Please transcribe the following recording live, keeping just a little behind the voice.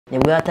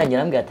nibwo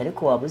yatangira ambwira ati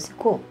ariko wabuze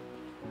ko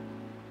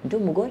ndi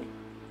umugore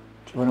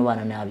tibona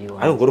bana nabi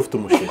wa ariko ufite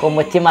umushinga ko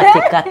mutima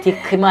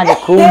tika imana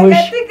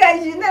kumuje tika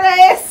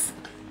generes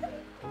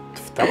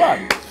ufite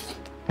abana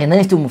nari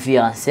mfite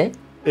umufiance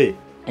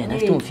nari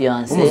mfite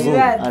umufiance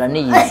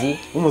araniyizi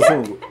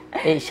umuzungu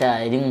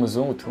sha iri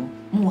nk'umuzungu tu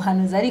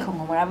umuhanuzi ariko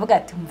ngo muravuga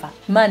ati mva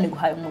imana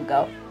iguhaye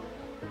umugabo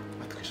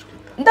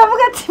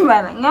ndavuga ati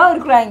imana nkaho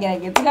uri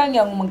kurangerageza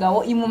ukangira ngo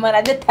umugabo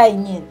imumara detail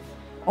nyine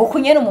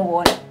ukunyene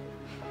umubona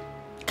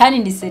kandi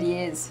ndi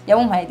seriyeuse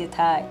yamumpaye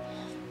detail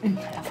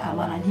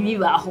Abana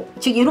ntibibaho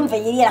icyo gihe urumva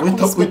yari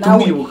yarakubiswe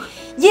nawe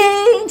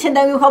nce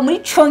ndabibuka muri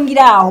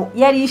congiraho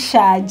yari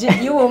ishaje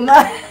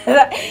y'ubumara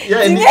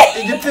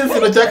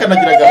igitsina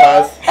cyakanagiraga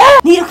hasi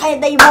nirukanye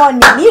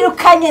dayimoni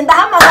nirukanye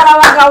ndahamagara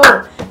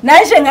abagabo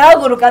naje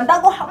nkahaguruka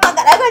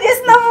ndaguhamagara ariko njye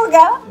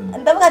sinavuga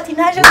ndavuga ati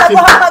naje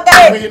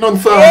ndaguhamagaye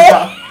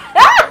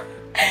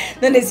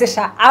none se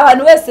sha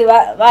abantu bose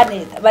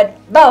baneta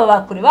baba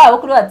bakure baba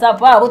kuri WhatsApp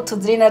baba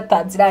tuziri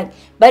nataziranye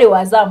bari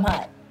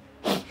wazampaye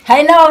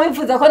hari nawe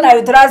bifuza ko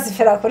nawe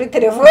turazifera kuri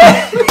telefone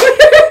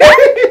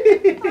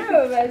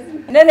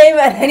none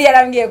Imana yari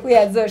yarambwiye ko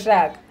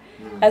yazoshaka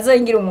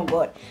azongira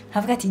umugore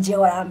nkavuga ati je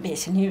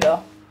warambeshe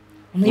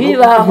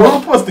ntibibaho uwo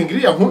posting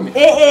iriya nkumi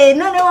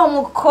none wa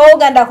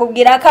mukobwa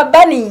ndakubwira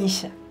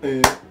akabanisha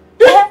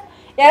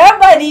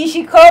yarabanisha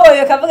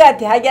ikoboyo kavuga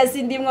ati hajya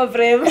sindimwo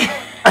vraiment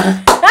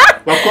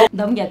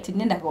ndambwira ati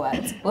nenda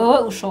kwaza wewe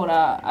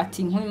ushobora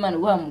ati nk'Imana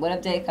guha umugore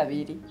byaye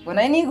kabiri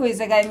bona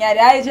niguze kanyari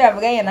aje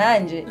yavuganye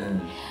nanje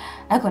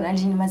ariko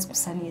nanje nimaze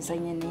gusa neza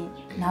nyene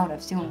nawe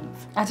uravyumva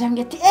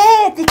atambwiye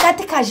ati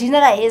tika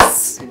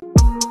generes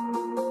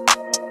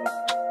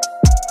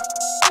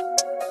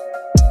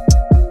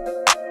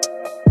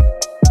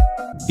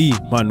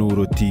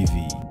Impanuro TV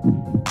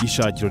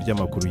ishakiro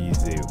ry'amakuru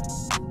yizewe.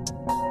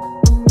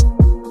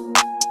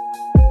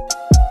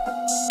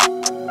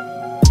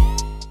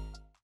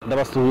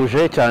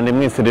 Ndabasuhuje cyane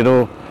mwese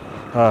rero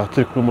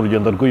turi kuri mu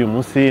rugendo rw'uyu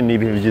munsi ni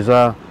ibihe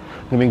byiza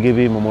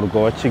nk'ibingibi mu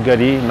murwa wa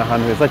Kigali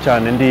n'ahantu heza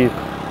cyane ndi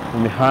mu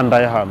mihanda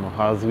y'ahantu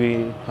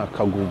hazwi nka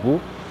Kagugu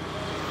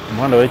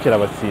umuhanda werekera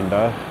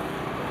Abatsinda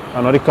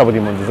hano ari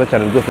kaburimbo nziza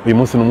cyane rwose uyu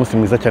munsi ni umunsi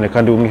mwiza cyane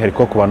kandi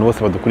w'umwihariko ku bantu bose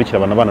badukurikira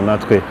abana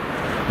natwe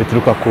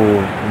bituruka ku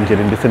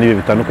ngeri ndetse n'ibihe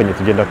bitandukanye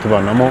tugenda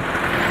tubanamo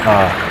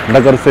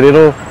ndagarutse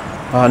rero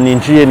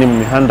ninjiye ni mu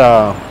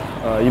mihanda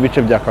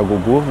y'ibice bya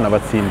Kagugu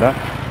n'Abatsinda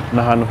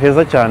n'ahantu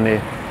heza cyane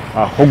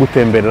ho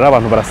gutemberera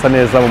abantu barasa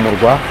neza mu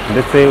murwa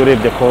ndetse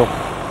urebye ko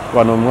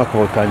abantu mu mwaka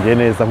batangiye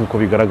neza nkuko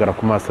bigaragara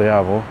ku maso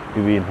yabo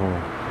ibintu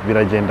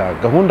biragenda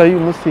gahunda y'uyu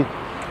munsi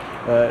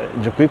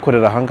nje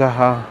kuyikorera aha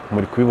ngaha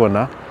muri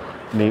kubibona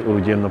ni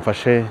urugendo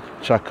mfashe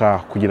nshaka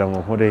kugira ngo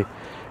nkore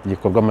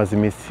igikorwa amaze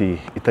iminsi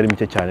itari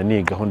mike cyane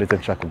nigaho ndetse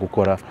nshaka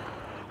gukora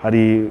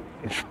hari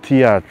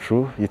inshuti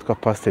yacu yitwa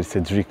Pastor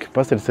Cedric.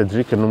 Pastor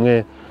Cedric ni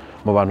umwe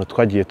mu bantu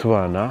twagiye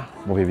tubana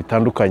mu bihe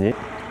bitandukanye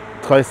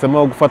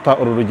twahisemo gufata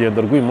uru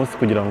rugendo rw'uyu munsi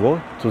kugira ngo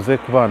tuze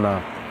kubana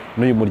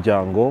n'uyu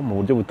muryango mu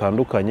buryo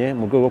butandukanye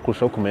mu rwego rwo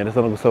kurushaho kumenya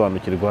neza no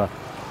gusobanukirwa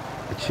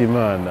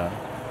icy'Imana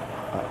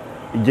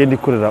igenda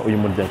ikorera uyu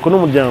muryango ko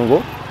n'umuryango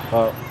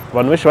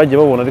abantu benshi bagiye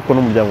babona ariko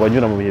n'umuryango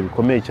wanyura mu bihe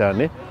bikomeye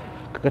cyane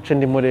aka gace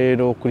ndimo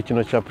rero kuri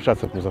kino cyapa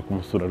ushatse kuza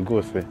kumusura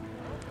rwose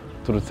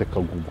turutse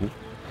Kagugu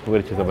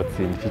werekeza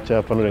Abatsinda iki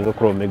cyapa nurenga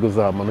kuri Omega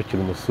uzamanukira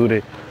umusure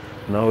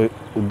nawe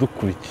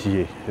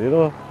udukurikiye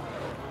rero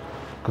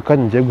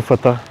kakanya ngiye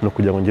gufata no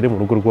kugira ngo ngere mu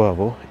rugo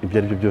rwabo ibyo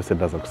ari byo byose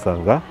ndaza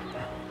gusanga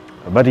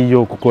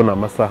bariyo kuko na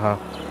amasaha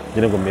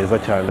ngire ngo meza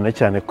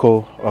cyane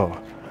ko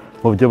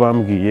mu byo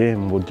bambwiye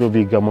mu buryo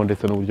bigamo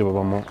ndetse n'uburyo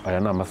babamo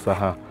aya ni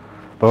amasaha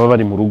baba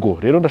bari mu rugo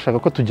rero ndashaka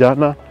ko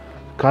tujyana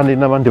kandi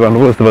n'abandi bantu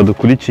bose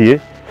badukurikiye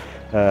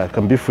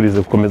kambifurize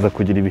gukomeza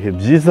kugira ibihe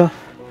byiza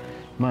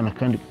Imana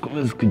kandi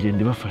ikomeze kugenda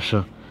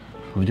ibafasha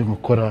mu byo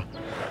mukora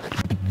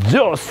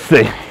byose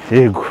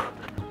yego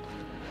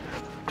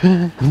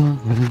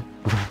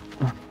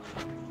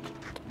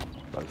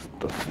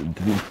Pastor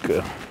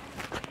Cedric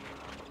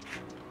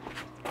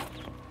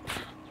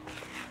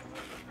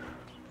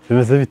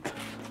bimeze bite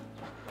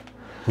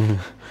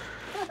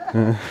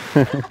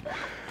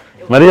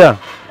Maria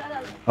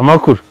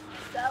amakuru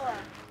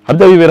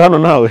harya wibera hano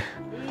nawe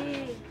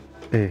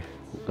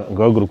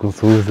ngahaguruka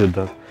unsuhuze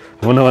da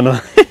ubona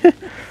bana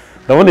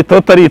ndabona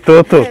itoto ari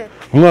itoto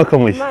umwaka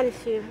mushya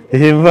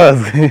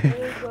ihimbazwe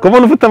ko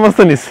mbona ufite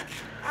amasoni se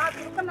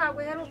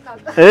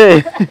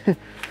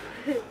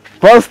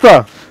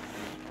Pastor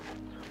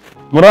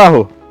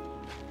muraho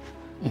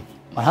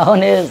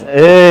neza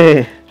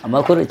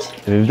amakuru ki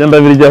ibyo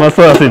ndabirya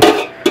amasaha afite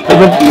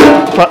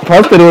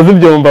Pastor wazi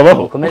byomba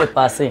baho komere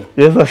pasi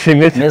Yesu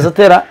ashimwe neza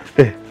utera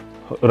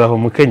uraho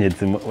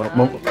mukenyezi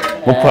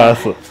mu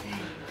paso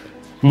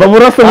mba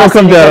murase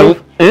mwaka mbyara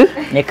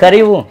ni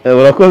karibu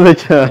urakoze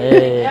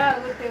cyane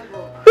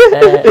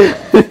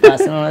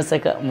pasi none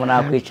se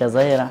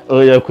munakwicaza hera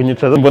oya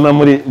kunyicaza mbona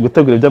muri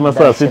gutegura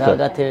iby'amasaha afite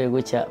agatebe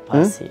gucya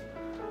pasi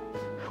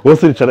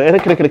wose ricara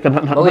reka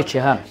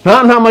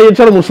nta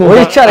mayicara umushumba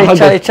wicara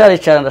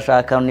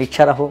ndashaka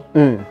nicaraho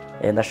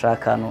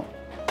ndashaka no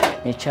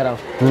nicaraho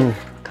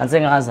kanze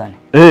nkazane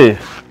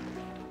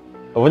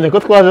ubonye ko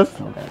twaje se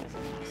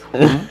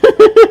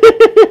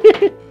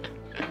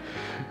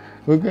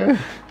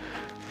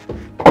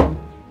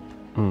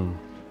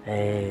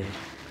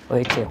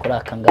wicaye kuri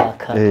aka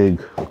ngaka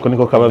yego uko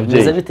niko kababyeyi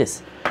bimeze bite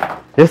se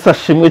Yesu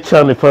ashimwe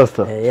cyane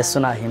pastor Yesu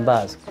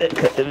nahimbazwe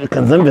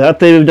kanze mbe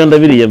hataye ibyo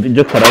ndabiriye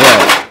byo karabaye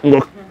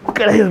ngo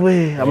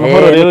karabe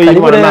amahoro rero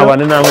y'Imana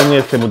nabane namwe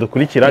mwese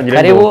mudukurikira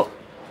karibu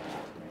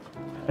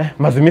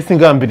maze iminsi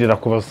ngambirira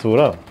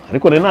kubasura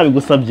ariko rero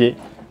nabigusabye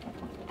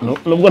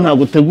nubwo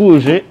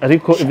ntaguteguje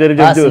ariko ibyo ari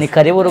byo byose ni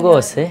karibu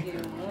rwose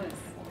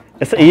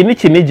ese iyi ni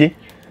kinigi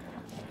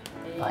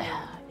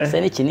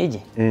ese ni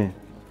kinigi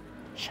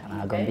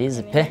ntabwo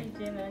mbizi pe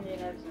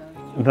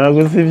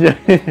ntabwo sibyo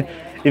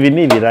ibi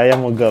ni ibiraya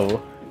mugabo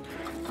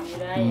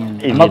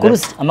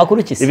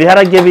amakuru kisi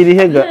ibiharage biri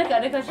hega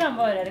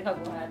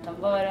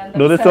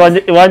dore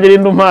se iwanjye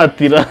rindi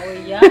umpatira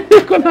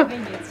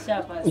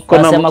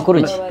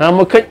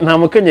nta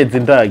mukenyezi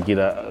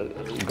ndagira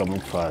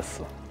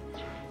ngamupfasa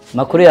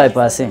makuru yawe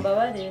pasi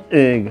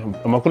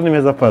amakuru ni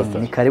meza pasta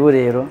ni karibu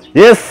rero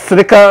yes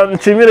reka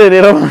nshimire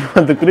rero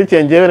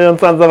dukurikiye ngewe rero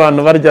nsanze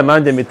abantu barya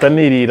nanjye mpita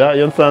nirira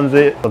iyo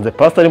nsanze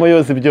pasta arimo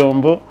yoza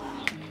ibyombo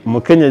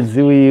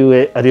umukenyezi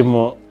wiwe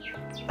arimo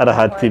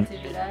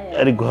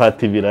ari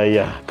guhata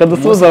ibiraya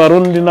kadusuhuza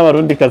abarundi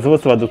n'abarundi kazi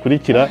bose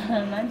badukurikira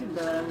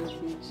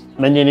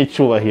na nyene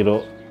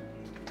icubahiro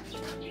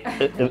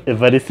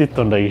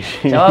Evarisito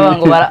ndayishimiye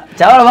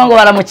cyangwa ngo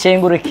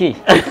baramucengurukiye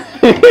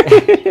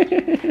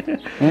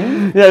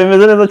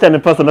bimeze neza cyane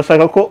pasta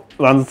ndashaka ko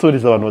banza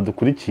usuriza abantu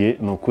badukurikiye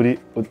ni ukuri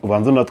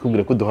ubanza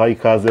unatwubwire ko duhaye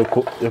ikaze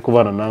yo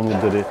kubana namwe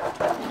dore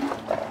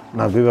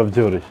ntabwo biba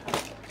byoroshye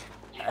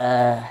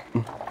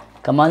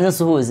kamanzi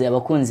nsuhuze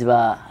abakunzi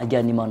ba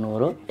ajyana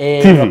impanuro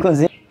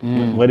abakunzi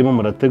barimo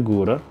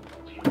murategura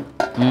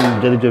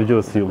ibyo ari byo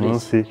byose uyu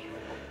munsi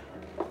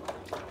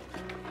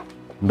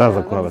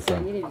ndaza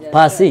kuhabasanga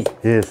pasi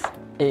yes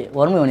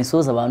wari umwe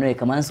nisuhuza abantu reka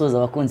kamanzi nsuhuza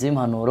abakunzi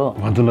b'impanuro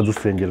ubanza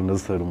unadusengera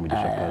unadusabira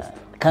umugisha pasta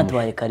kandi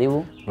tubaye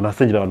karibu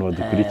unasengera abantu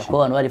badukurikiye ko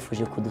abantu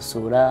barifuje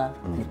kudusura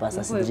ni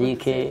pasta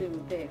Cedric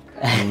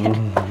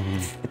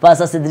ni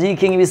pasta Cedric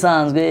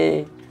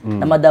nk'ibisanzwe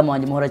na madamu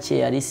wanjye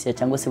muhorakeye Alicia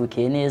cyangwa se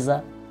bukeye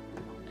neza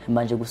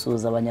mbanje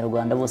gusuhuza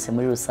abanyarwanda bose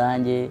muri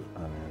rusange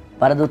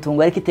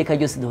baradutunga ariko iteka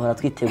ryose duhora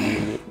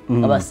twiteguye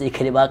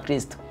abasirikare ba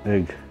Kristo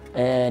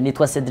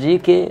nitwa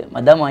Cedric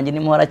madamu wanjye ni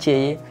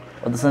muhorakeye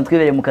udusanzwe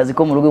twibereye mu kazi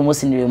ko mu rugo uyu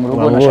munsi niwe mu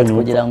rugo nashatse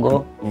kugira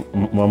ngo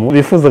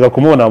bifuzaga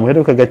kumubona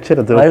muheruka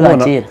gakera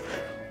turabona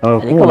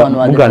ariko abantu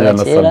muganira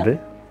na Sabe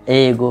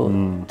yego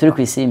turi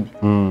ku isimbi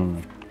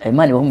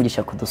Imana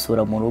ibahumugisha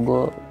kudusura mu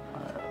rugo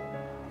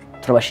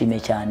turabashimiye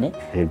cyane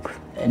yego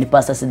ni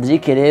pasta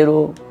Cedric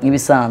rero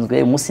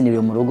nk'ibisanzwe umunsi niwe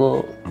mu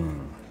rugo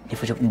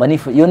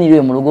nifuje iyo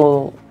niriwe mu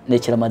rugo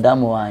nekera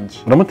madamu wanjye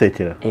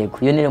uramutekera yego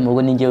iyo niriwe mu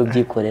rugo ninjye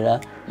ubyikorera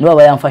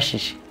niba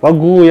yamfashije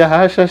waguye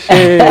ahashashe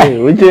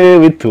ujye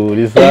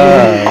wituriza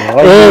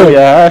waguye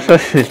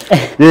ahashashe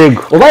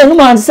yego ubaye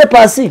n'umuhanzi se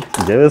pasi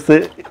njyewe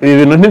se ibi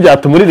bintu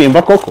ntibyatuma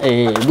uririmba koko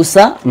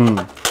gusa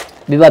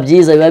biba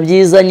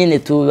byiza nyine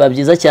biba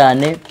byiza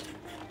cyane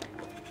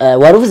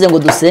waruvuze ngo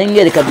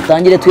dusenge reka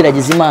dutangire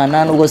twiragiza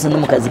Imana nubwo se no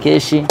mu kazi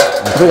kenshi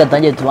reka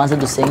dutangire tubanze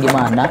dusenge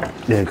Imana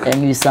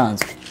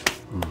nk'ibisanzwe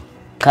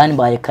kandi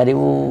mbaye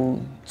karibu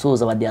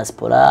suhuza aba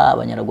diaspora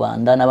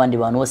Abanyarwanda n'abandi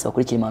bantu bose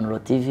bakurikira Impanuro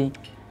TV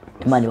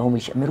Imana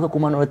ibahumugisha mperuka ku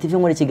Impanuro TV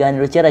muri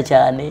ikiganiro cyera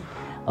cyane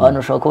abantu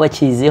bashobora kuba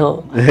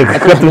bakiziho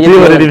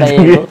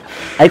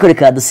ariko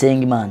reka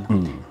dusenga Imana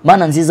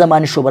Mana nziza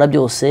Mana ishobora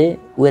byose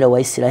wera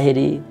wa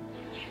Isiraheli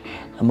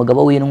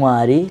umugabo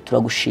w'intwari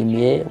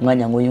turagushimiye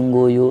umwanya nk'uyu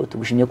nguyu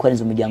tugushimiye ko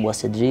warinze umuryango wa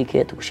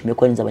Cedric tugushimiye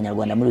ko warinze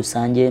abanyarwanda muri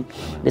rusange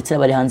ndetse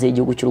n'abari hanze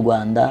y'igihugu cy'u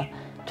Rwanda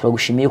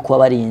turagushimiye ko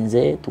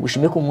wabarinze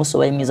tugushimiye ko umunsi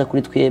wabaye mwiza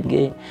kuri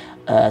twebwe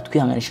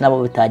twihanganisha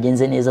n'abo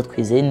bitagenze neza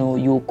twizeye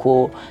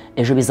yuko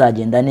ejo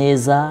bizagenda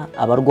neza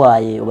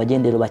abarwaye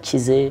ubagendere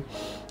bakize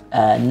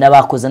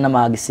n'abakoze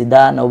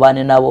n'amagisida nabo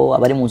bane nabo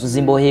abari mu nzu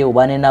z'imbohe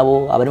ubane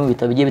nabo abari mu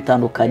bitabo bigiye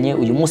bitandukanye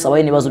uyu munsi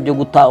abaye nibazo byo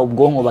guta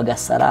ubwonko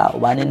bagasara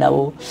ubane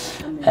nabo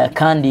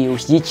kandi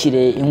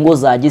ushyigikire ingo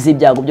zagize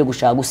ibyago byo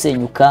gushaka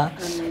gusenyuka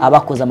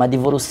abakoze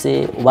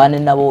amadivorce ubane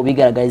nabo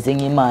bigaragarize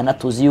nk'Imana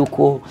tuzi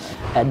yuko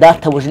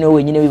databuje niwe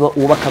wenyine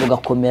wubaka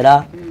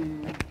rugakomera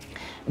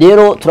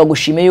rero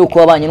turagushimiye yuko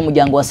wabanye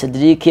n'umuryango wa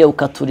Cedric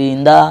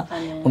ukaturinda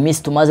mu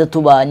minsi tumaze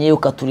tubanye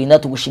ukaturinda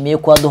tugushimiye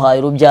ko waduhaye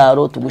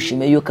urubyaro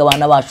tugushimiye yuko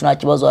abana bacu nta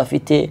kibazo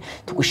bafite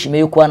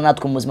tugushimiye yuko wana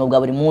natwe mu buzima bwa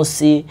buri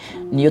munsi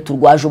niyo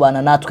turwaje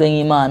ubana natwe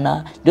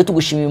nk'Imana rero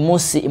tugushimiye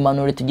umunsi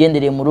impanuro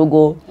tugendereye mu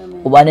rugo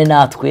ubane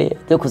natwe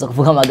twe kuza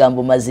kuvuga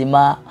amagambo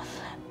mazima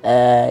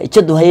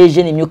icyo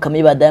duheje ni imyuka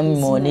mibi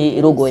badamoni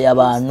irogoye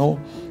abantu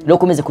rero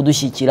komeze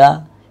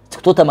kudushyikira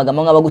tutota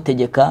amagambo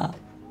nk'abagutegeka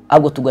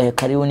ahubwo tugahe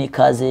karibu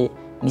n'ikaze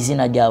mu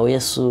izina ryawe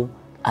Yesu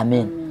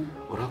amen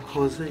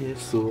urakoze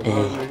Yesu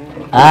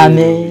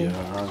amen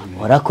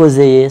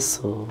urakoze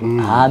Yesu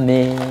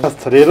amen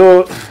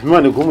rero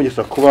Imana iguha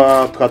umugisha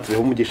kuba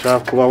twatuyeho umugisha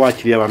kuba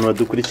wakiriye abantu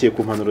badukurikiye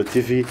ku Impanuro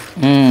TV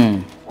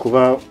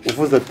kuba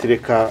uvuze ati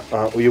reka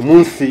uyu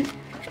munsi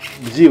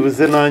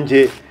byibuze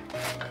nanjye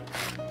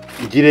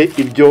ngire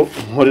ibyo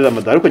nkorera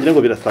amadara ariko ngira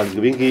ngo birasanzwe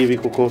ibi ngibi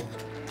kuko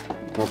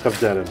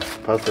mukabyarana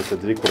Pastor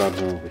Cedric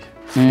urantunguye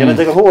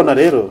yanajyaga kubona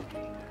rero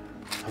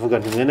avuga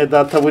nti mwene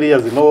data buriya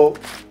zino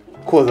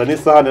koza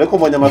n'isahani ariko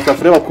mbonye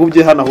amasafuriya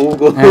bakubye hano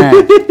ahubwo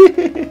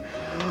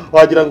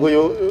wagira ngo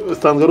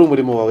usanzwe ari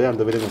umurimo wawe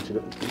yandobere mu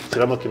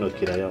kiramo kino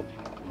kiraya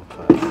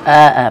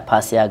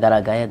pasi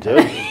yagaragaye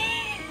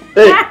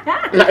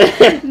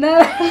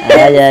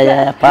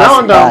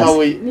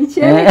ni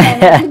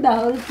cyerekana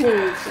kudahora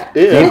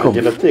uteka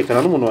ngenda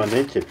tekana n'umuntu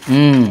wantekera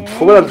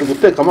kubera nzi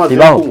guteka amazi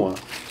yo kunywa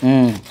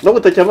no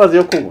gutekera amazi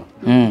yo kunywa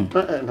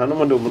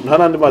nta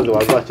n'andi mazi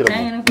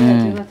wazakiramo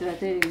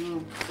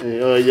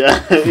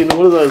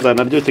inkuru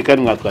zanaryoshye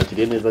kandi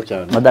mwatwakiriye neza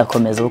cyane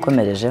mudakomeza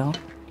ubukomerejeho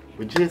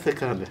ugiye se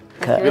kandi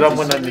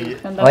biramunaniye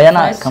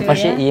oya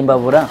kamfashe iyi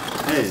mbabura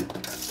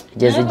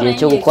igeze igihe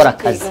cyo gukora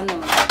akazi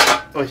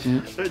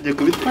ugiye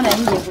kubiteka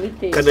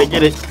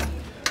kanegere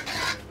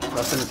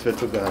basa nitwe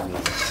tuganira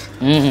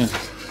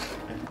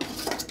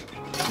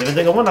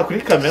nirajyaga mbona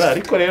kuri kamera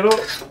ariko rero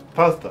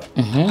Pastor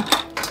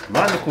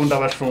Imana ikunda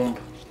abashumba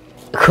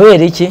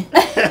kubera iki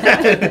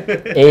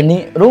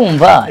ni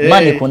rumva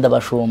Imana ikunda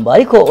abashumba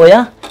ariko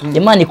oya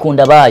Imana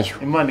ikunda abayo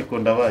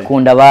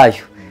ikunda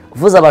abayo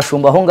kuvuza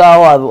abashumba aho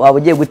ngaho waba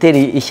ugiye gutera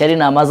ishyari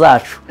inama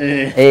zacu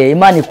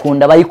Imana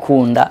ikunda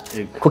abayikunda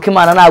kuko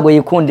Imana ntabwo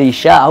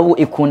yikundisha ahubwo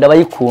ikunda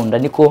abayikunda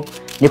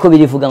niko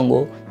birivuga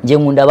ngo njye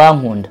nkunda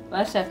abankunda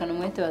bashakana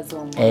umwete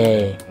bazomba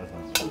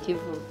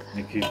nikivuga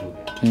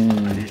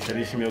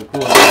arishimye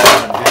gukunda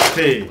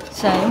ndetse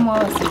cyane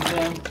munsi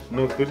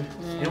nukuri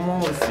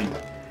y'umunsi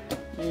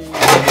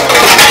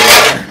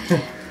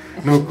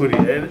nukuri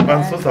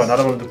bansoza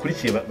abantu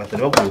dukurikiye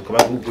batari baguruka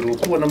baguguru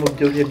kubona mu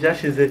byo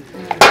byashize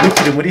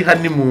bikiri muri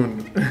honeymoon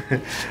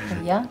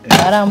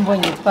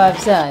arambonye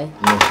twabyaye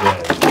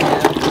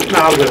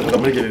ntabwo yavuga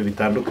muri ibyo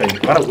bitandukanye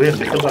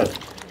baraguhembye ko bazi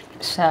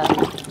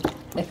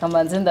reka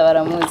mbanze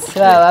ndabaramutse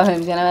baba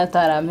bahembye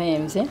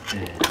n'abatarampembye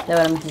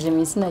ndabaramukije mu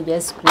izina rya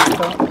Yesu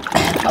Kristo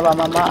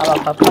abamama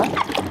abapapa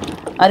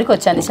ariko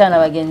cyane cyane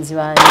abagenzi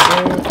banjye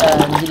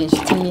ngira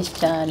inshuti nyinshi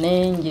cyane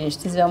ngira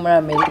inshuti ziba muri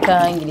Amerika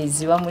ngira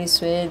ziba muri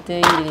Swede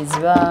ngira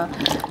ziba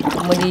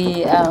muri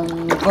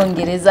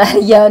Bwongereza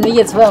ya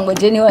nigeze vuga ngo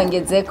je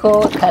niwangeze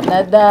ko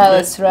Canada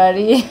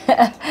Australia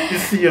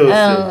isi yose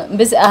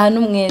mbese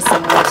ahantu mwese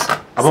mwese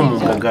abo mu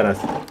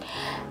Kagarasi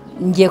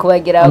ngiye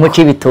kubagira mu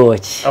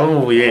Cibitoki abo mu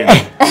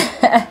Buyenzi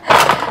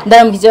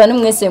ndaramukije abantu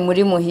mwese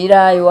muri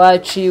muhira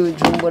iwacu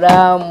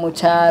Bujumbura mu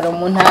cyaro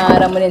mu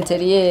ntara muri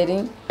interieri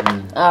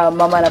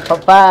mama na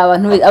papa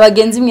abantu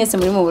abagenzi mwese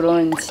muri mu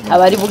Burundi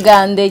abari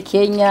Bugande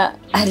Kenya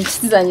ari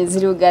kizanye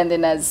ziri Bugande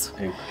nazo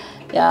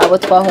abo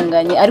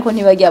twahunganye ariko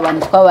ntibagiye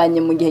abantu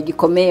twabanye mu gihe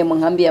gikomeye mu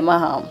nkambi ya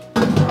Mahama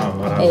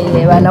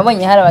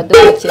banabonye hari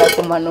abadukurikira ku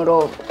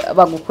mpanuro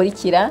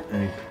bagukurikira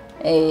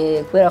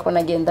kubera ko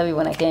nagenda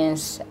bibona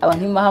kenshi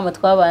abantu Mahama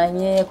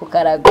twabanye ku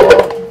Karago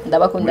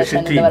ndabakunda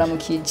cyane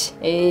ndabaramukije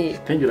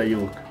tengera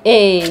yuka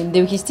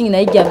ndebiki stingi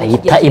nayiryamye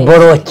yita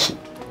iboroki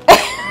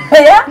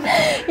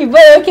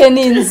iboroke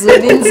ni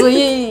inzu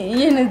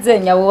y'inze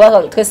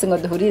nyabubaka twese ngo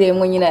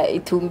duhuriremo nyina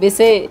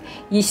itumbese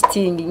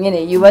y'istingi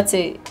nyene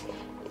yubatse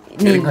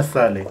ni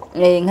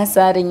nka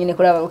sale nyine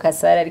kuri aba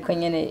ukasare ariko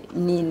nyene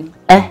nini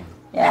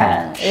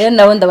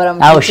nabo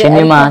ndabaramukije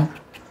ushimye Imana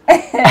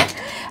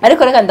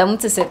ariko reka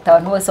ndamutse seta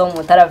abantu bose bo mu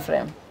Mutara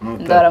frame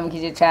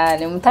ndabaramukije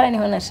cyane Mutara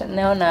niho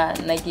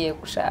nagiye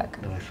gushaka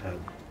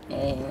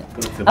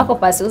ako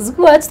pasi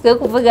uziko wacu twe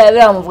kuvuga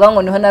bira muvuga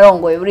ngo niho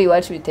narongoye buri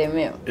iwacu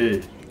bitemewe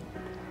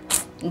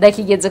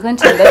ndakigeze ko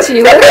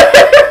ndaciwe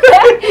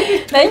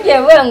nangiye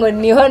vuga ngo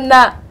niho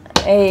na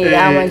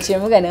amanciye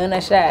muga niho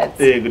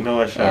nashatse yego no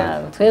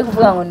washatse twe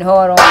kuvuga ngo niho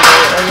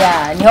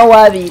warongoye niho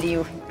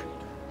wabiriwe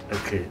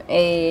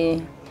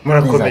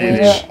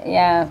murakomeye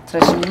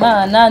turashima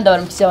Imana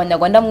ndabaramukije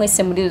Abanyarwanda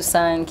mwese muri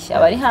rusange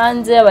abari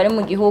hanze abari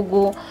mu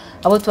gihugu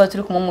abo tuba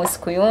turi kumwe munsi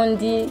ku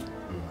yundi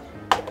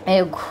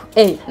ego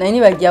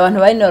nani bagiye abantu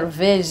bari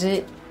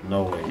Norvege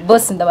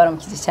bose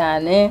ndabaramukije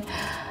cyane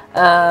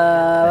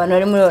abantu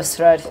bari muri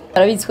Australia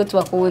arabizi ko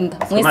tubakunda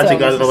mwese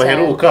bakiganiro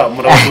baheruka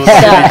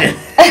murabuze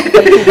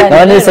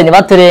none se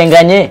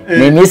baturenganye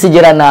ni iminsi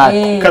igira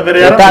nabi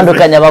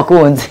yatandukanye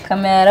abakunzi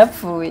kamera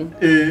yarapfuye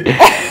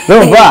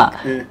numva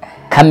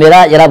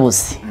kamera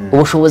yarabuze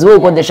ubushobozi bwo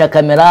gukodesha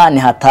kamera ni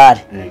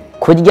hatari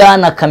kurya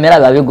na kamera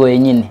biba bigoye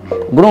nyine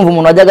urumva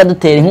umuntu wajyaga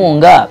dutera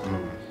inkunga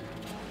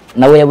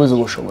nawe yabuze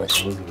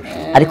ubushobozi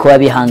ariko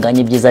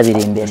babihanganye ibyiza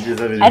biri imbere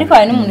ariko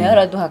hari n'umuntu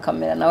yari aduha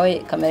kamera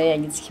nawe kamera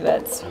yagize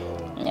ikibazo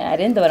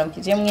arenda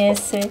baramukije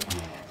mwese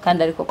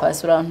kandi ariko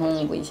pasi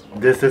urantunguye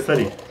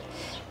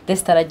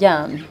Desi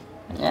araryamye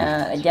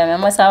aryamye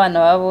amasaha abana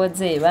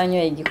baboze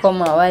banyoye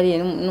igikoma bari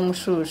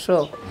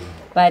n'umushusho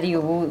bari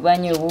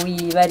banyoye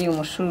ubuyi bari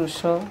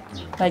umushusho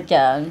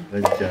baryamye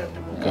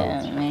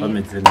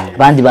bameze neza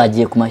abandi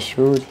bagiye ku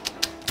mashuri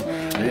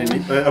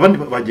abandi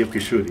bagiye ku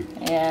ishuri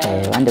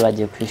abandi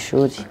bagiye ku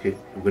ishuri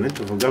ubwo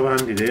ntituvuga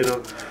abandi rero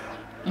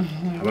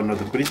abantu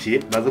badukurikiye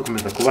baza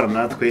kumeza kubara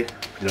natwe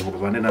kugira ngo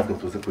babane natwe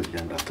tuze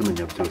kugenda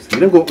tumenya byose.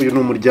 Nire ngo uyu ni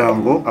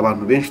umuryango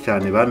abantu benshi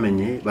cyane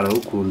bamenye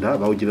barawukunda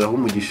bawugiriraho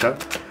umugisha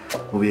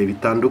mu bihe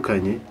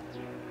bitandukanye.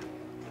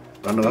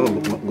 Abantu babo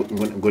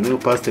ngo ni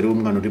pastor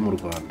w'umwana uri mu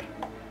Rwanda.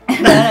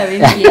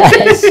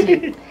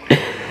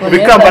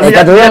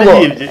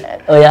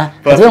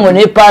 Ngo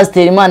ni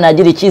pasiteri Imana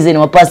yagira icyizere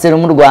mu pasiteri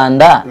mu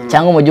Rwanda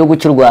cyangwa mu gihugu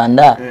cy'u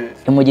Rwanda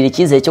imugira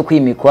icyizere cyo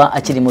kwimikwa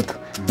akiri muto.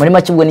 Muri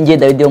make ubwo ni ngiye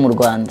Dawidi wo mu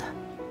Rwanda.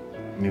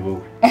 Ni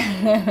wowe.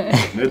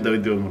 Ni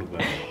Dawidi wo mu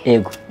Rwanda.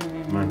 Yego.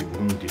 Imana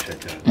igumugisha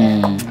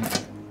cyane.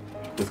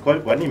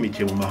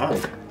 Wanimikiye mu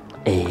mahanga.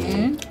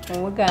 Mu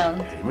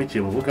Buganda.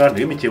 Imikiye mu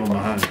Buganda, imikiye mu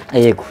mahanga.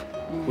 Yego.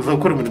 Uza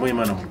gukora umurimo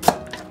w'Imana mu Rwanda.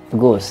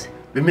 Rwose.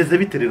 Bimeze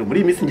bite rero muri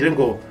iyi minsi ngire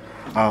ngo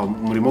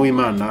umurimo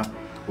w'Imana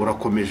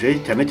urakomeje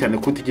cyane cyane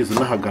ko utigeze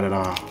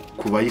unahagarara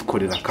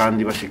kubayikorera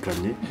kandi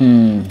bashikamye.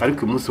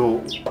 Ariko uyu munsi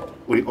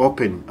uri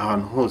open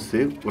ahantu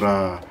hose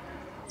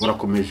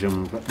urakomeje.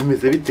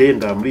 Bimeze bite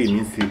nda muri iyi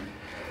minsi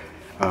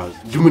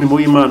by'umurimo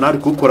w'Imana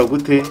ariko ukora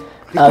gute?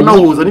 Ariko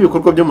nawuza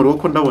n'ibikorwa byo mu rugo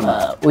ko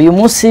ndabona. Uyu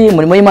munsi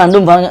umurimo w'Imana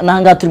ndumva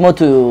nahanga turimo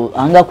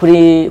ahanga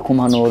kuri ku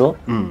mpanuro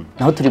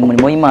naho turi mu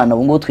murimo w'Imana.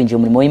 Ubu ngubu twinjiye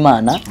mu murimo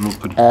w'Imana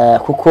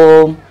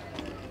kuko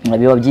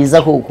biba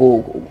byiza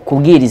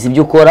kubwiriza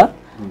ibyo ukora,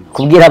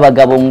 kubwira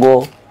abagabo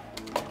ngo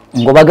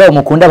bagabo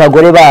mukunda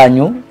abagore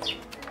banyu.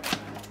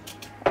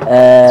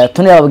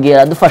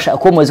 Tunababwira dufasha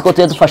ko muzi ko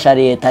dufasha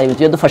leta,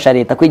 ibintu dufasha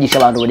leta kwigisha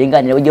abantu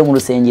uburenganire bwo mu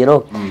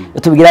rusengero.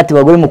 Tubwira ati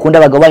bagore mukunda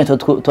abagabo banyu,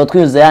 tuba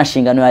twuzuza ya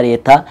nshingano ya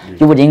leta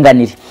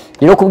y'uburenganire.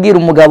 Rero kubwira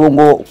umugabo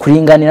ngo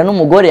kuringanira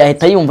n'umugore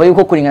ahita yumva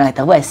yuko kuringana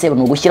ahita avuga ese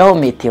ni ugushyiraho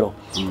metero.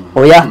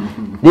 Oya,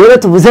 rero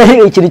tuvuze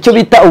ikintu cyo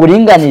bita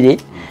uburinganire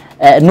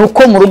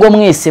nuko mu rugo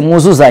mwese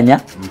mwuzuzanya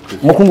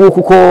nkuko nguko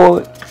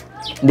kuko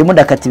ndimo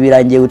ndakata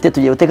ibirangiye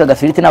tugiye guteka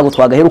agafiriti ntabwo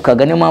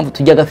twagaherukaga. Niyo mpamvu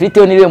tujya agafiriti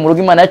yo niriwe mu rugo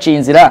Imana yaciye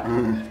inzira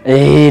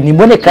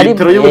nimbone kari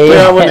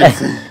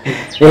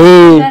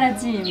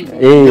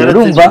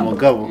urumva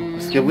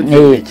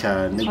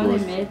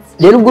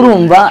rero ubwo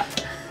urumva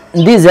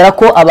ndizera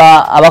ko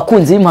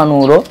abakunzi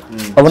b'impanuro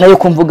babona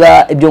yuko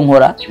mvuga ibyo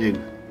nkora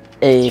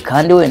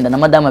kandi wenda na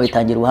madama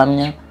bitangira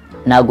ubuhamya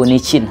ntago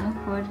nikina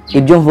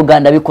ibyo mvuga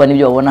ndabikora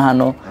n'ibyo babona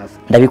hano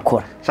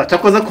ndabikora.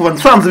 Cyakoze kuba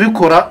nsanze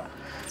ubikora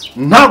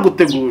nta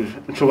guteguje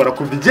nshobora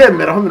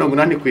kubyemeraho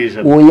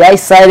 80%. Oya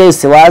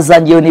Cyrus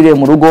waza ngiye niriwe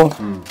mu rugo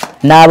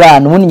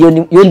n'abana ubundi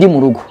yo ndi mu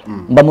rugo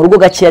mba mu rugo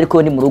gake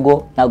ariko ndi mu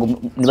rugo ntago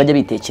nibajya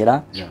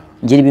bitekera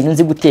ngira ibintu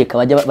nzi guteka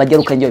bajya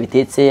ruka ngiye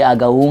bitetse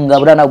agahunga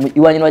burana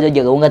iwanyu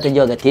n'abajya agahunga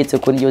atangiye bagatetse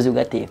ko ngiye uzi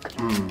bugateka.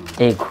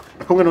 Yego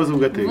akonga n'uzi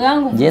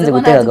bugateka ngenze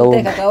guteka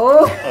agahunga.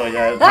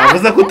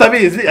 Navuze ko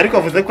utabizi ariko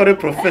avuze ko ari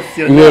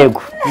professional.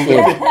 Yego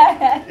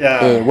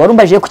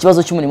warumbaje ku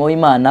kibazo cy'umurimo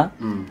w'Imana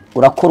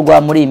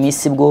urakorwa muri iyi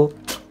minsi bwo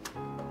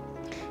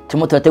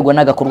turimo turategwa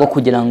n'agakorwa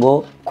kugira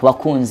ngo ku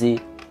bakunzi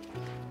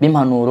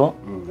b'impanuro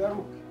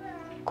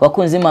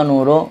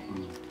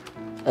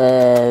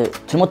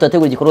turimo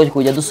turategura igikorwa cyo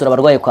kujya dusura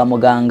abarwayi kwa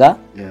muganga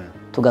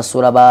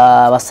tugasura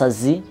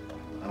abasazi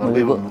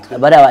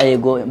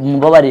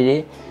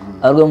mubabarire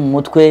abarwayi mu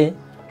mutwe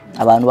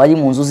abantu bari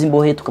mu nzu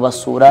z'imbohe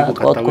tukabasura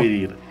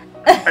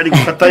ariko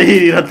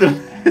katahirira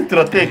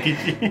turateka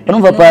iki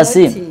urumva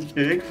pasi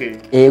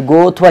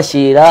ego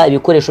tubashyira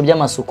ibikoresho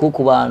by'amasuku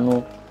ku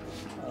bantu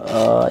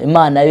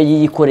Imana yo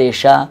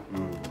yikoresha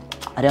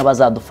ari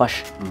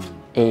abazadufasha.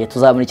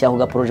 Tuzamurikira ku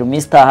gaproje mu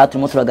minsi itaha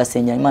turimo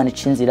turagasenya Imana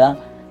icinzira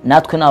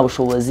natwe nta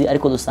bushobozi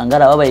ariko dusanga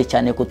ari ababaye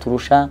cyane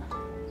kuturusha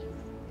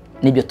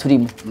nibyo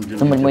turimo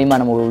n'umurimo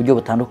w'Imana mu buryo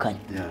butandukanye.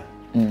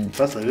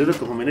 Sasa rero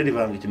tukomenera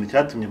ibanga ikintu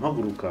cyatumye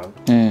mpaguruka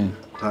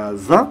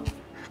kaza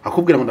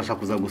akubwira ngo ndashaka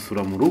kuza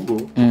gusura mu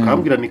rugo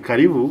ukambwira ni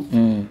karibu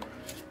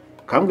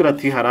kambwira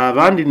ati hari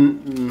abandi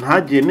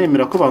ntagiye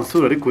nemera ko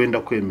bansura ariko wenda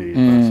kwemerera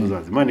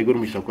basuzaza Imana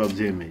igurumisha kwa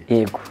byemeye.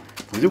 Yego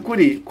mu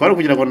byukuri kwari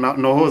kugira ngo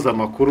nohoza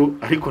amakuru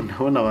ariko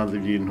ndabona abanze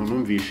ibintu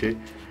numvishe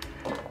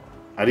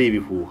ari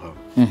ibihuha.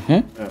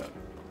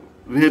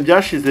 Bihe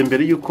byashize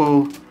mbere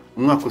yuko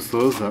umwaka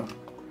usoza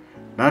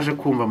naje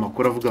kumva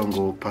amakuru avuga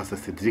ngo Pastor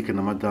Cedric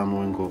na madamu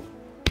we ngo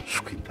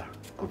shwita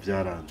ko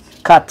byaranze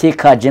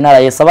katika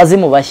general Yesu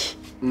abazimubashye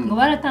ngo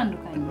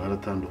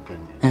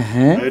baratandukanye.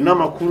 Ayo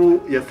namakuru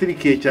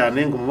yasirikiye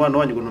cyane ngo umubano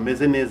wanyu ngo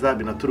numeze neza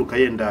binaturuka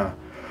yenda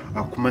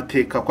ku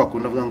mateka kwa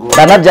kunda avuga ngo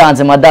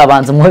banabyanze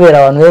madabanze muhebera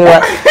abantu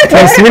bera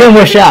twasubire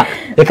musha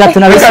reka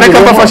tunabisubire reka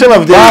bafashe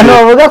bavye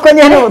bavuga ko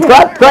nyene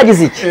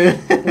twagize iki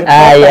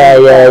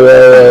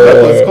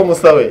ko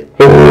musawe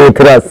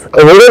turasa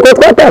ubure ko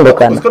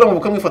twatandukana uskora mu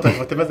bukamwe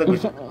fata meze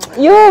gutya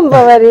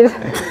yumva barira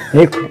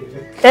niko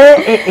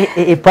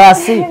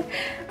pasi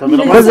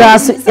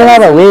kozasi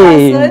yaba we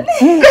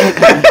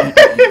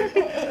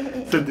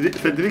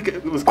Cedric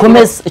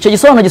komeza icyo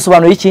gisobanuro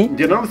gisobanuye iki?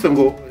 Nge namutse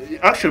ngo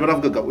actually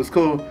baravugaga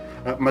usko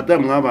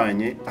madame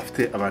mwabanye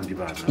afite abandi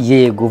bana.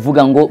 Yego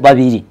vuga ngo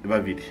babiri.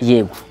 Babiri.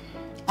 Yego.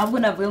 ahubwo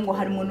navuye ngo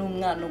harimo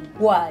n'umwana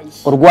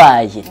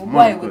urwaye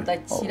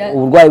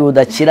uburwayi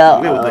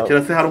budakira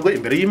se harubwo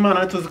imbere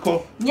y'Imana tuzi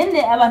ko nyene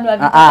abantu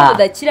babita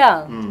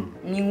budakira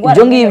ni ingwara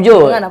ibyo ngibyo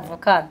umwana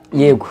avukana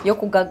yego yo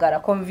kugagara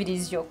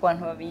convirisio ku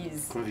bantu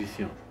babizi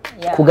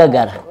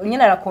kugagara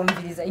nyene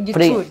arakonviriza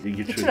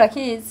igicura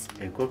kizi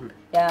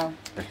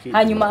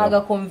hanyuma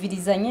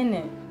agakonviriza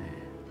nyene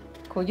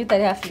ku buryo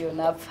utari hafi yo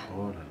napfa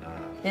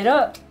rero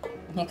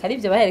nkeka ari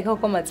ibyo bahereka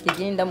ko amatsiko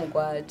igenda mu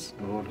gwaje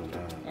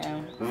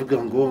bavuga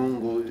ngo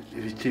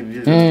ibiki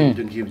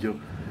ibyo ngibyo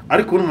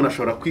ariko n'umuntu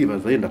ashobora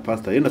kwibaza yenda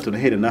pastor yenda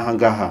tunahere naha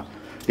ngaha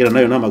yera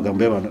nayo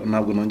n'amagambo y'abantu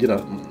ntabwo nongera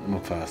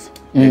umupfasa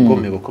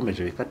egomeye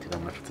bakomeje bikatira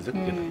amashutse ze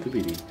kugenda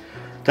tubiri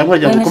cyangwa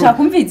ajya gukomeza nashaka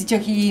kumviza icyo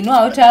kintu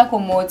aho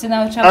cyakomotse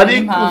naho cyakoma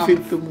ariko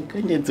ufite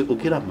umukenyezi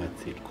ugira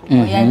amatsiko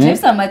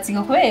James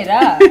amatsiko kubera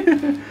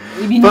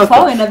ibintu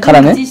twahuye na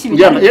byinshi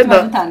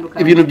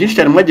bitandukanye ibintu byinshi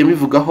cyane mwagiye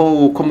mivugaho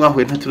uko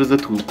mwahuye ntaturuze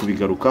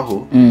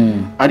kubigarukaho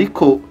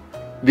ariko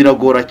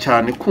biragora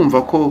cyane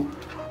kumva ko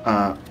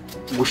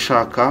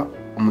gushaka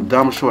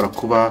umudamu ushobora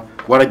kuba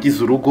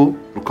waragize urugo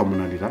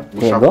rukamunanira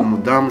gushaka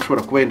umudamu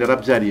ushobora kuba yenda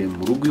yarabyariye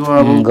mu rugo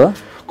iwabo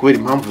kubera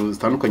impamvu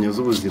zitandukanye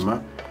z'ubuzima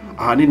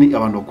ahanini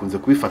abantu bakunze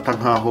kubifata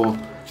nkaho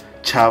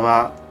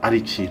cyaba ari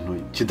ikintu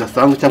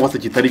kidasanzwe cyangwa se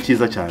kitari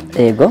cyiza cyane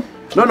yego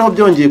noneho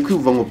byongeye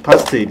kwivuga ngo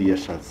pasiteri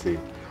yashatse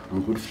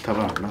umugore ufite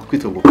abana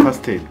kwitwa ngo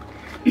pasiteri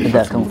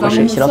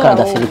ndakamufasha ishyira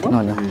kandi afite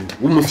noneho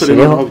w'umusore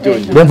noneho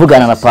byongeye be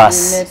mvugana na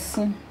pasi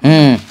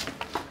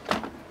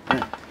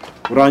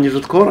urangije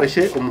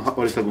utworoshye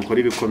uretse gukora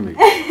ibikomeye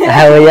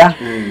oya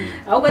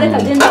ahubwo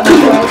reka genda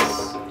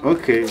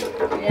okay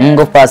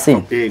ngo pasi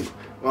yego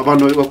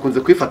abantu bakunze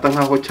kwifata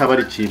nkaho cyaba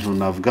ari ikintu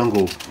navuga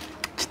ngo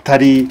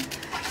kitari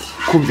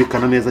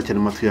kumvikana neza cyane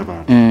mu matwi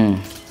y'abantu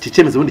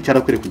cyemezo ubundi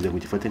cyarakwiriye kugira ngo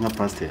gifate nka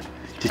pasiteri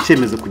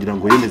cyemezo kugira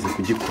ngo yemeze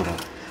kugikora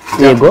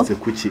byavutse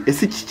kuki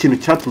ese iki kintu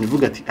cyatumye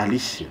uvuga ati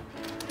Alicia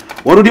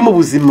wari uri mu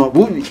buzima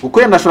bubi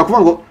uko yenda ashobora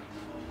kuvuga ngo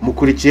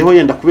mukurikiyeho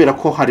yenda kubera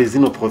ko hari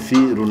zino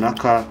profil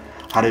runaka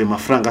hari ayo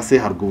mafaranga se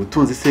hari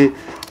ubutunzi se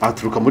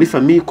aturuka muri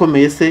famille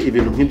ikomeye se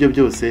ibintu nk'ibyo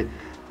byose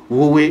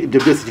wowe ibyo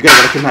byose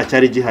kigaragara ko nta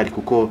cyari gihari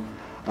kuko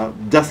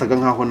byasaga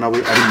nkaho nawe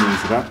ari mu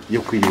nzira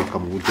yo kwiyubaka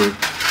mu buryo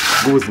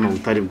bw'ubuzima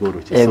butari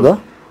bworoshye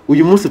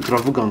uyu munsi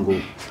turavuga ngo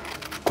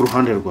ku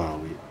ruhande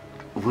rwawe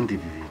ubundi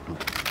ibi bintu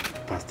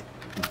pastor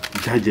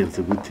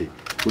byagenze gute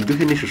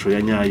uduhe n'ishusho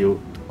ya nyayo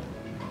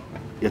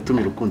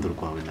yatumye urukundo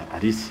rwawe na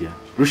Alicia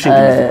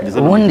rushingiye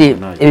kugeza ubundi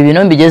ibi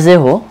bintu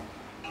mbigezeho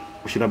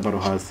ushyira baro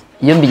hasi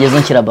iyo mbigeze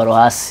nshyira baro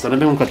hasi sana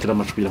ndimo nkatira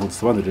amacu kugira ngo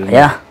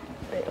dusobanurire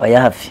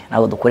oya hafi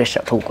ntabwo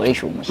dukoresha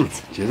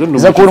umushyitsi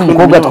uza kubura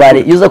umukobwa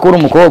uza kubura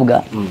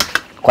umukobwa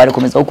twari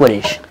komeza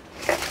gukoresha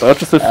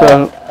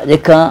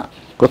reka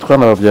ko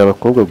twanababyaye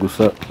abakobwa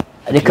gusa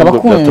reka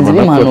abakunzi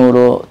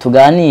b'impanuro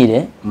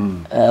tuganire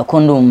ko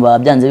ndumva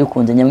byanze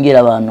bikunze nyambwira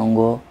abantu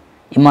ngo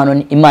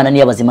imana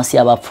niyo abazima si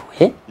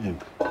abapfuye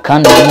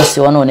kandi uyu munsi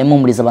wa none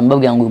mumuriza abantu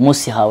babwira ngo uyu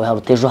munsi hawe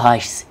harutejo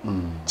hashize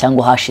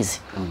cyangwa hashize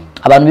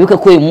abantu bibuke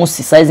ko uyu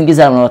munsi size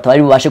ngize abantu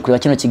batabari bubashe kureba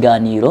kino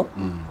kiganiro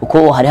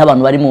uko hari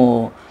abantu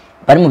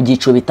bari mu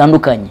byiciro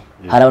bitandukanye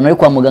hari abantu bari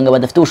kwa muganga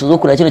badafite ubushobozi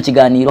bwo kureba kino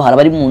kiganiro hari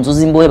abari mu nzu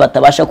z'imbohe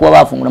batabasha kuba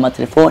bafungura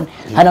amatelefone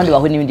hari n'abandi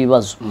bahuye n'ibindi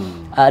bibazo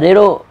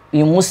rero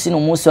uyu munsi ni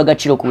umunsi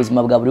w'agaciro ku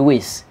buzima bwa buri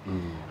wese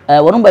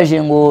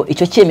warumbaje ngo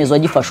icyo cyemezo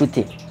wagifashe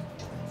ute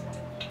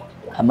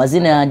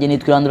amazina yanjye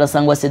nitwa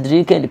ndasangwa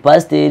Cedric ndi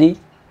pasiteri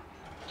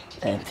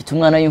mfite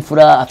umwana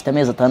w'imfura afite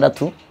amezi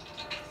 6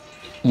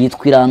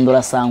 yitwa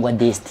ndasangwa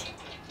Desti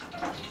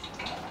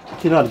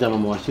kirarya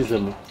mama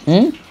washyizemo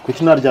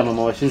kuki narya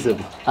mama washyizemo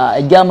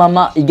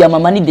ijya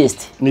mama ni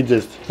Desti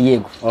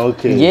yego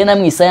okay ngiye na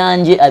mwisa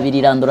yanjye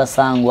abiri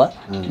ndasangwa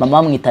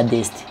mama mwita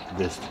Desti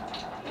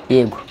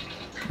yego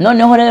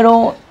noneho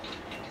rero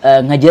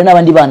nkagira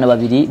n'abandi bana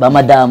babiri ba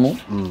madamu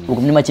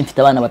ubwo muri make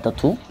mfite abana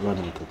 3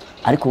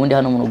 ariko ubundi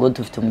hano mu rugo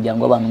dufite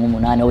umuryango w'abantu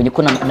 8 abonye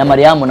ko na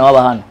Mariam nawe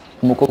aba hano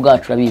umukobwa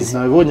wacu urabizi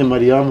nabonye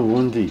Mariam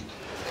ubundi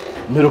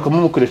mperuka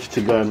mukoresha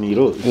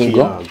ikiganiro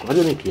ikiyago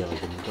hariyo ni ikiyago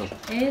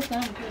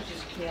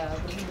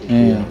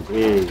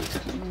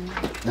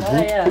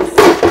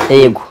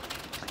yego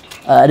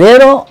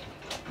rero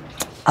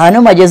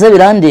hano mageze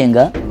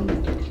birandenga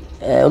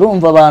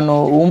urumva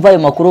abantu bumva ayo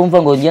makuru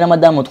bumva ngo ngiye na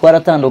madamu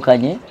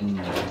twaratandukanye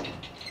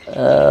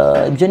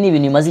ibyo ni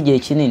ibintu bimaze igihe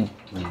kinini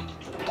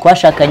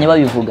twashakanye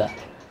babivuga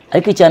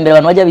ariko icyambere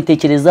abantu bajya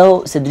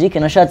bitekerezaho Cedric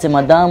nashatse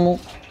madamu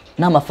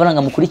nta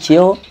mafaranga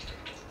mukurikiyeho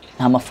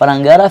nta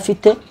mafaranga yari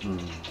afite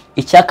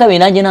icya kabiri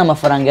nanjye nta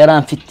mafaranga yari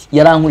amfite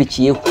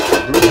yarankurikiyeho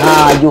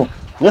ntayo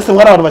mwese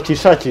mwari abantu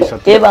bakishakisha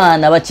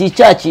bana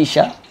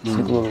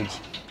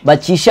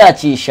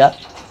bakishakisha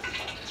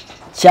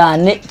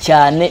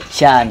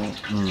cyane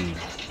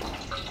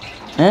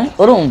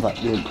urumva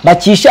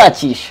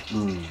bakishakisha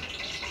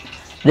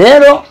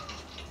rero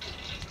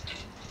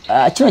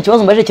kino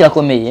kibazo mbaje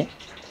kirakomeye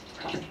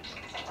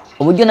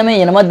uburyo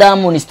namenye na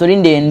madamu ni story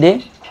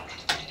ndende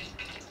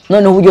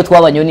noneho uburyo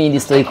twabanyeho n'indi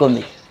story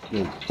ikomeye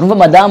urumva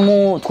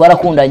madamu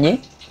twarakundanye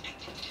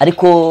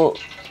ariko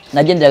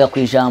nagenderaga ku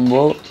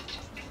ijambo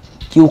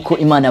yuko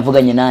Imana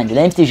yavuganye nanjye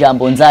nari mfite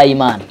ijambo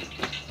nzayimana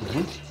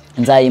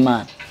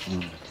nzayimana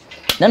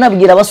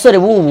nanabwira abasore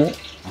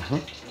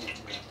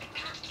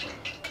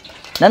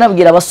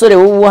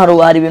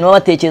b'ubu hari ibintu baba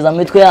batekereza mu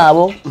mitwe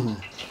yabo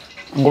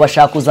ngo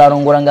bashaka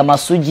kuzarongora ngo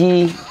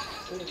amasugi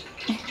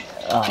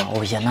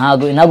oya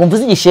ntago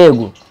mvuze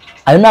igishego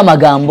ayo ni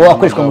amagambo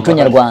akoreshwa mu muco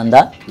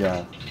nyarwanda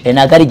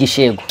ntago ari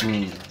igishego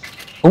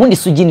ubundi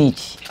isugi ni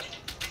iki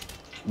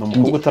ni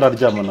umukobwa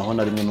utararyamanaho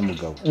na rimwe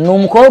n'umugabo ni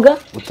umukobwa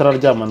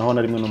utararyamanaho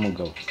na rimwe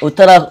n'umugabo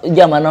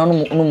utararyamanaho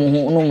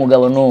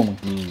n'umugabo n'umwe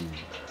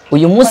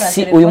uyu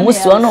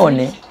munsi wa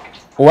none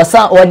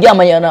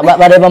uwaryamanye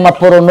bareba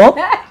amaporono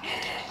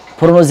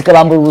porono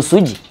zikabambura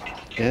ubusugi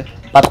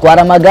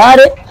batwara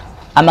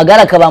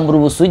amagare akabambura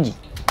ubusugi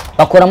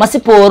bakora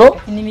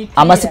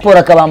amasiporo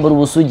akabambura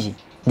ubusugi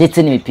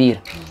ndetse n'imipira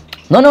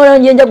noneho rero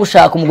njya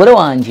gushaka umugore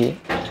wanjye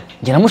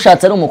njye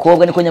namushatse ari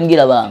umukobwa niko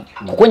nyambwira abantu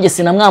kuko njye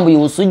sinamwambuye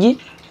ubusugi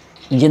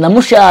njye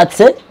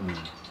namushatse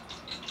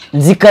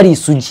nzi ko ari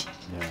isugi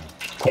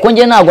kuko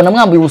njye ntabwo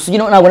namwambuye ubusugi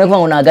ntabwo nari kuvuga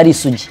ngo ntabwo ari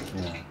isugi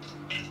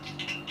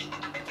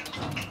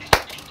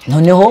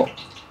noneho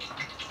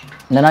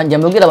njya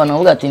mbabwira abantu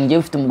bavuga ati njyewe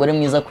ufite umugore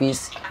mwiza ku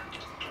isi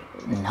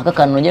ntaka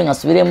kantu nongeye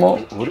nkasubiremo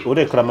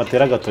urekura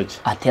amatera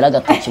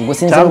agatoki ubwo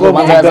sinzi ngo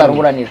urubanza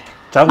yazaruburanira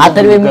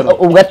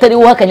ubwo atari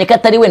we uhakanye ko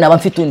atari we naba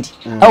mfite undi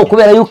aho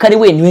kubera yuko ari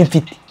we niwe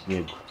mfite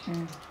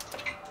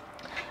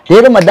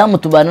rero madamu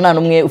tubana nta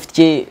n'umwe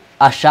ufite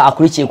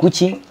akurikiye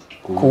kuki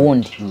ku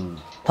wundi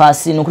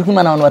pasi ni ukuri ko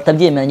Imana abantu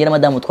batabyemera ngira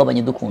madamu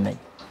twabanye dukundanye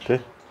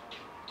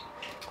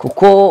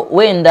kuko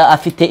wenda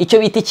afite icyo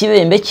bita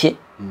ikibembe cye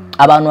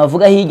abantu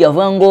bavuga hirya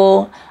bavuga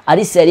ngo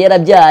Alice yari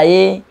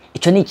yarabyaye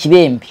icyo ni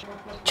ikibembe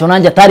cyo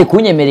nanjye atari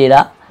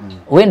kunyemerera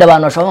wenda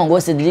abantu bashobora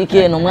ngo Cedric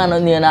ni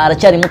umwana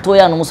aracyari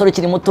mutoya ni umusore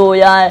ukiri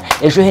mutoya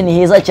ejo he ni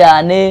heza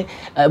cyane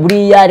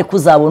buriya ari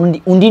kuzabona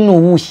undi ni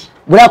uwuhe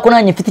buriya ko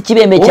nanjye mfite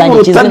ikibembe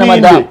cyanjye kizwi na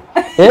madamu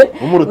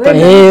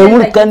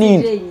umuruta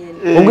ninde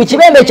ubwo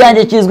ikibembe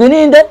cyanjye kizwi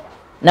ninde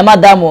na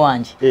madamu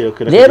wanjye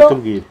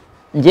rero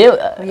njyewe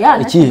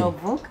iki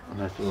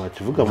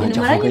wakivuga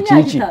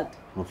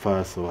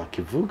mupfaso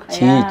wakivuga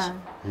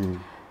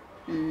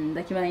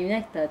ndakimaranye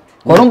imyaka 3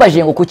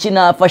 warumbaje ngo kuki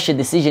nafashe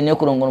decision yo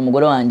kurongora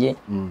umugore wanjye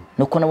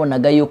nuko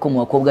nabonaga yuko mu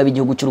bakobwa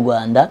b'igihugu cy'u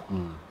Rwanda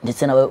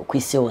ndetse nawe ku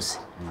isi yose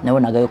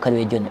nabonaga yuko ari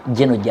we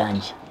geno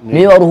ryanjye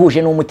niyo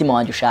waruhuje n'umutima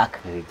wanjye ushaka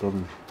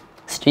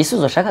sicyo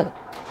yisuzo ashakaga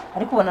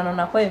ariko ubona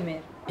nakwemera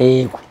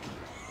yego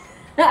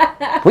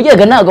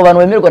bugega ntabwo abantu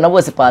bemerwa na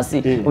bose pasi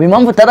ubu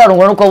impamvu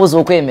utararongora nuko wabuze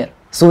ukwemera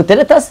si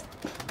ubuteretasi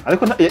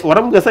ariko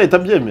waramubwiye se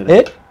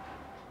itabyemera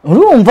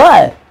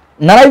urumva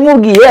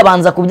narabimubwiye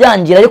abanza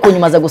kubyangira ariko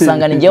nyuma aza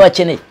gusangana njyewe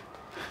akeneye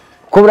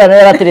ko buriya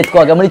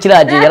yarateretwaga muri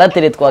kiriya gihe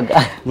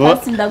yarateretwaga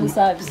hasi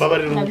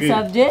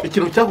ndagusabye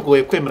ikintu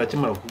cyakugoye kwemera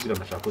kimara kukubwira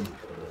ndashaka ko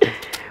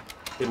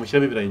mushyira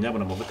bibirayi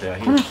nyabona amavuta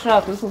yahiye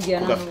nshaka kubikubwira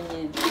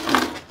n'umunye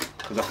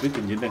kaza kwita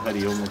ngende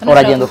nkariyo mu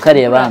uragenda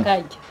ukareba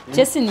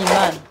Chesi ni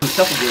Imana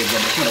cyakugoye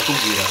cyane kimara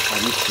kubwira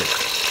Alice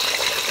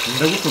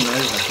ndagukunda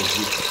nawe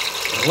ntakubwira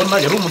urabona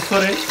yari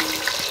umusore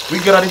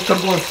wigararika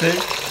rwose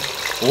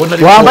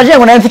wambaje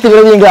ngo nawe mfite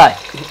ibiro bingahe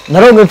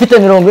narongo mfite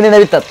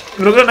 43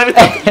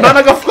 nta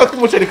n'agafuka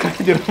k'umuceri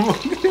kageramo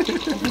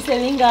ufite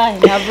bingahe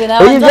ntabwo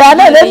nawe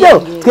uyijyana nebyo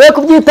twe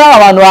kubyitaho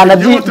abantu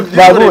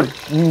banabyibagura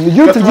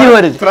ibyo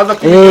tubyihoreze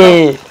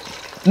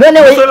none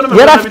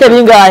yari afite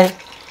bingahe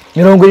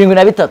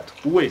 73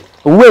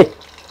 we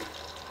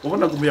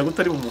ubonaga umuyaga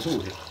utari mu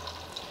muhuhe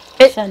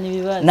cyane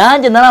ibibazo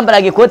nanjye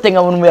narambaraga ikote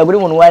nkabona umuyaga uri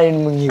mu wari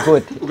mu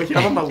ikote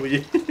ugashyiramo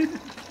amabuye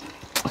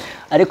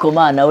ariko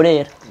Mana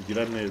urera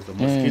ugira neza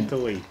mosquito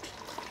weight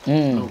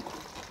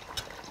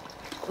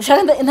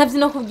ushaka ntavyo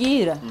no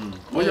kubwira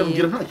oya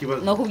mbwira nta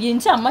kibazo no kubwira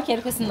incamake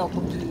ariko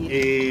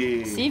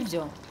sinokubwira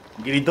sivyo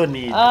ngira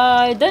idoni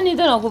idoni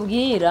no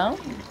kubwira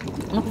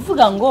no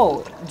kuvuga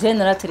ngo je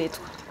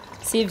narateretwa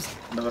sivyo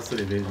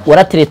n'abasore beza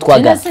warateretwaga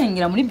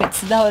ndasengera muri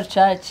baciye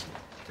church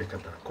reka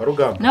kwa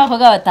rugamba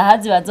n'abakobwa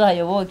batahazi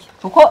bazohayoboke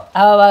kuko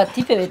aba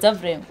batipe beza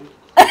vraiment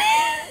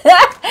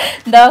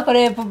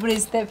ndabakoreye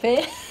publicité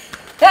pe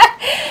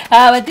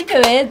abatipe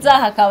beza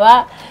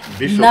hakaba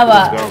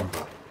n'aba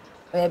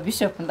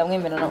Bishop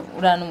ndamwemera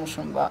ura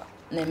n'umushumba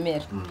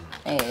nemera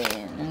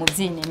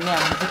umubyinnyi nemera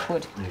mu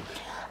by'ukuri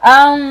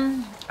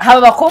haba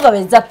abakobwa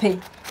beza pe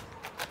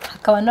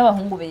hakaba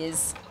n'abahungu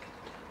beza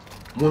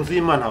mu nzu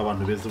y'Imana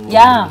abantu beza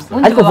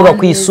ubu ariko vuga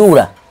ku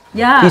isura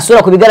ku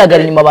isura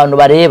kubigaragara inyuma abantu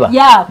bareba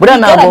buriya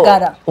ntabwo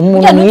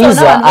umuntu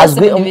mwiza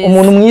azwi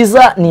umuntu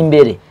mwiza ni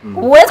imbere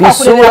ku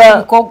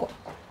isura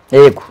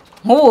yego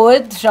nk'ubu wowe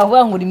dushobora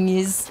kuvuga ngo uri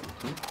mwiza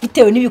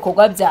bitewe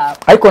n'ibikorwa byawe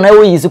ariko nawe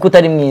wiyizi ko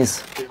utari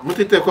mwiza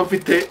mutite ko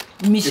mfite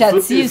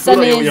imishatsi isa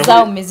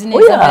neza umeze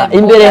neza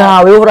imbere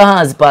hawe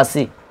urahazi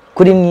pasi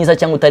kuri mwiza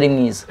cyangwa utari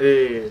mwiza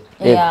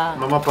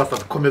mama pasta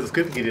komeza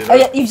twibwirira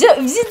ibyo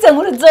byitse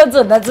nkuru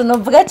zozo nazo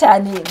novuga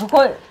cyane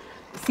kuko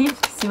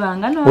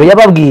sibanga no oya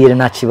babwire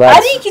nta kibazo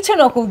ari ikice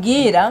no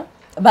kubwira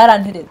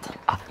barantereta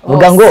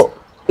vuga ngo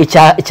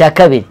icya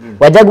kabiri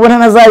wajya kubona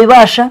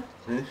nazabibasha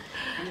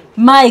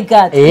my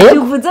god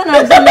bivuze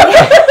nabyo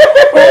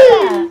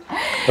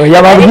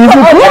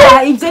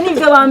ibyo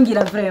nibyo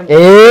bambwira vraiment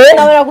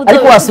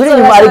ariko wasubira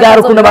inyuma hari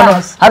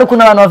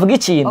ukuntu abantu bavuga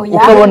ikintu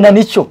ukabona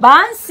nicyo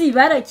bansi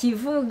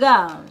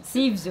barakivuga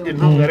sivyo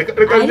ariko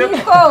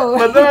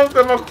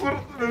madame makuru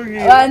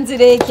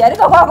wanzireke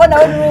ariko kwako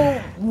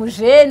nawe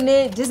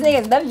mujene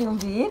Disney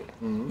ndavyumviye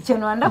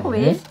ikintu wanda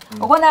kubesha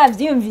uko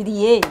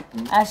navyumviriye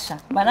asha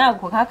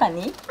banako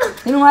kakani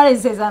n'intware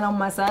zezana mu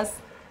masasi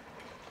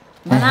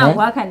banako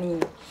kakani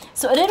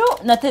so rero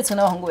natetse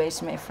n'abahungu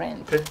benshi my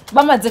friend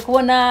bamaze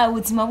kubona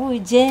ubuzima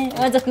buje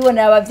bamaze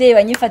kwibonera abavyeyi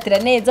banyifatira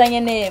neza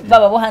nyene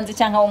baba bo hanze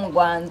cyangwa bo mu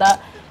Rwanda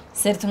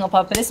sertu nka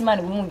paperesi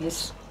mani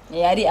bumugisha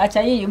yari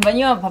acha yiyumva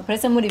nyo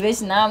paperesi muri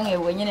benshi namwe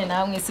ubwo nyene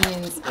namwe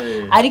sinzi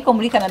ariko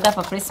muri Canada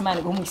paperesi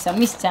mani bumugisha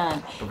miss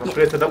cyane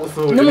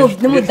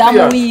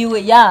n'umudamu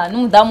wiwe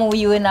n'umudamu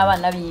wiwe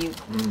n'abana biwe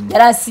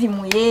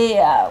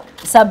yarasirimuye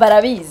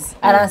sabarabizi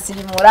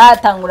aransirimura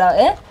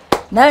atangura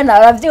nawe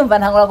naravyumva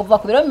ntangura kuva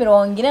ku biro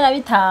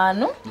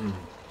 45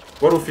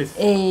 wari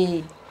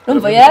ufise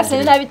numva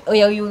yarafise nabi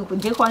oya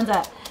nje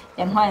kwanza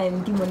yantwaye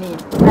ndi munini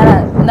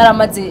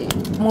naramaze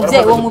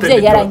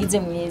muvyeyi yarangize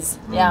mwiza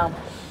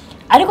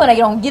ariko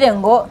nagira ngire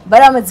ngo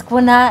baramaze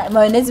kubona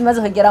mayonnaise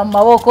imaze kugera mu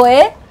maboko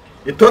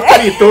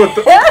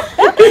itoto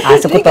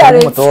ase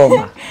kutari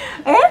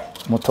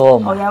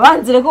mutoma oya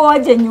banzire ko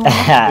waje nyuma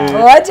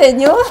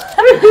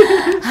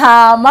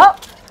hama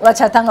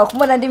bacatanga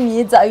kumona ndi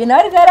myiza uyu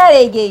nawe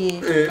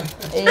yararegeye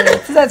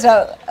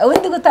tuzaca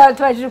undi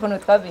gutabajije ukuntu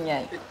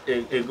twabinyanye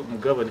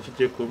mugabo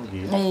nikigiye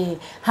kumbwira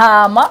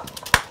hama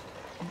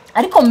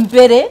ariko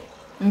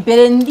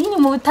mbere ndi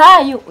mu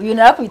butayu uyu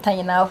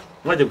narakubitanye nawe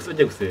mwaje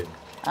gusenga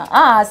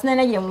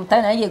sinanagiye mu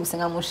butayu nagiye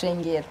gusenga mu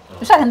shengero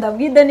ushaka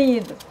ndabwide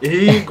nido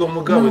yego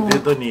mugabo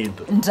dedo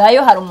nido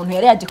njayo hari umuntu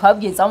yari yaje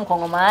kwabwiza mu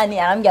Kongomani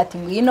arambye ati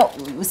ngwino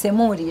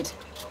usemurire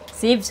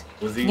sivyo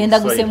ngenda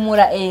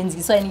gusemura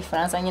nzigiswaye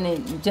n'igifaransa nyene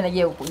ibyo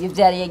nagiye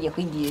ibyo yari yagiye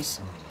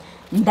kwigisha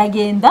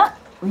ndagenda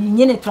uyu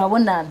nyene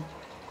turabonana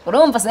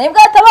urumva sinaye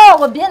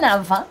bwatabago bien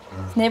avant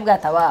sinaye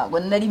bwatabago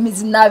nari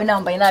mizi nabi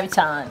nambaye nabi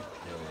cyane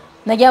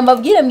nagiye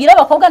mbabwira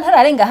abakobwa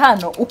ntararenga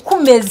hano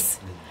ukumeze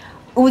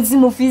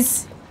ubuzima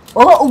ufise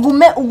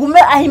ugume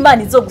aho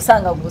Imana izo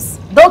gusanga gusa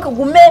donc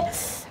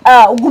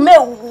ugume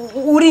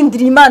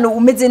urindira Imana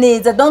umeze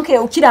neza donc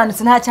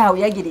ukiranutse nta cyaha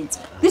uyageretse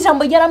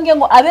bijambo ryarambwiye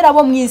ngo abera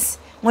bo mwisi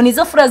ngo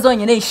nizo fura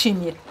zonyene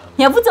ishimira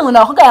ntiyavuze ngo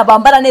nabakoga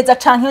yabambara neza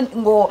canke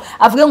ngo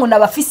avuge ngo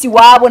nabafisi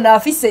wabo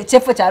nabafise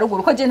chefo cya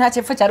ruguru ko je nta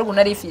chefo cya ruguru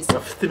nari ifise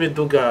afite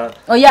imiduga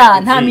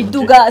nta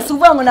miduga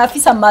suvuga ngo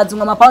nabafise amazu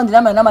ngo amapaundi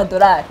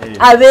n'amadolari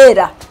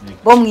abera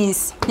bo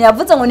mwisi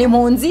ntiyavuze ngo ni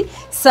impunzi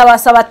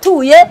saba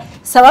tuye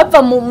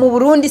sabava mu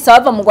Burundi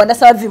sabava mu Rwanda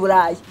sabava i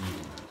Burayi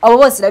abo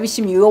bose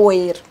rabishimiye wowe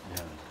wera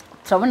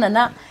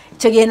turabonana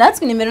icyo gihe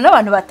natswe nimero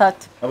n'abantu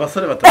batatu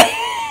abasore batatu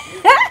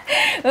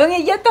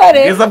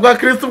Ungigitore. Geza bwa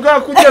Kristo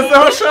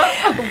bwakugezeho sha.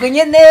 Ubwo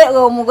nyene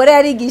uwo mugore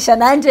yarigisha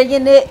nanje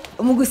nyene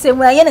mu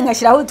gusemura nyene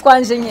nkashiraho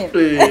utwanje nyene.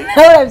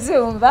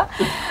 Uravyumva?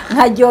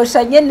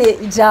 Nkaryosha nyene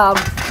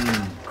ijambo.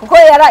 Kuko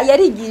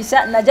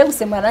yarigisha naje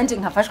gusemura nanje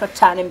nkafashwa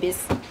cyane mbese.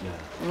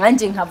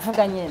 Nanje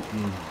nkavuga nyene.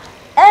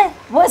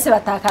 Bose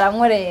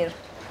batakaramwe rero.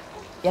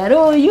 Yari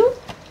uyu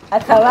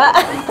akaba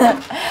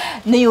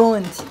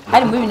n'iyundi.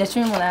 Ari mu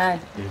 2018.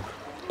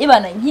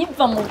 Ibana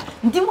nkiva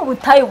ndi mu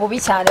butayu bubi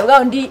cyane bwa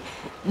ndi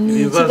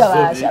ni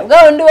kigabasha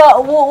bwa ndi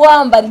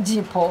wambara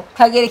ijipo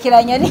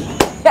kagerekeranya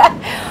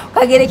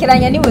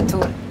ni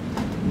butura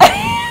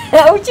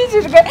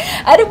ukijijwe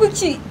ari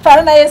guki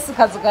para na Yesu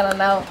kazugana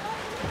nawe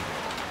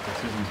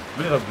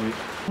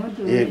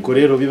yego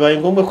rero bibaye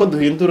ngombwa ko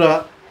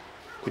duhindura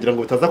kugira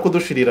ngo bitaza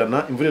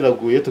kudushirirana imvura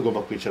iraguye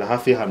tugomba kwicara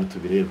hafi y'ahantu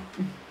tubireba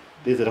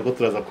ndizera ko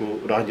turaza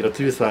kurangira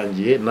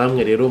tubisangiye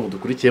namwe rero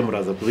mudukurikiye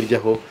muraza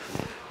kubiryaho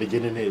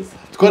bigene neza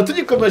twari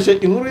tugikomeje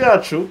inkuru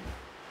yacu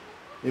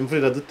imvura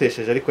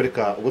iradutesheje ariko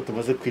reka ubwo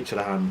tumaze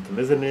kwicara ahantu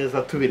tumeze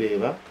neza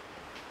tubireba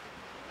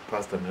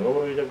pastor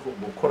nawe bijya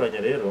gukoranya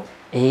rero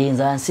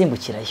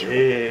nzansimbukirayo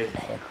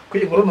ko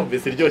inkuru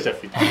numvise iryoshye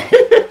afite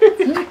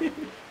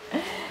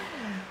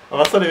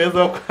abasore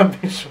beza bo kwa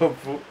Bishop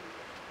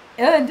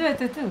ndiwe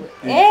tutu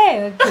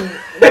okay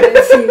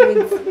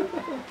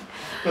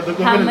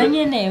hama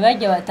nyene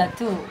bajya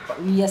batatu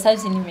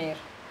yasavye nimero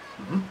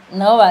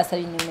nabo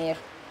basabye nimero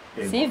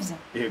sivyo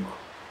yego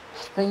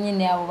ko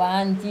nyene abo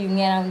bandi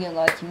umwe yarambwiye ngo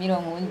bakimiro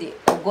nkundi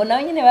ubwo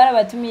nawe nyene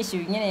barabatumisha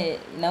nyene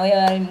nawe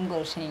yari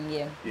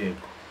ngoroshengero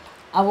yego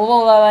abo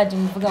bo babaje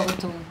muvuga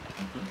butumwa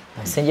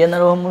sengera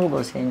naro muri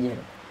ubwo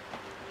sengero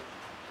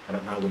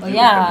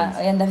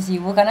oya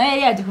ndavyibuka nawe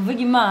yari yaje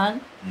kuvuga Imana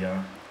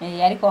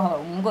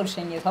ariko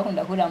ngoroshengero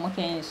twakunda kuriramo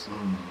kenshi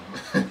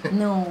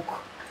nuko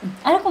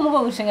ariko mugo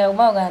gushengera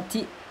kuvuga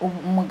ati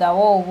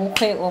umugabo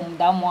ubukwe uwo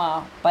mudamu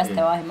wa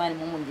pastor wa Imana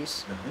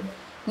mumugisha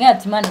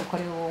mwati Imana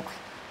ukoreye ubukwe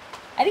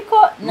ariko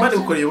Imana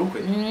ukoreye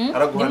ubukwe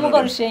araguhana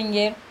mugo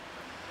rushengero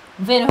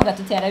mvere ho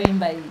gatute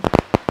yarabimbariye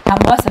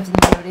amubasavye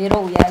nimero rero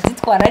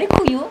uyazitwara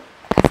ariko uyu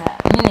akaza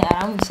nyine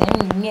aramugisha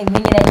nyine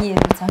nyine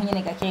yanyerutsa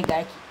nyine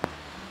gake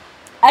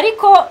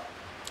ariko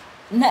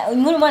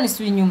inkuru Imana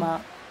isubiye inyuma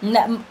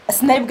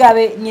sinari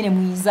bwabe nyine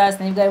mwiza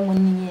sinari bwabe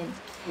munini nyine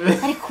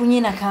ariko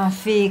nyine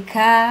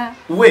akamfeka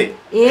we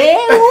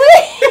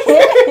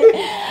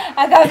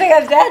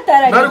akamfeka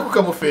byataranye nari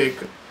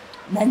kukamufeka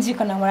nanjye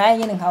ko namuraye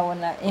nyine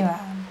nkabona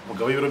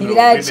mugabo y'ibiro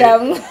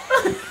biracamwe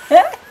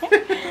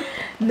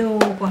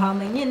nuko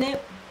hama nyine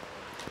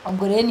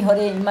ubwo rero niho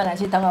rero Imana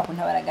yacitanga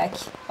kuntabara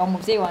gake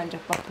umuvyeyi wanje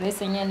papa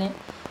Twese nyene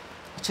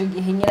ico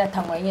gihe nyine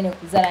atangwa nyene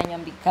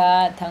kuzaranyambika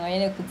atangwa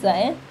nyene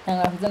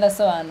tangwa kuza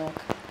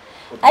ndasobanuka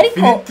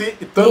ariko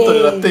itoto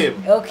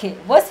riratemba okay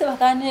bose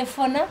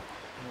bakantelefona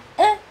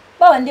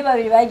babandi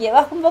babiri bagiye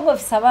bakumva ko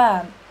bafise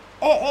abana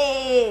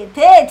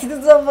tete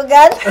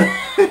tuzovugana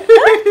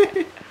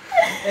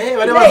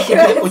bari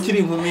bakubye ukiri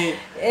inkumi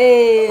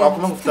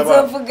bakuma gufita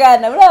abana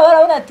tuzovugana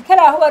barabona ati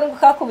karaho bari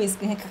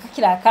gukakubiswe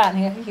nkakakira akana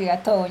nkakiri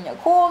gatonya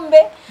kumbe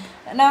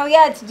nawe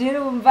ati je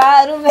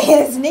rumva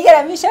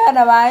nigera misha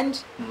abana banje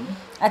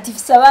ati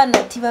fise abana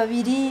ati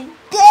babiri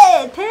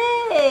tete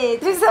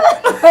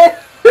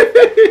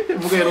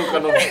mugeruka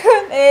no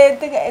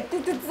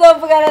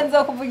tuzovugana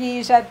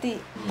nzokuvugisha ati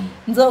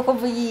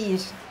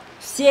nzokuvugisha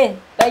fye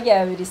bajya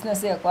babiri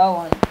sinose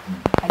kwabona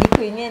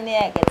ariko nyene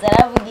yagaza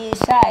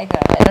aravugisha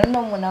ikabera no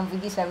umuntu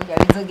amvugisha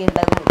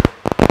bizogenda gute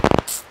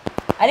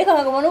ariko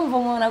nkagoma numva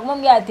umuntu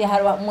agomba ati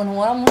hari umuntu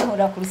nkora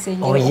muhura ku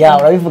rusengero oya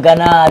urabivuga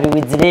nabi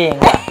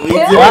wizirenga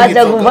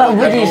waje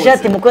kuvugisha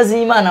ati mukozi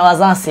w'Imana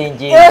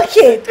wazansengera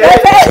okay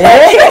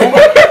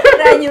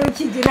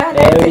ranyukigira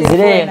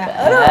wizirenga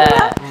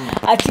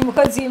ati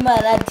mukozi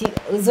w'Imana ati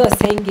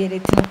uzosengere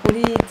ati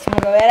kuri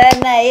mugabo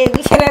yaranaye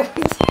gishaka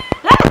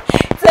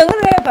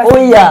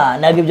oya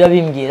ntabwo ibyo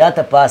bimbwira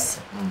ata pasi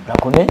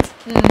urakomeye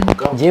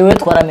njyewe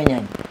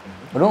twaramenyanye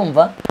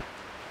urumva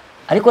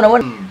ariko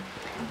nabona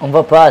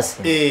umva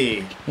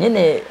pasi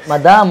nyine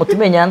madamu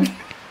tumenyana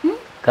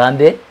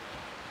kambe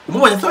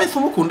umubonye se wese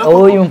umukunda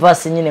ko yumva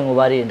se nyine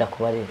ngubarenda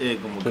kubarira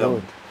yego mugabo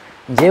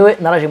njyewe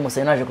naraje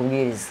musanye naje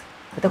kubwiriza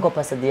ufite kwa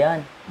Pastor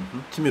Diane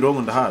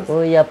Kimirongo ndahaza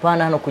oya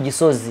pana hano ku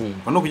Gisozi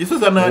hano ku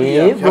Gisozi hano hari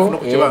hafi no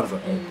ku kibanza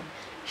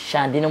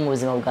shandi no mu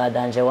buzima bwa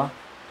danje wa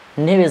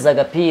ntebeza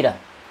agapira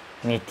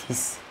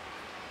mwitise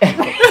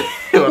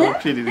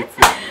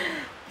warapfiriritse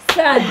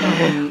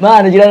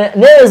mana ugira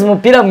neza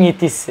umupira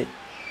mwitise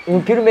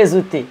umupira umeze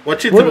ute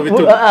wacitse mu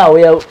bitugu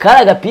oya kara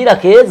agapira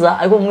keza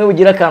ariko umwe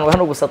ugira akantu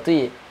hano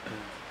gusatuye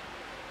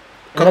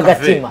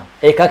n'agatima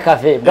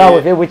kakave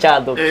bwawe ve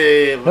bucyaduka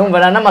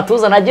numva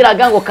n'amatuza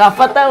nagiraga ngo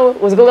kafata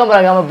uziko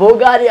bwambaraga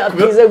amabogari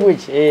akize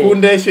guke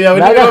kundeshyo yawe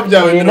n'ibiro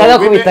byawe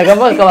nagakubitaga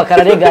bakaba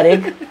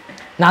kararegarega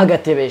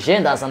nagatebeje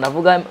ndaza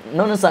ndavuga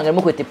none usanga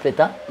arimo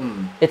kwetipreta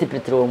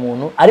etipretere uwo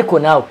muntu ariko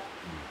nawe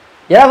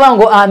yaravuga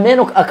ngo amen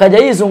akajya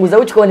yizunguza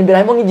ukikabona imbere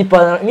harimo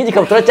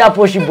nk'igikabutura cya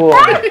poshi bomb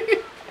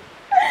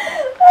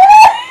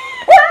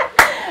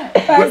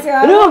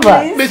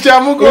urumva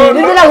nicyamugongo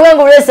nibyo navuga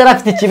ngo wese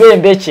arafite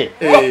ikibembe cye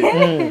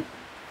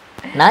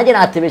nanjye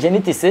natebeje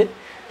nitise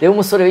rero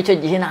umusore w'icyo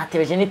gihe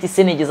natebeje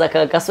nitise nigize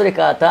aka gasore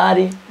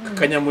katari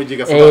kanyamugi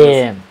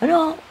gasobanutse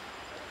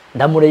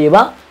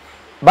ndamureba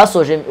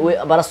basoje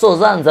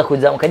barasoza nza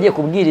kugira mukagiye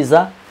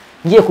kubwiriza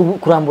ngiye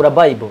kurambura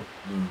bible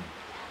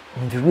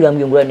ndibwira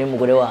mbwira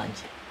n'umugore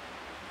wanjye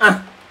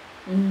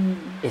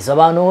izo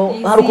abantu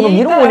hari ukuntu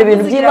mbwira umuntu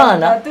ibintu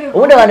by'Imana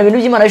ubundi abantu ibintu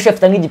by'Imana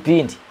bishafita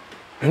nk'igipindi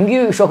imbwi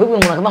ushobora kubwira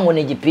umuntu akavuga ngo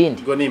ni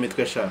igipindi ngo ni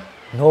imitwe sha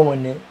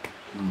none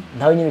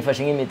nawe nyine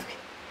bifashe nk'imitwe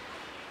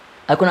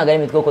ariko ntago ari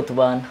imitwe ko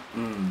tubana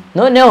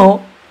noneho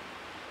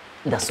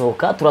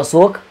ndasohoka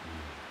turasohoka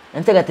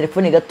nantega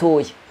telefone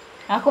gatoya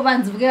ako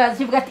banze ubwe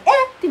bazivuga ati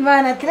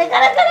Imana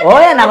tiregaragara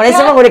oya ntabwo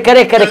nahise ngo reka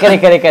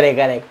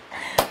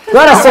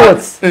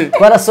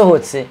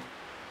twarasohotse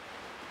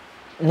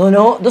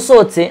noneho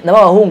dusohotse na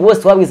bahungu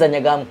bose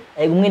twabwizanyaga hamwe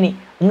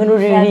umwe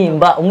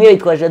n'uririmba umwe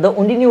yitwa Jado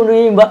undi ni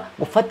uririmba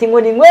ufata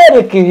inkoni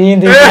nkwereke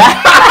ibindi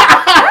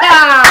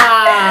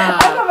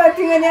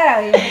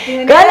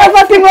kandi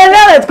afata inkoni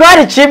nawe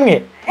twari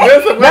kimwe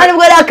nari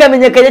bwo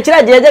yakamenyekanye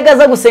kiriya gihe yajyaga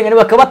aza gusenga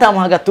bakaba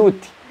batamuha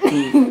agatuti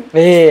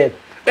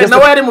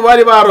nawe yari mu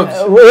bari barobye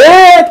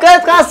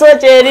twari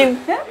twasohokeye rimwe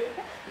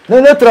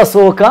noneho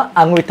turasohoka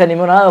ankubita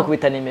nimero nawe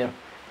akubita nimero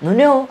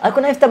noneho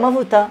ariko nawe ifite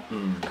amavuta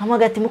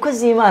kamuga ati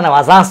mukozi w'Imana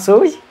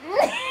wazansuye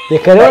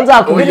reka rero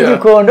nzakubwira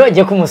igikondo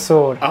njye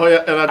kumusura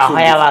aho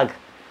yabaga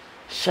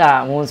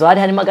sha mu nzu hari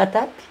harimo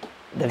agatapi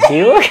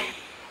ndabyibuka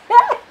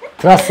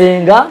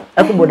turasenga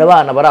ariko mbona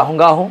abana bari aho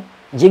ngaho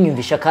njye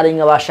nyumvisha ko ari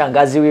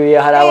nk'abashangazi wiwe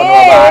hari abantu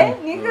babana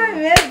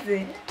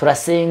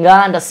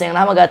turasenga ndasenga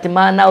nahamagara ati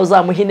Mana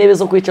uzamuha intebe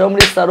zo kwicara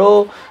muri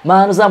salo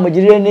Mana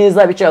uzamugirire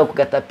neza bicara ku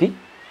gatapi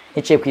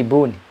niciye ku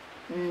ibuni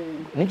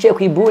nicaye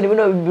ku ibuni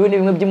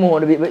bimwe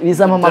by'umuhondo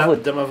bizamo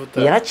amavuta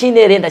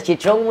yaracinere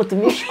ndakiciraho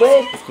nk'umutumishi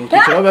kweli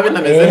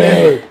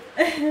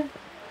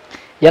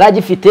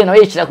yaragifite nawe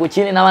yicira ku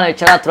kindi n'abana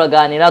bicara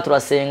turaganira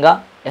turasenga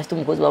yafite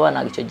umukozi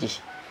wabanaga icyo gihe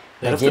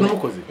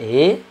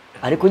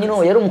ariko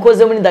nyine yari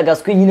umukozi muri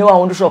Dagaswi nyine wa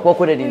wundi ushobora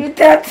kubakorera ibi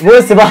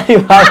bose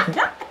bari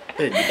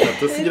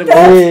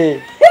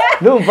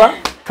numva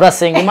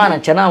turasenga Imana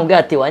nca namubwira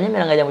ati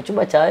wanyemera ngajya mu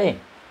cyumba cyawe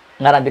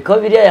nkarambikaho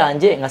biriya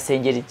yanjye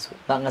nkasengera inzu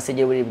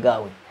nkasengera uburiri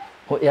bwawe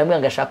yambwira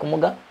ngo ashaka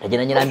umuga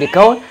ndagenda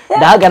nyirambikaho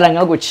ndahagarara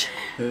nkaguca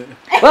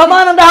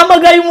bamana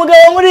ndahamagaye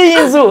umugabo muri iyi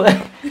nzu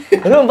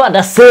urumva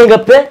ndasenga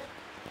pe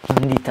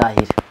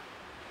nditahira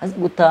azi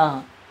gutaha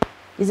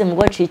ize mu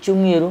gwaciye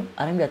icyumweru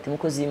arambwira ati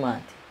mukozi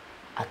w'Imana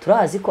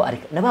aturazi ko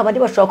nababandi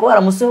bashobora kuba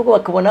baramusuye ko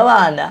bakabona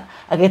abana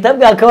agahita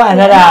abwira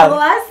akabana arabo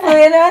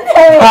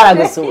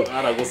baragusuye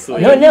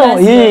noneho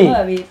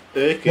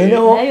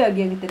noneho nayo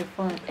yagiye ku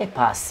telefone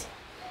pasi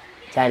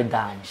cyari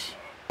danje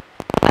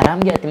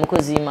arambwira ati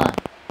mukozi w'Imana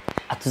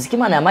atuzi ko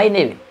Imana yamaye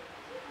intebe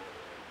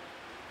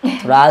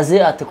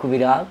turaze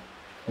atukubira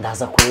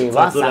ndaza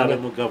kureba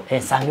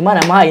sanga Imana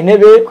yamaye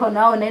intebe ko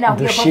nawe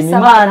nakubwiye ko dushima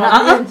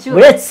Imana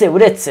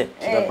buretse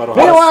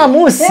rero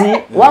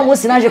wa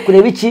munsi naje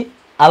kureba iki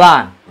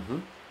abana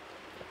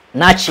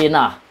naciye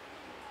naha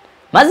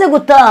maze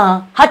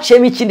gutaha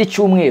haciyemo ikindi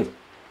cyumweru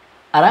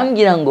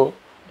arambwira ngo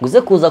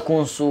nguze kuza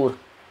kunsura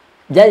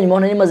byari nyuma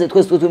nari maze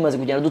twese tumaze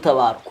kugenda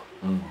dutabarwa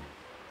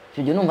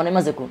icyo gihe numva nari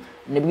maze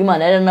nibwo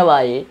Imana yari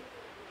nabaye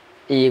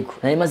yego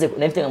nari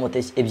mfite nka moto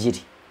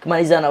ebyiri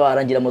Imana izana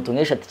barangira moto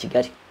nk'eshatu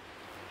Kigali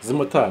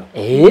zimotara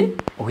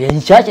ubu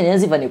yacyake neza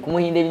zivaniye ku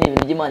Muhinde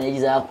n'ibintu by'Imana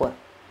yagize yakora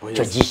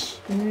icyo gihe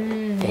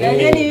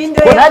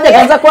ko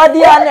najyaga nza kwa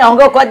Diane aho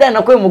ngaho kwa Diane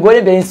nakoye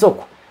umugore mbere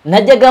y'isoko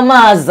najyaga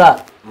maza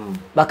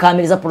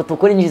bakamiriza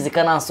protokoli nyinshi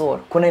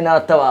zikanansora ko nari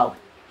naratabawe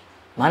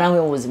mana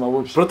mwe mu buzima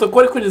bubi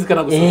protokoli ko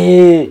zikana gusora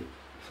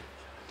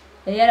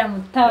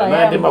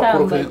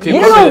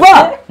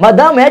yaramuba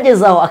madamu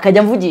yageze aho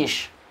akajya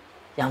mvugisha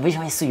yamvije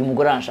wese uyu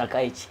mugore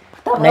arashaka iki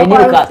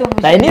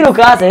nari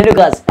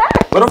nirukaza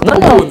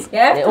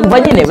umva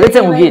nyine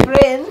uretse mubwire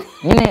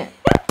nyine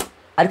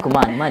ariko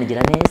Imana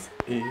igira neza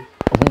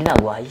ubundi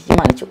ntabwo wayiha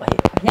Imana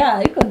icyubahiro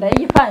ariko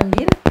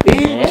ndayipangira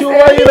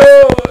icyubahiro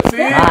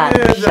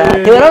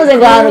tewe navuze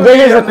ngo ahantu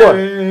ugejeje ukora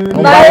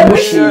mbaye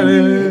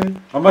mushimye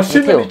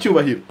amashimwe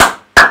n'icyubahiro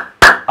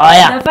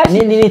oya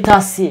ni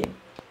tasi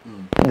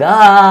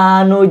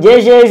ngano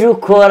ugejeje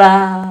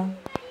ukora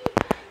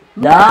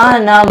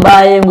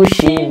mbaye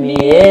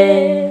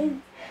ngushimiye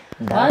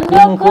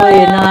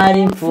ndakukoye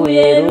nari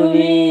mpfuye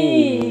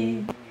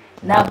rubi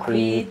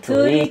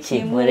nakwitura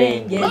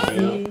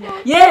ikimurengezi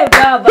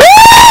baba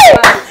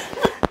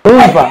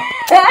umva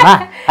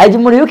ajya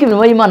umuntu yuko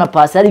imirimo y'Imana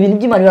pasi hari ibintu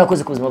by'Imana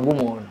birakoze ku buzima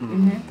bw'umuntu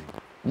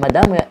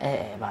madamu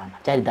bana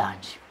byari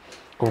danje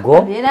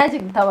ubwo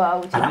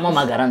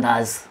aramamagara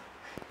ndaza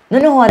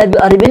noneho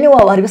hari bene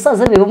wabo hari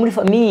basaza be bo muri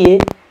famiye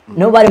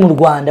nabo bari mu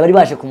Rwanda bari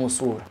baje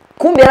kumusura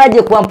kumbe yari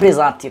agiye kuba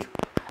presentira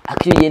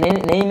akiye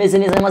nene imeze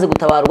neza yamaze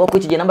gutabarwa ko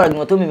ikigenda nambaraga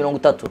inkweto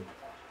 30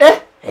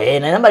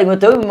 nari nambaraga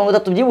inkweto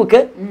 30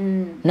 byibuke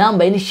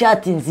nambaye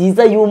n'ishati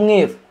nziza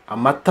y'umweru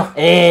amata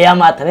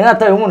amata nari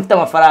nataye umuntu ufite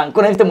amafaranga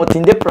ko nari mfite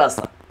motinde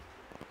plus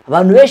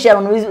abantu benshi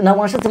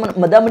ntabwo nashatse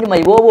madamu ni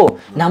mayibobo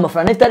nta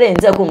mafaranga nifite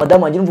arenze ako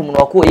madamu wagira umuntu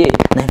wakoye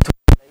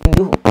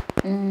ndiho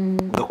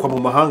ngakwa mu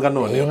mahanga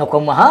none ngakwa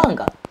mu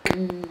mahanga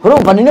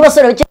urumva ni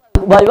n'abasore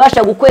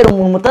babasha gukwera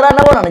umuntu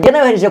mutaranabona nagiye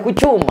nayohereje ku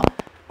cyuma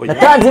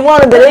natanze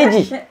inkwano mbere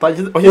y'igihe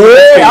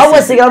aho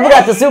basigaye avuga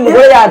ati si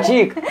umugore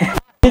yacika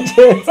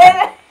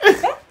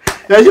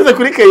yashyize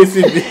kuri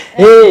KCB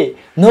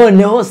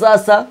noneho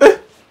sasa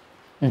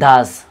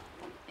ndaza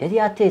yari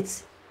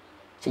yatetse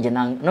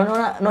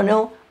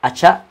noneho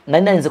aca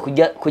nari narinze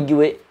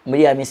kujyiwe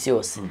muri ya minsi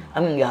yose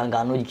amwe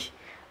ngihangana urye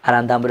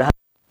arandambura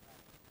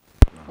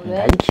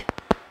ndarya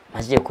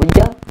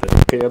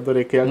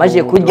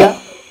maze kurya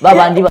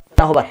babandi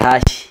naho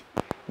batashye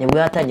nibwo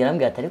yatangira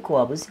ambwira ati ariko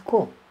wabuze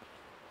ko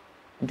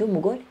ndi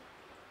umugore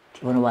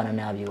tibona bana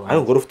nabiyo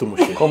ari ngoro ufite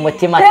umusheri ko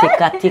mutima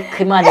tika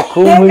Imana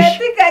kumuje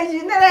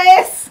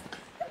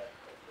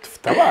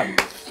dufite abana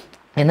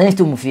nari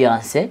mfite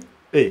umufiance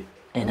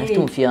nafite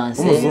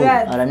umufiance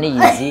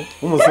araniyizi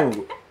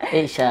umuzungu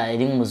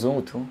iri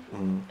nk'umuzungu tu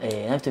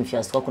nafite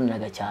umufiance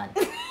twakundanaga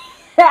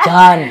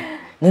cyane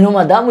noneho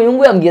madamu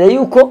yungu yambwira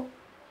yuko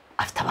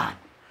afite abana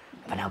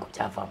ntabwo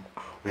byavamo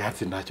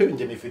uyatsi ntacyo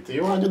nge nifite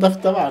iyo wanjye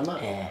udafite abana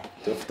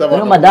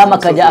noneho madamu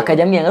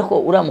akajya ambwira ko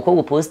uriya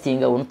mukobwa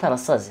upostinga ubona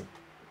utarasaze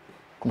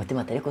ku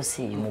mutima atari ko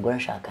si uyu mugore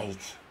ashaka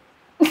iki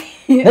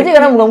najyaga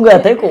namubwira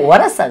ati ariko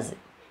warasaze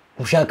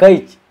ushaka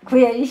iki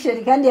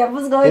kuyarisheri kandi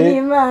yavuzweho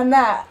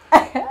n'Imana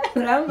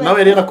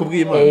nawe rero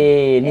akubwiye Imana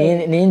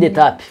ni inde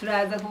tape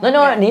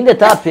noneho ni inde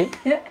tape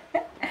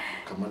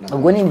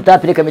ubwo ni inde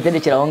tape reka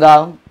mitendekera aho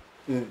ngaho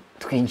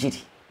twinjire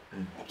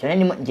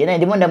njye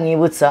ndimo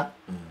ndamwibutsa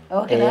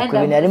ku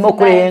bintu arimo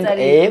kurenga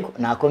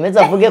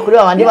nakomeza avuge kuri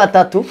babandi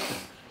batatu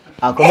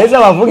akomeza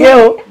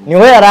bavugeho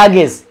niho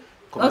yarageze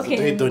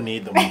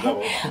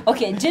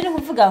je no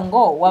kuvuga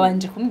ngo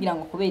wabanje kumbwira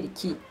ngo kubera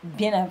iki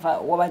bienava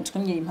wabanje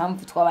kumbwira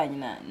impamvu twabanye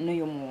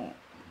n'uyu mu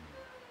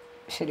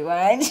sheri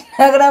wanje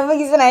nagaravuga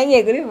izina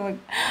yingiye kurivuga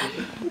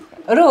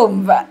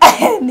urumva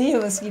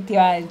niyo muswiti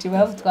wanje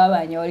impamvu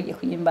twabanye wari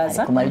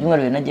kuyimbaza kumara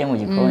ibyumweru nagiye mu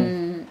gikoni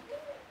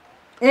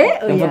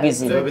mvuga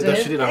izina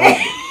bidashirira aho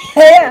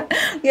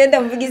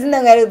ngenda mvuga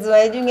izina ngaruzi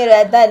waje ibyumweru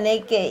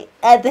yataneke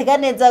ateka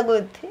neza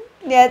gute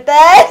ni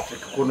atari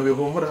ukuntu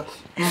bihumura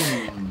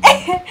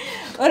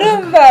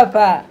urumva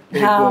papa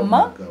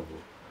ntama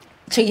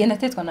icyo gihe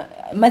natetwa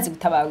maze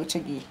gutabaga icyo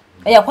gihe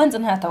kwanza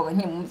ntatabaga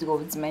nkiri mu bwo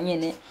buzima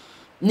nyene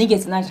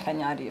nigeze naje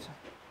kanyarira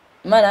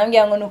Imana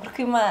yambwiye ngo nuko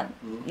Imana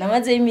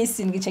namaze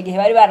iminsi ndwi icyo gihe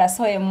bari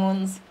barasohoye mu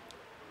nzu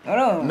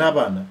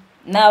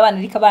n'abana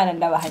ariko abana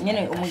ndabaha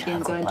nyene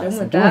umugenzi wanje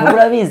w'umudamu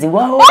urabizi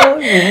waho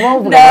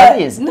impamvu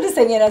urabizi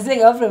n'urusenyera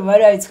zega bafure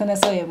bari babitswe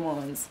nasohoye mu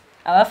nzu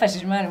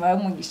abafashije Imana bari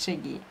mu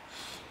gishegiye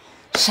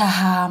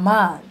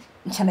shahama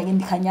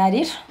ncanagenda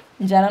kanyarira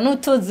njana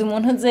n'utuzi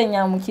umuntu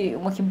uzenya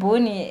mu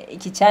kibuni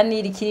iki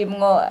cyaniri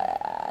kirimwo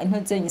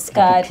intuzenya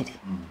iskari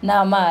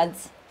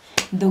n'amazi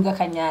nduga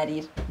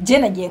kanyarira je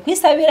nagiye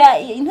kwisabira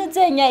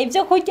intuzenya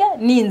ibyo kurya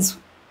n'inzu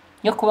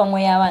yo kubamwo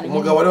y'abana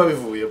umugabo wari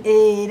wabivuye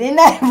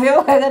rena bivuye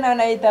ukaza nawe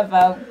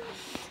nahitava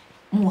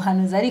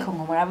umuhanuzi ariko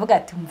ngo muravuga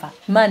ati umva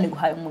Imana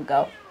iguhaye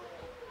umugabo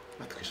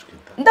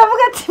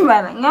ndavuga ati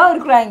Imana nkaho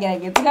uri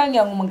kurangerageza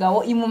ukangira ngo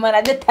umugabo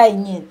imumara detail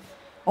nyene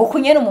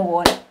ukunyene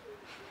umubona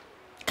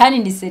kandi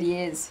ndi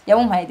serious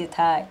yamumpaye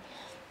detail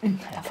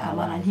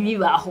ndafabana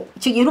ntibibaho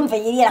icyo gihe urumva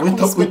yari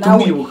yarakubiswe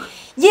nawe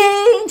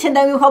nce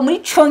ndabikwa muri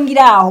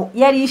congiraho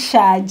yari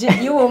ishaje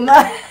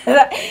y'ubumara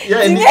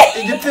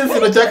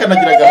igitsina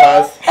cyakanagiraga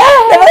hasi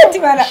ndabati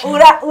bana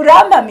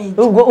urampamiye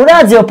ubwo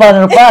urazi yo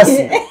panel pass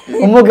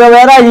umugabo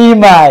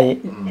yarayimaye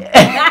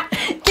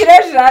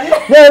kirajana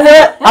none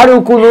ari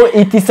ukuntu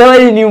itisaba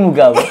ari ni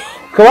umugabo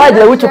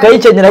kawagira gucyo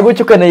kayicenyera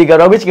gucyo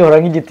kanayigarura gucyo gahora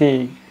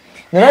nk'igiteye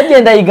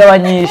naragenda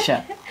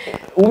yigabanyisha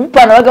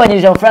umupana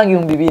bagabanyije amafaranga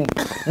 2000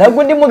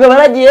 nabwo ndi mugabo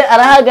aragiye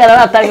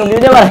arahagarara atanga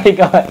 1000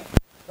 barayigabanya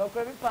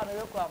bakora ipantaro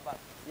yo kwambara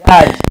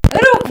yaje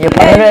iyo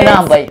pantaro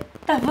nambaye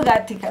tavuga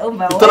ati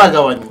umva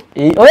utaragabanye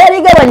oya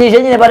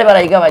rigabanyije nyine bare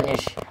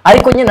barayigabanyije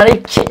ariko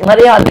nyine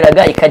nari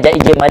handiraga ikajya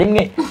igema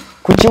rimwe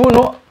ku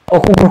kibuno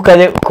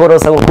okugukare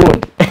korosa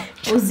gukundi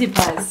uzi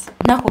pazi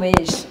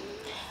nakubeje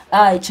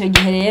icyo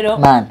gihe rero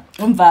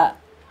umva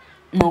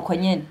nuko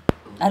nyene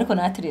ariko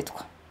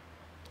natiretwa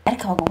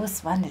ariko abagabo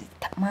bose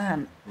bandirita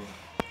mana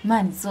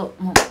zo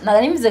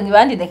narimbize ngo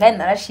ibandide kandi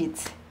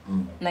narashitse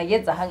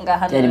nageze aha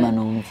ngaha yari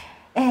manumve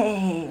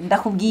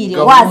ndakubwire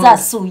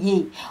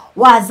wazasuye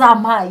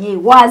wazampaye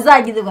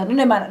wazagize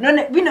none mana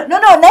none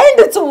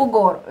nahindutse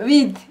ubugoro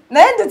bite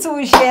nahindutse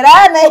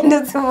ubushera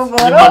nahindutse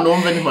ubugoro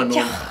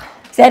ni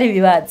byari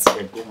bibazo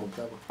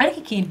ariko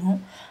ikintu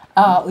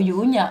uyu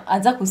unya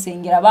aza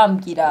kusengera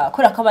bambwira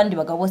kora ko abandi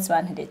bagabo bose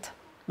bantereta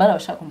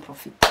barabashaka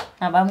kumprofita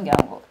abambwira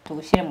ngo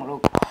tugushire mu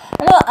rugo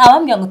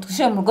abambwira ngo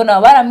tugushire mu rugo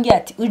nabo barambwiye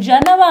ati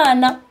ujana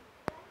abana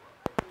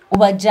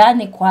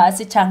ubajane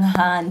kwase cyangwa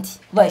handi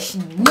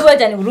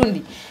nibajane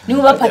Burundi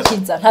nibo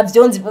bapakiza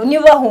ntavyonzi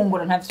nibo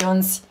bahungura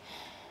ntavyonzi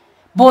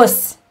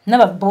boss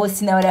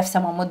n'ababoss n'abari afite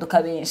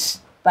amamodoka benshi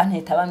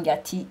banteta bambwiye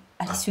ati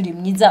arisuri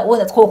mwiza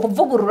woza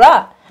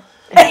twokuvugurura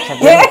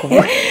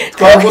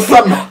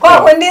twagusana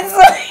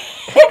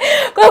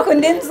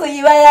kundi inzu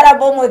iba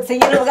yarabomotse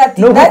nyine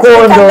ugati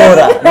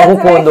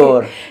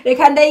nukukondora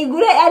reka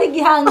ndayigure ari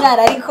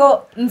gihangara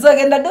ariko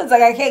nzogenda ndoza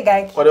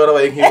gakegake wari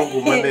warabaye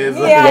nk'ibuguma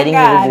neza yari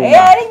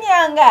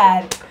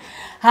nyangara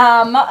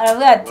hama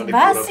aravuga ati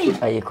basi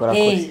ayikora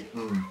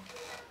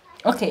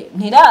okay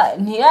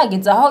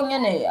ntirageza aho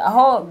nyene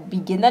aho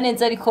bigenda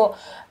neza ariko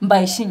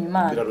mbayishimye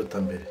Imana biraruta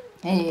mbere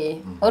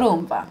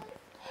urumva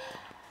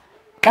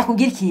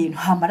nakubwira ikintu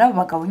hamara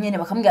abagabo nyene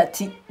bakambwira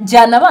ati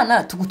jana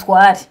abana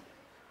tugutware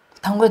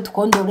tangwe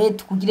tukondore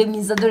tukugire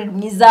mwiza dore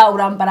mwiza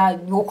urambara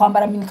yo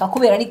kwambara minika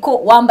kubera ariko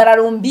wambara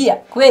rumbia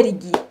kubera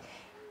igiye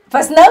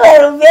fasi nawe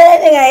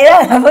rumbere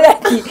ngaira navuga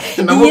ati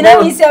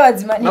yina misi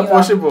abazima niba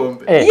naposhe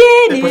bombe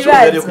ni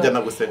bibazo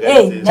kujana gusenga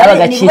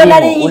cyabaga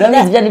kirimo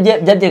urabizi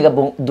byabyenga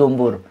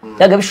domboro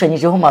byaga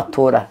bishanyijeho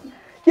matora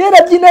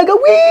yarabyinaga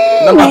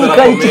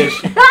n'amadarapo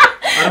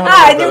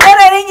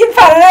ndibona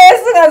n'igipfana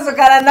Yesu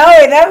gazukana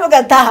nawe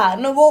navuga taha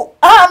nubu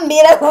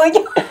ambira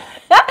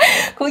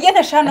kujya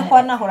ndashana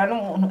kwa nahora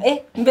n'umuntu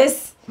mbese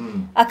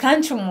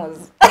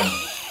akancumuza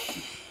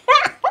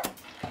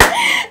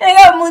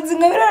ega munzi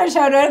ngo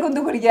birashobora ariko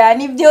dukurya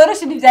ni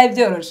byoroshe n'ibyari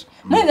byoroshe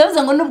muri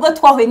ndavuze ngo nubwo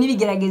twahuye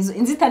n'ibigeragezo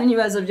inzitane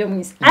n'ibibazo byo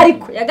mwisi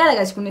ariko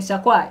yagaragaje kunesha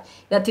kwayo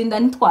yatinda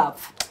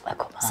ntitwapfa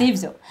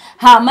sivyo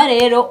hama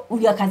rero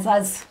uyu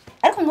akazaza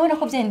ariko ngabona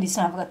ko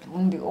byendisha navuga ati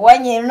ubundi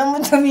wanyere no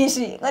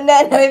mutumishi ngo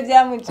nawe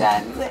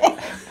byamucanze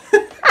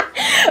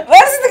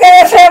basi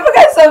tukayashaka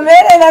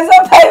kugasomere nazo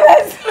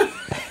paybazi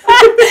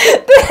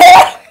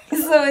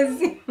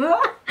isozima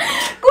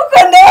kuko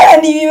ndabona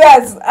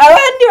n'ibibazo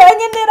abandi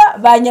banyenera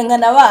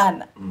banyangana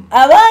abana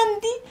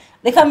abandi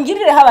reka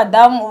mbwirireho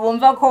abadamu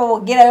bumva ko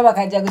bogerayo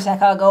bakajya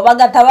gushaka abagabo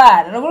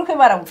bagatabara nubwo ko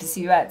baramufise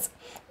ibibazo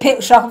pe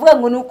ushaka kuvuga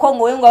ngo nuko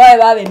ngo we ngo abaye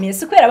babemeye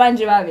si kwera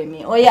banje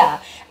babemeye oya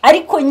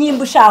ariko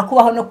nyimba ushaka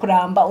kubaho no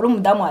kuramba uri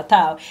umudamu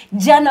watawe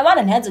jana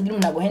abana ntihazogira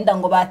umuntu aguhenda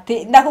ngo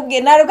bate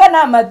ndakubwiye naruka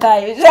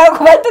namataye ushaka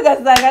kuba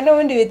tugasanga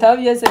n'ubundi bitabo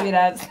byose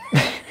biraza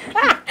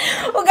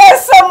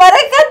ugasoma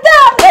reka da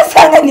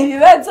ugasanga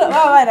n'ibibazo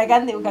babana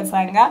kandi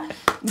ugasanga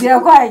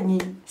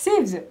birakwanye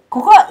sivyo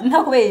kuko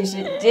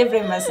ntakubeshe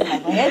Jeffrey Masina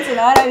hetse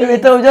na warabi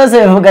ibitabo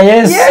byose bivuga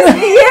Yesu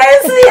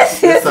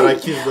Yesu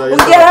arakiza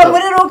ugera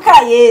muri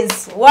Luka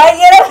Yesu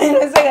wagera muri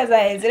Nusega za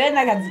Yesu rero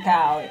n'akazi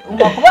kawe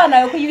umva kubana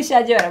yo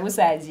kuyushaje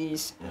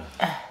baragusajisha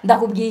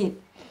ndakubwira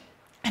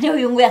ariyo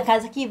yungu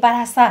yakaza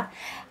kibarasa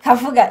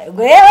kavuga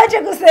ngo yaje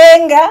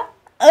gusenga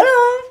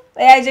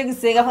yaje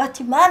gusenga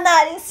ati mana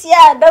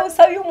Alicia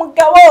ndabusaba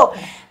umugabo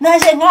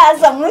naje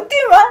nkaza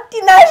mutima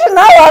tinaje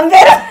nawe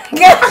mbere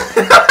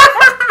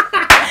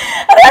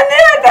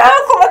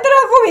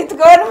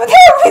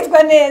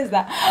kubitwa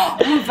neza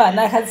umva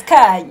nakazi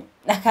kanye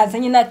nakaza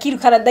nyina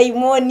kirukana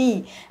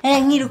daimoni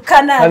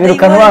nkirukana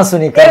abirukana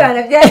wasunika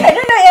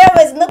none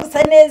yabaze no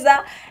gusa neza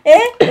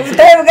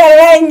ubutaye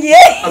bwarangiye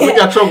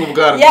azajya conga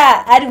ubwara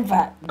ya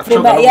arumva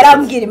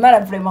yarambwira imana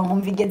vraiment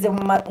nkumva igeze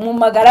mu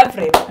magara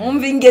vraiment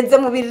nkumva ingeze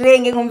mu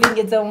birenge nkumva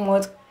ingeze mu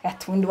mutwe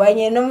atundi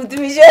wanye no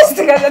mutumije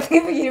tukaza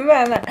twivugira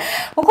imana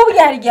uko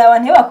byari gihe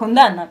abantu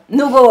bakundana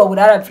nubwo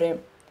baburara vraiment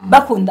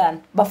bakundana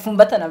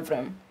bafumbatana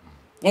vraiment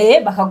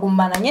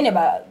bakagumana nyene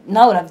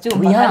nawe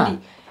uravyumva kandi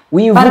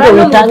wivuga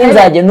witange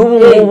nzaje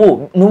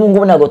n'ubu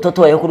ngubu nago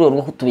toto wayo kuri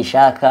urwo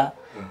tubishaka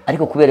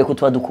ariko kubere ko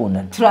tuba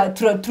dukundana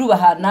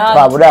turubahana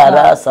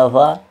twaburara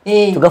sava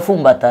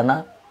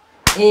tugafumbatana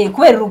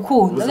kubera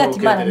urukundo ngati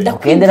imana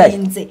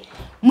ndakwinze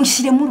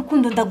mushire mu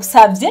rukundo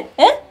ndagusavye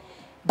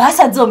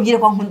basa zombwire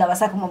kwa nkunda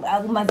basaka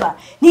maza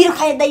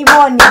nirukanye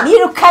daimoni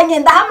nirukanye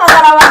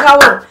ndahamagara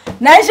abagabo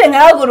naje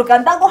nkahaguruka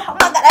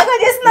ndaguhamagara ko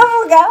je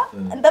sinavuga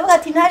ndavuga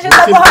ati naje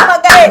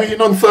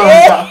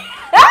ndaguhamagara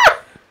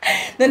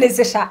none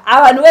se sha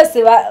abantu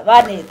bose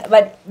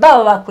baneta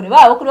baba bakure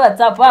baba kuri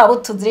WhatsApp baba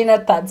tuziri na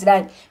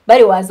taziranye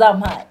bari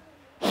wazampaye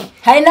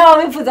hari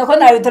nawe bifuza ko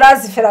nawe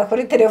transfera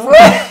kuri telefone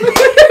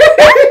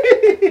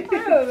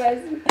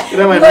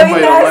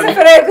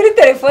transfera kuri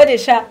telefone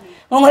sha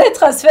nkore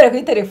transfera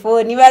kuri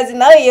telefone bazi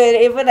nawe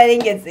iyo evona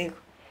ringezeko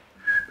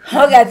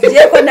hogati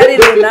je ko nari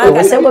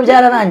runaka sebo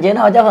byararangiye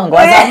nawe ajya ngo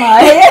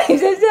wazampaye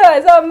ivyo byo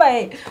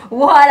wazampaye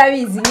ubu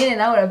harabizi nyene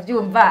nawe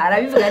urabyumva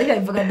arabivuga ariko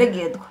bivuga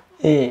ndegedwa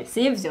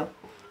sivyo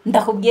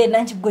ndakubwiye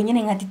nanje ubwo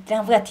nyene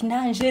nkatitiravuga ati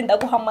nanje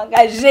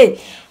ndaguhamagaje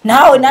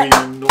nawe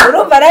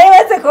urumva nawe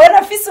wese kubona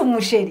afise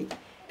umusheri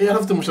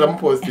yarafite umusheri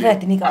amuposti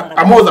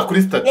amoza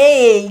kuri stati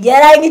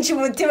yarangica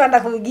umutima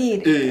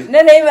ndakubwira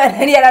none imana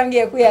yari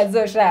yarambwiye ko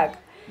yazoshaka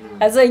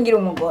azongira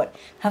umugore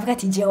nkavuga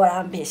ati je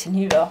warambeshe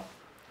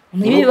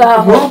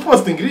ntibibaho uwo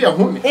posting iriya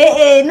nkumi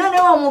none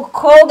wa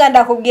mukobwa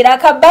ndakubwira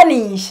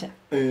akabanisha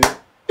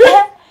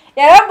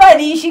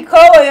yarabanisha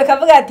ikoboyo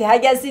kavuga ati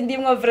hajya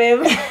sindimwo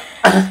vraiment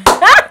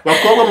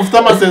bakobwa mufite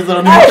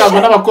amasezerano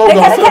nimukangwe n'abakobwa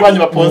basore banyu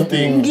ba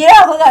posting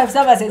ngira ko gafite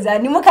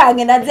amasezerano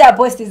nimukange naze ya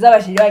posti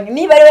z'abashiri banyu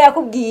niba ari we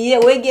yakubwiye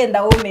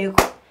wegenda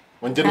wumeko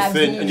ongera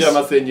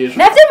amasengesho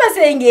navyo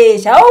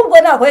amasengesho ahubwo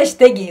nakoresha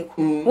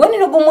itegeko woni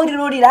no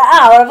gumurirurira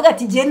uravuga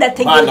ati je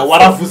ndategetse mana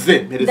waravuze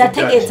mpereza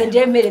ndategetse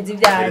nje mpereza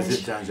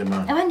ibyanje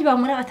abandi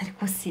bamura batari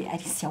kose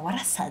Alicia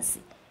warasaze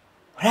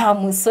ura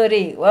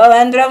musore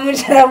wabandura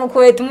mujara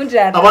mukweta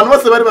mujara abantu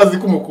bose bari bazi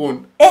ko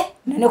umukunda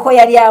none ko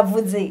yari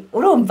yavuze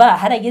urumva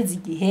harageze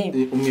igihe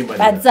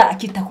baza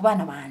akita ku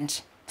bana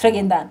banje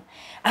turagendana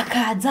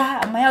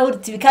akaza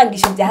amayawuriti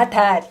bikangisha bya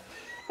hatari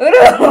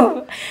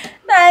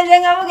naje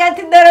nkavuga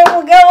ati dore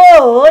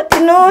umugabo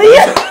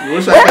tinuye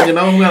ushakanye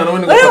nawe umwana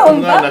none ngafata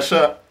umwana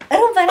sha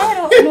urumva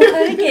rero nuko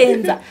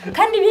bigenza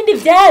kandi ibindi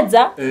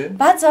byaza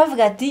baza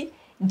bavuga ati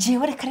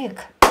jewe reka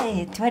reka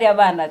tibari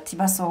abana ati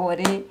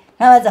basohore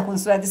nabaza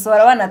kunsura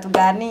disohora abana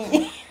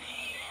tugani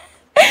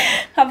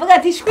havuga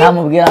ati shwi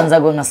kamubwira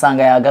nzago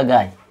nkasanga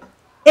yagagaye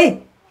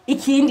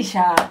ikindi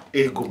sha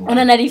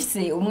ona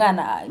narifise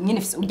umwana nyine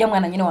fise urya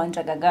mwana nyine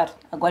wanjagagara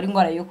agwari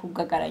ingwara yo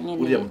kugagara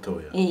nyine uriya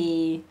mutoya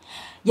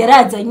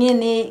yaraza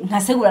nyine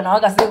nkasegura nawe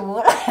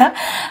agasegura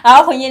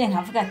aho nyine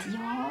nkavuga ati yo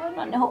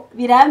noneho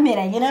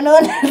biramperanye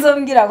none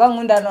nzombwira ko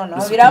nkunda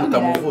noneho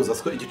biramperanye muvuza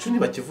siko igicuni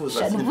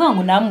bakivuza nuvuga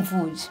ngo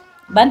namuvuje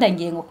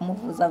bandangiye ngo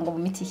kumuvuza ngo mu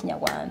miti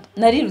y'Ikinyarwanda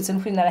narirutse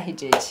n'ukuri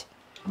narahejeje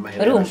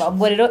urumva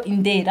ubwo rero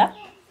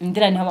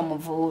indera niho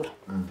bamuvura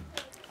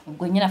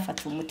ubwo nyine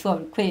afata umuti wa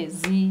buri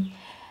kwezi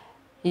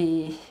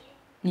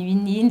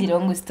n'ibindi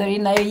rero ngo story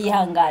nayo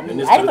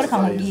yihangane ariko reka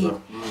mubwire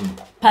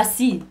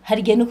pasi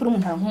hari gihe n'ukuri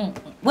umuntu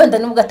wenda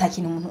nubwo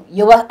atakintu umuntu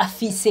yoba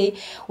afise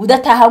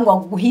udataha ngo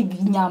guhiba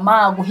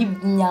inyama guhiba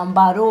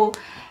inyambaro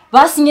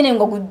basi nyine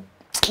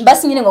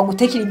ngo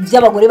gutekera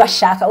iby'abagore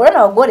bashaka urana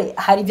abagore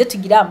hari ibyo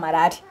tugira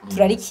amarari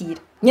turarikira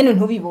nyene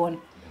ntubibone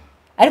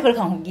ariko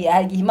reka nkubwiye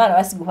hari gihe Imana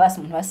basi guhasa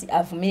umuntu basi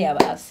avumire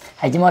abasi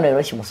hajya Imana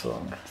rero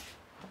kimusonga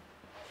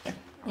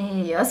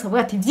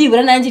asavuga ati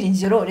byibura nangira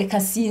ijoro reka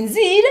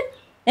sinzire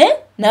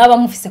naba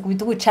mufise ku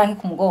bitugu canke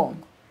ku mugongo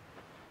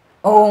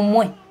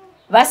omwe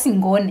basi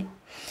ngone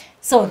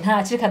so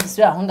nta cireka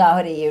dusubira aho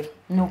ngaho rero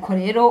nuko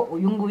rero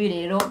uyu nguyu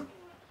rero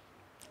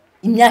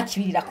imyaka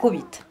 2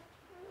 irakubita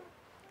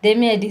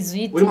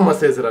 2018 uri mu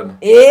masezerano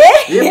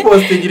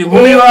postingira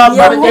inkumi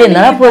bambara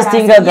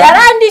narapostingaga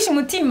yarandisha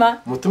umutima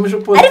mutumisha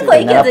posting ariko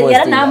igeze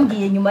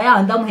yaranambwiye nyuma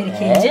yaho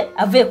ndamuherekeje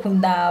avuye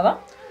kundaba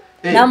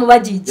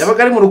namubagije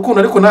yabaga ari mu rukundo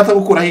ariko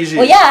natagukuraho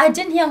ijisho oya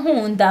aje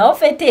ntiyankunda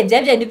ufite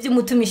bya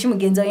by'umutumishi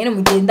mugenzi wawe nyine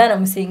mugendana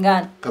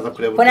musengana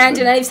ko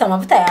nanje nari bifite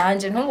amavuta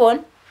yanje ntubona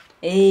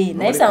nari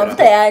bifite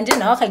amavuta yanje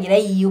nawe akagira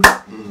yiwe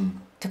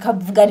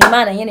tukavugana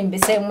Imana nyine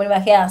mbese muri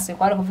make yase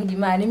kwari kuvuga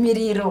Imana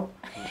imiriro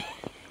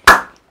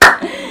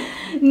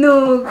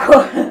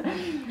nuko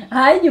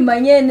hanyuma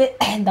nyene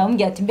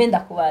ndamubwira ati mbe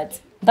ndakubaza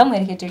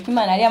ndamwerekeje ko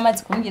Imana yari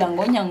yamaze kumbwira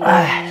ngo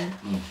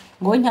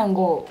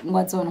nyango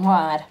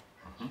azontwara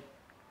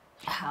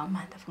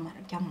manda fumara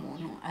bya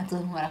muntu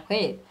azontwara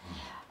kwera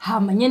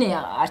hama nyene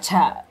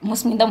aca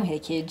musi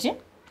ndamuherekeje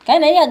kandi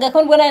nari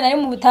agakondwa nari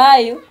mu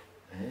butayu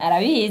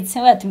arabizi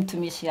bati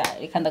mutumishira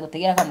reka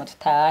ndagutegera kama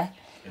tutahe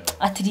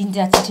ati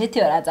rindira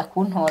cecete baraza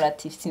kuntora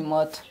ati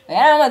simoto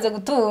yaramaze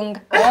gutunga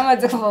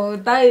yaramaze kuva mu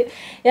butayu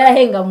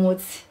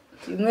yarahengamutse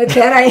imwete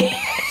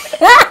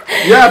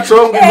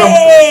yacongwe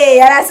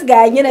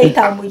yarasiganye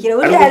nayitambukire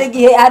uri hari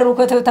gihe hari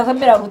urukoto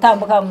rutakwemera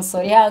gutambuka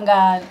musore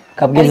ihangana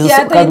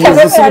kabwiza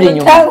usubira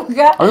inyuma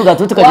avuga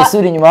tuti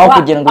kagisubira inyuma aho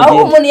kugira ngo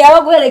aho umuntu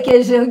yaba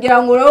guherekeje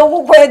kugira ngo uro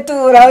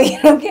gukwetura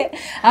wiruke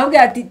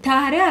avuga ati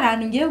tahare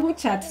harantu ngiye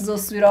guca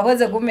tuzosubira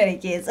akoze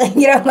kumerekeza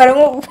ngira ngo ari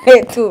nko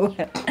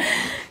gukwetura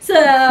so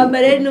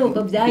mbere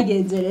nuko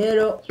byagenze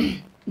rero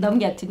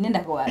ndamubwira ati nenda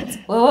kubaza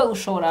wewe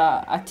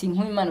ushobora ati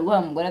nk'Imana guha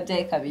umugore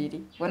byaye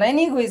kabiri bona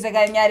niguize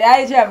kanyari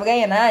aje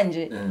avuganye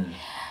nanje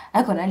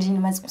ariko nanje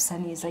nyamaze gusa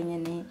neza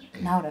nyene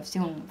nawe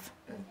uravyumva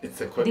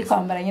ndi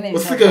kwambara nyene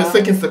usigaye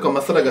sekinse kwa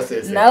masara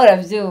gasese nawe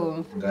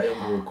uravyumva ngayo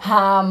nguko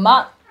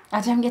hama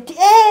ajambye ati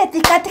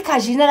tikati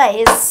kajinara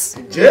Yesu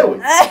jewe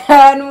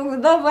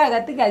nukudovuga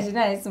gati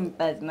kajinara Yesu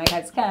mutazi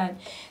nakazi kanje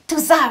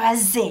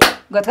tuzabaze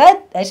ngo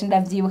twari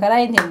ndavyibuka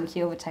nari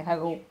ntemukiye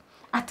bucakago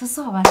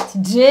atusoba ati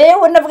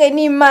jewe ndavuga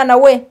n'Imana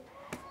we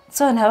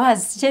so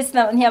nabazi cyese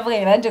ntiyavuga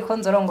yaranje ko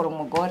nzorongora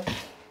umugore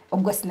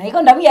ubwo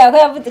sinayiko ndabwiye ko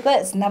yavuze ko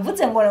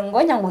sinavuze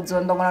ngo nyango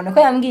uzondongora niko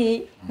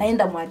yambwiye naye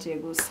ndamwaje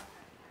gusa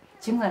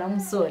kimwana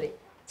musore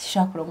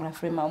sishaka kurongora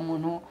frema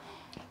umuntu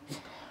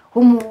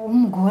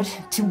umugore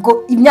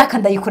tibwo imyaka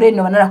ndayikoreye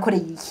no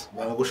banarakoreye iki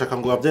bagagushaka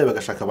ngo abavyaye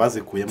bagashaka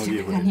bazikuye mu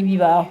bihure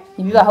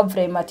ntibibaho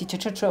frema ati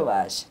cece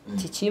baje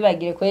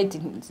tikibagire ko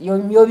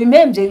yo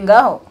bimembye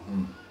ngaho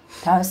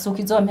tasuka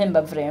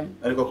izompemba vrema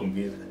ariko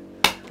kubwira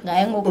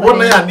ngaye ngo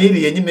ubona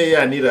yaniriye nyine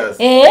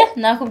yanirase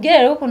nakubwira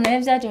rero ukuntu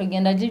yavyaje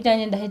kugenda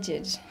byanje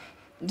ndahejeje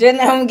je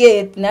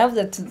namubwiye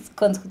navuze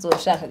tukonze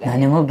kuzoshaka gahe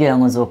nani nkubwira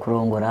ngo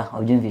nzokurongora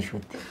ubyumvisha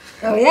ute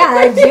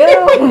oya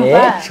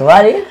jewe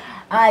shwari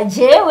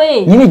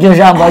jewe nyine iryo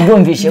jambo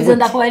waryumvishe gute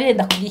ndakubarire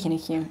ndakubwiye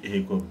ikintu kimwe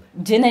yego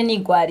je nani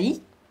gwari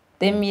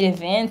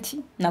 2020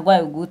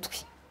 nagwaye ugutwi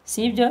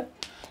sibyo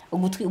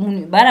ugutwi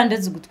umuntu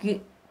barandeze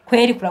ugutwi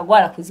kweri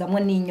kuragwara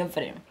kuzamwe n'inyo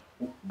vrema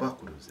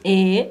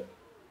bakuruze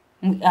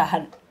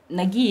aha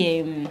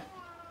nagiye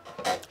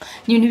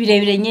n'ibintu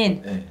birebire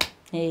nyene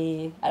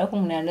ariko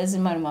umuntu yandaze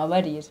Imana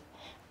mabarira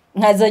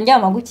nkaza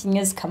njyama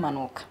gukinye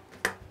zikamanuka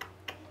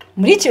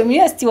muri cyo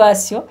muri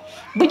situation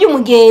buryo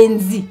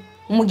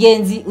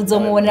umugenzi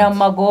uzomubonera mu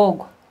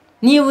magogo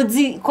niba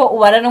uzi ko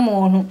ubara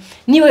n'umuntu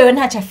niba yo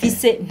ntaca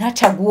afise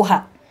ntaca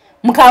guha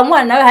mukaba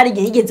mwana nawe hari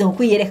igihe yigeze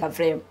kukwiyereka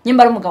vrema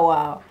nyimba ari umugabo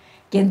wawe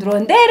genda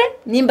urondere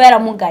nimba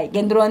yaramugaye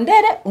genda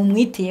urondere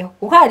umwiteho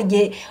uko hari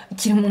igihe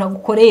ikintu umuntu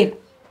agukorera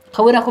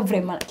kabona ko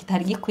vrema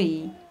kitari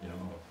gikwiye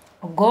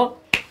ubwo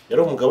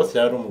yari umugabo se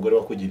yari umugore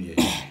wakugiriye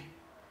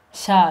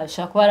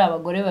shasha ko ari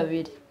abagore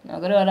babiri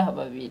abagore baraha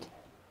babiri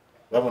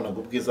babonaga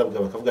ubwiza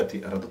bwa bakavuga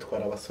ati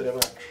aradutwara abasore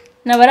bacu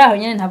nabaraho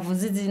nyene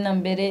ntavuze izina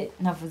mbere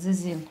ntavuze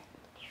izina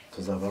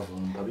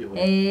tuzabavumba biho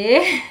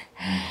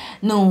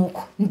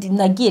nuko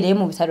nagire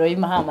mu bitaro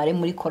y'Imahama ari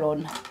muri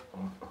corona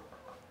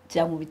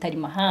bya mu bitari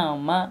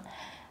Mahama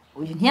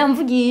uyu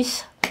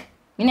ntiyamvugisha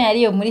nyine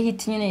yariyo muri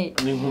hit nyine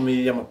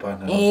n'inkumi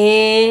y'amapantaro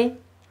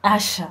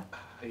asha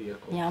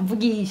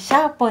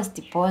yamvugisha post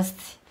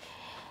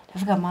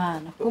ndavuga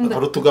mana kumbe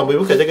hari utugambo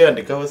yibukajyaga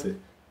yandikaho se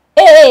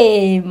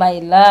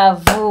my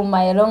love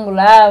my long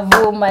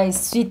love my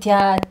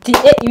sweetheart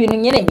ibintu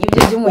nyene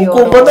ngibyo by'umuyoro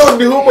ukumva nawe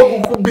ndihumba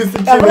gukubisa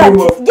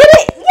ikibuno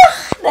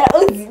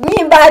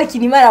nimba hari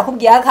kintu Imana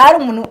yakubwiye hari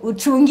umuntu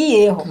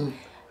ucungiyeho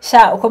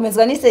sha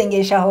ukomezwa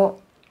n'isengesha aho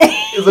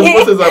izo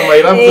zose za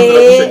my love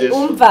ziragusegesha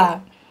umva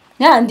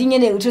nandi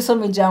nyene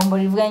ucusoma ijambo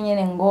rivuga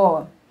nyene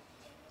ngo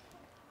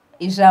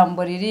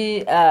ijambo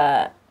riri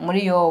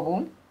muri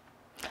Yobu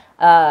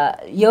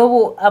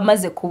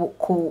amaze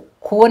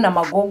kubona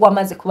amagogo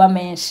amaze kuba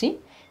menshi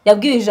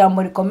yabwiye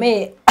ijambo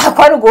rikomeye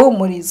akwari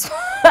guhumuriza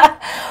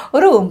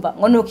urumva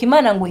ngo nuko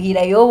Imana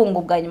nguhira Yobu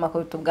ngo bwa nyuma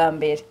ko bwa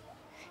mbere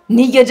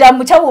niryo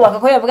jambo cyabubaka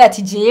ko yavuga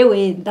ati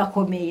jewe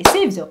ndakomeye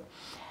sivyo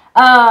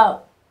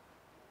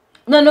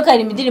none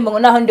ukari imidirimbo ngo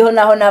naho ndiho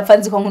naho napfa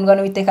nzi ko nkundwa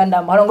no biteka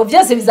ndamahoro ngo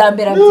byose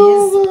bizambera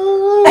byiza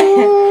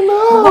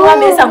ubwo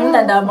mwameza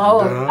nkunda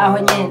ndamahoro aho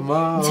nyene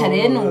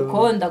ncare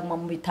nuko ndaguma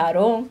mu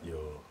bitaro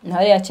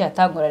nawe yaciye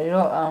atangura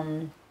rero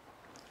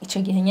ico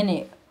gihe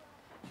nyene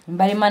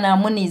imbara Imana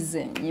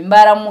yamunize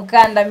imbara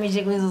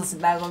mukandamije kwizo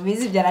sidago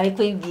bizi byara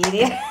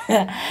bikwibwire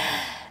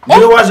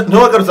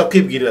niwe wagarutse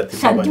kwibwirira ati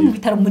ndi mu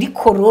bitaro muri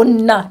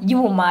corona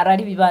y'ubumara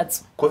ari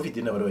bibazo covid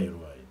n'abari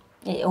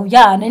bayirwaye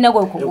oya nari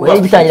nagoye kugura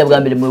yari gitangira bwa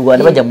mbere mu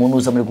Rwanda bajya mu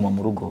ntuza muri guma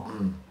mu rugo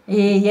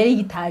yari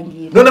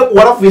gitangira none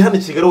waravuye hano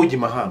Kigali ujya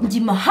Mahama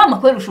Mahama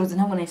kubera ubushobozi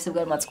ntabwo nahise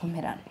bwamaze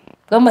kumerana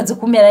bwamaze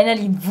kumera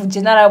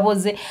narivuje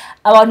naraboze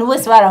abantu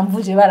bose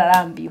baramvuje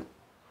bararambiwe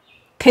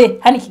pe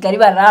hano Kigali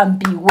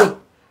bararambiwe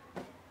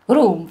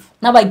urumva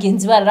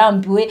n'abagenzi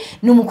bararambiwe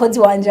n'umukozi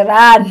wanje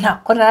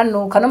aranta ko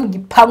naranuka no mu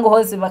gipango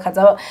hose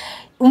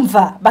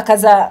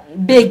bakaza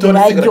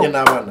begerayo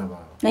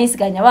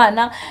nayisiganya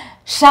abana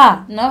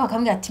sha nawe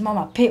bakambwira ati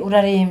mama pe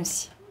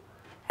uraremvye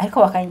ariko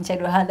bakanyicara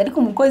iruhande ariko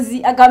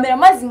umukozi agamera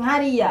amazi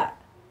nkariya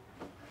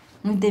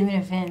mu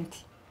 2020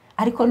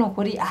 ariko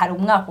nukuri hari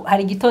umwaka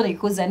hari igitondo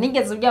gikuza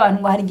nigeze by'abantu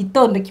ngo hari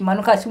igitondo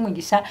kimanuka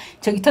cy'umugisha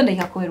cyo gitondo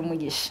kikakubera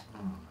umugisha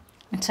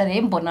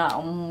ncare mbona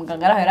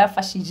umuganga araho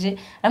yarafashije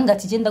arambwira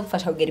ati genda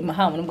gufasha kugera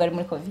Mahama nubwo ari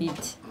muri covid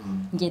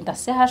ngenda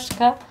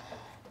sehashika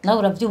nawe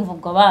urabyumva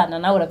ubwo abana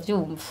nawe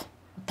urabyumva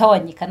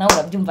utawanyika nawe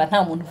urabyumva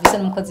nta muntu uvise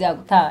n'umukozi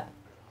yagutaye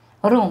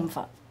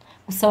urumva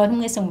usaba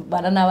n'umwese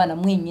mubana n'abana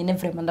mwenyene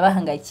vraiment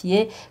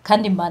ndabahangayikiye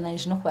kandi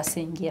mbananije no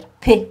kubasengera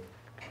pe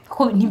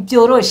ko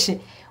ntibyoroshe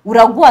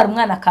uragwara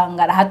umwana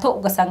kangara hato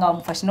ugasanga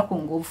bamufashe no ku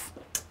nguvu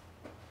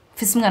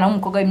fise umwana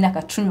w'umukobwa w'imyaka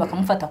 10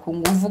 bakamufata ku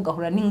nguvu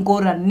gahura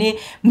n'ingorane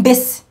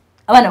mbese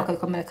abana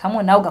bakabikomereka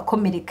hamwe nawe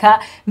ugakomereka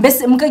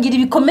mbese mukagira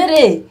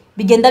ibikomere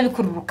bigenda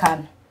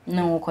bikururukana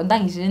nuko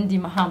ndangije ndi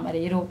Mahama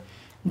rero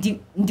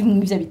ndi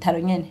mu byo bitaro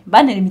nyene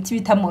banera imiti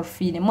bita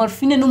morphine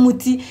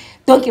n'umuti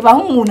donc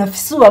baho umuntu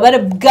afise ubabare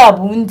bwa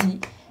bundi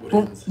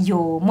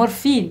yo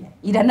morphine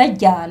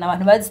iranajyana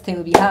abantu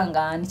bazitewe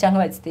bihangana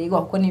cyangwa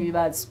baziteyegwa kuko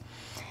nibibazo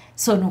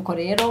so nuko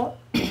rero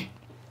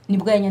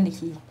nibwo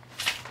yanyandikiye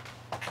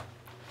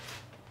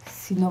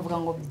sinovuga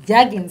ngo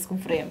byagenze ku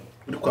vraiment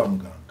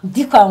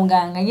ndi kwa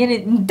muganga nyene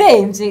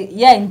ndemvye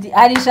yandi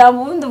ari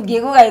jambo ubundi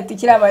ubwiye ko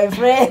gayitukira my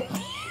friend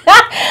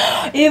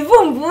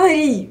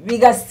ivumburi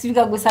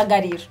bigasiga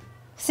gusagarira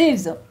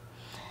sivyo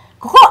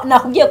kuko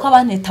nakubwiye ko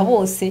abanteta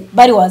bose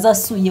bari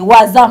wazasuye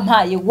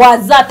wazampaye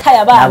wazataye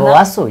abana abo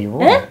wasuye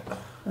ubu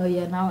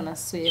oya naho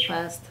nasuye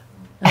pastor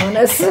naho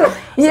nasuye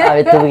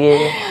sabe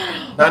tubwiye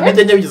nta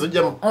nitenge bigize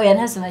ujyamo oya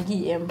ntazo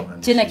nagiyemo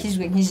je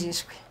nakijwe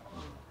nkijishwe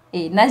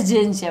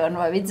najenje abantu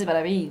babizi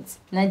barabizi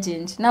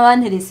najenje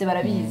n'abanterese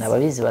barabizi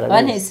ababizi barabizi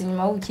abanterese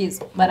nyuma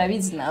y'ukizo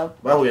barabizi nabo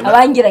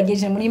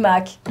abangerageje muri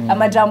make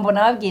amajambo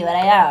nababwiye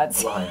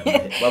barayazi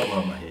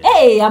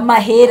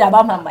amahera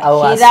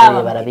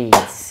bamamahera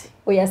barabizi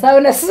oya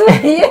sawe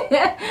nasuye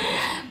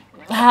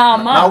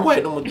hama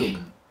nawe n'umuduga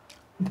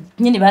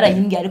nyine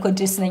barayimbye ariko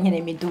je sinanyene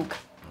imiduga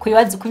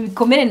kubibaza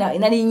kubikomere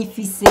nari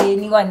nyifise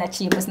ningwa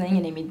naciye bose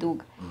nanyene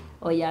imiduga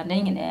oya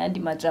nanyene yandi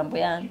majambo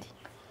yandi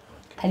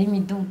hari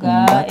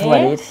miduga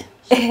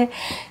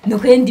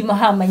nuko ndi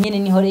Mahama nyene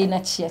niho rero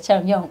naciye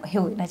cyangwa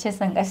hewe naciye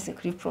sangase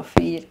kuri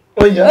profile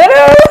oya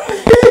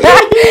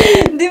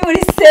ndi muri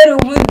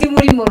serum ndi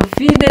muri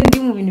morphine ndi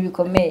mu bintu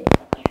bikomeye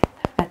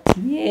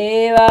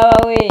ati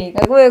baba we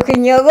kagoye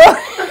kunyogo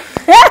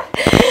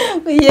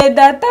uye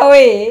data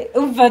we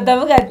umva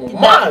ndavuga ati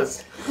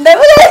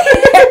ndavuga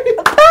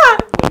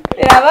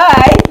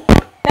yabaye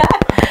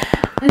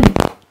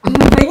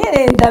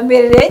mbanyere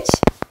ndamereke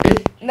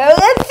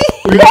ndavuga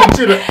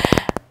ati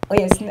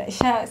oya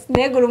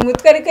sinegura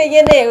umutwe ariko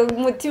nyene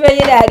umutima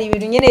nyene hari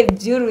ibintu nyene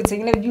byurutse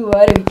nyene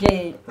byubare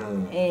bikeye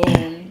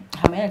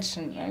hamwe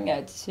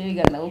ati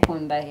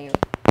ndagukunda hewe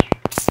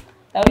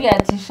ndavuga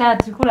ati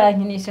shati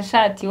kurankinisha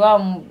shati wa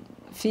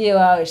mfiye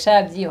wawe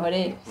shabyi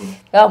hore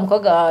wa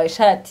mukobwa wawe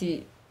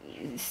shati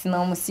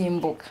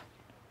sinamusimbuka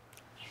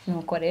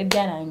nuko rero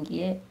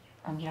byarangiye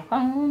ambira kwa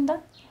nkunda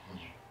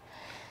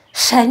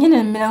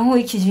shanyine mera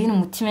nk'ikije ibintu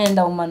umutima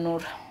yenda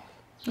umanura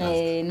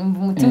numva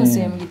umutima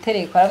usuye mu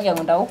gitereko arambya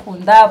ngo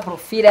ndagukunda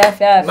profile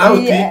hafi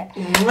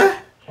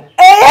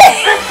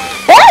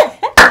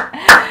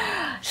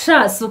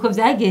shasi uko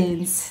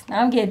byagenze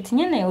nambwiye ati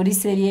nyene uri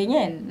seriye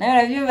nyene nawe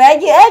urabyumva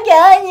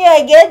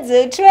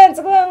yagenze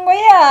ucubanza kuvuga ngo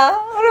ya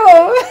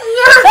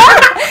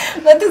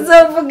ngo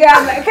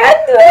tuzovugana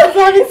kandi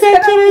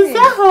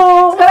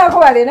uzabitekerezaho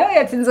twarakubariye nawe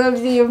ati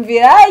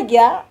nzovyiyumvira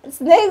harya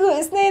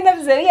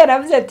sinayinavuze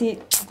yaravuze ati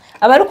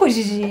aba ari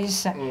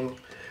ukujijisha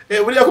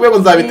buriya kubera ngo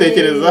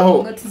nzabitekerezaho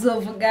ngo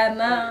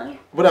tuzovugana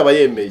buriya aba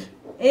yemeye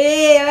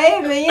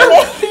bayemeye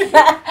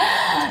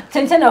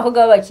cyane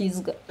abakobwa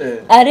babakizwa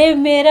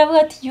aremera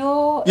avuga ati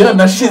yo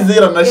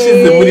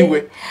yaranashize muri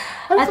we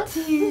ati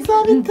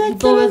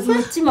nzabitekereza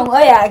umutima ngo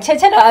oya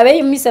cyane abe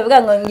imisi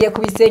avuga ngo ngiye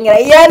kubisengera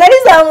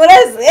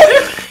yanarizamuраze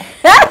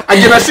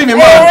agena ashima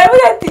Imana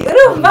avuga ati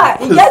urumva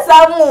ijya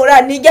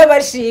zamura nijya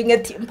bashinga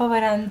ati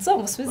mbabaranzo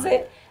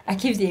musubize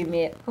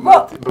akivyemera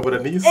kuko mbabura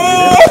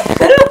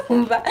niyisubire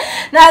urumva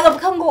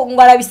nagavuga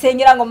ngo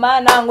arabisengera ngo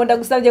mana ngo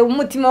ndagusabye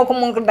umutima wo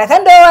kumukunda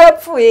kandi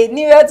warapfuye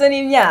nibibazo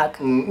n'imyaka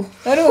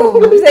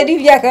urumva bizari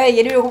ibyaka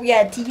yari bikubwira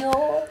ati yo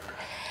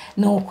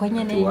nuko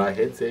nyene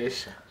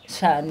wahezesha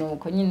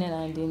nuko nyene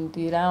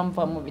nandindira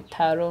mva mu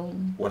bitaro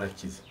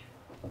warakize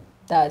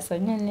dasa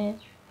nyene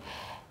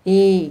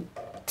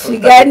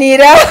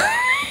tuganira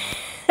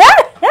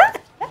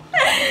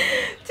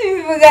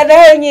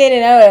tubivuganaho nyine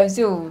nawe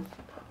urabyumva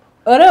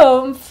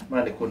urumva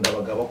Imana ikunda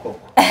abagabo koko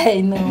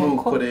nuko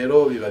nuko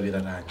rero biba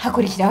birarangiye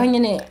hakurikiraho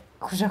nyine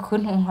kuja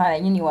kuntwara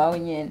nyine iwawe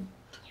nyine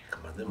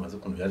maze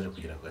ukuntu yaje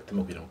kugira ngo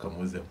gatima kugira ngo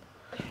kamuzemo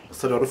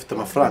umusore wari ufite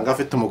amafaranga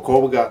afite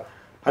umukobwa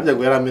harya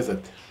ngo yari ameze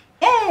ati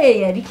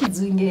yari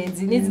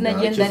kizungerezi n'izina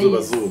genda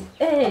rizi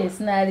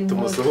sinari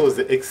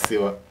tumusuhuze ex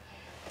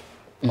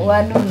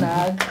wa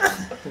nunaga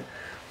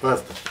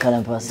pastor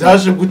Karampasi.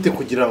 byaje gute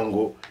kugira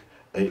ngo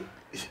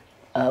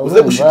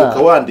uze gushiduka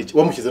wandiki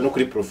wamushyize no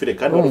kuri profile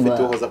kandi wari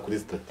ufite uhoza kuri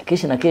stat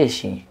Kenshi na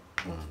kenshi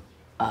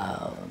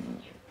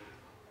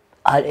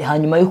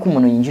hanyuma yuko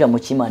umuntu yinjira mu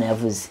cy'Imana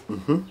yavuze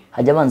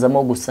hajya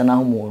abanzamo gusa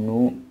naho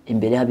umuntu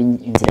imbere haba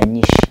inzira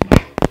nyinshi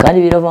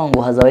kandi biravuga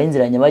ngo hazabaho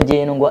inzira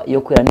nyabagendwa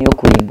iyo kwera n'iyo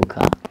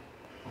kurimbuka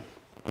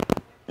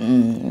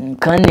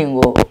kandi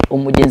ngo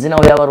umugenzi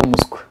nawe yaba ari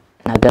umuswa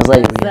ntabwo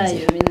azayoba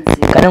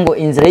kandi ngo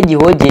inzira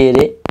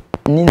y'igihogere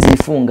n'inzira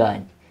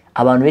ifunganye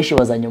abantu benshi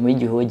bazanya muri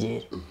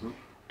igihogere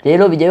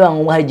rero bijya biba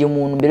ngo hari igihe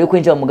umuntu mbere yo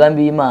kwinjira mu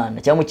mugambi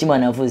w'Imana cyangwa mu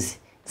cy'Imana yavuze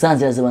za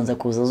nzira zibanza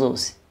kuza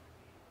zose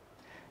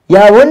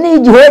yabona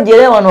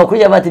igihogere abantu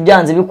bakurya bati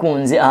byanze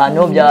bikunze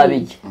ahantu ho byaba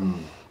bijya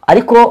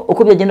ariko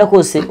uko byagenda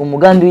kose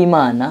umugambi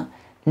w'Imana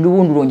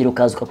n'ubundi urongera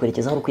ukaza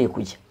ukakwerekeza aho ukwiye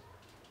kujya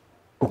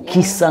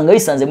ukisanga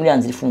wisanze muri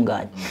yanzira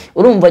ifunganye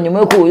urumva nyuma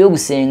yo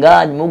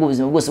gusenga nyuma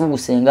y'ubuzima bwose bwo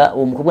gusenga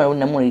uwo mukobwa nawe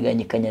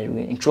namuriganye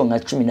kanyarirwe inshuro nka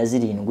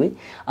 17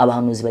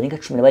 abahanuzi barenga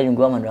 17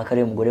 bamanura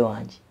kare umugore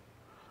wanjye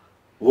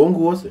uwo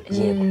nguwo se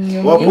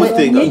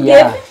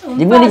wapostinga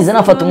rimwe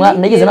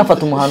nagize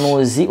nafata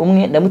umuhanuzi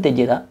umwe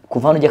ndamutegera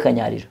kuva hano ujya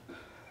kanyarira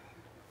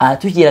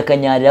tukira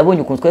kanyarira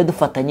abonye ukuntu twari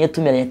dufatanye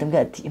tumeranye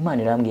atambwira ati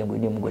Imana irambwiye ngo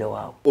ni umugore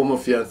wawe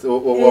umufiance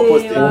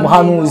wapostinga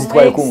umuhanuzi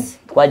twari kumwe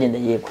twagenda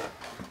yego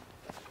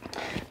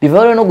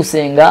bivaro no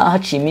gusenga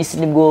haciye iminsi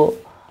nibwo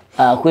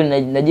kuri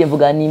nagiye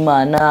mvuga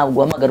n'Imana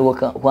guhamagarwa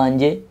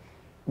kwanjye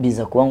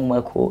biza kuba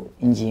nguma ko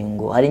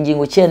ingingo hari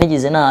ingingo cyane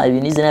nigize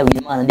nize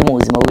Imana ndi mu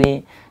buzima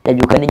bwe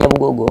yabyuka ni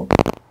Nyabugogo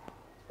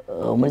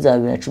muri za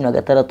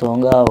 2016 aho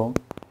ngaho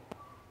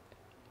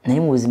nari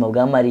mu buzima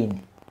bwa marine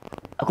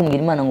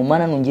akumbwira Imana ngo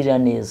Mana nungirira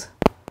neza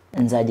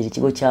nzagira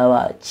ikigo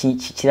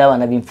kiri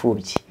abana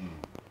b'imfubyi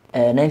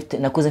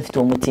nakoze mfite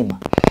uwo mutima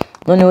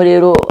noneho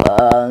rero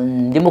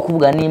ndimo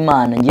kuvugana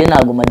n'Imana ngiye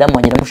nago madamu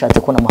wanjye namushatse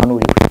ko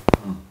namuhanuriwe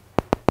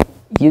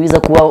iyo biza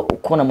kuba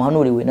ko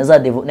namuhanuriwe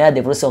na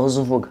divorce aho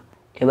uvuga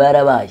eba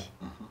yarabaye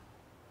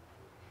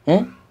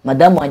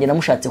madamu wanjye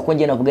namushatse ko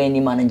ngiye navuganye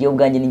n'Imana ngiye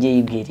ubwanjye ningiye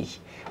yibwiriye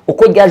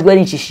uko ryajwe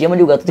yarinshishije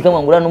muri ugatuti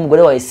kamwangura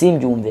n'umugore wawe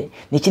simbyumve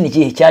n'ikindi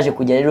kihe cyaje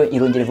kujya rero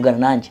irongera ivugana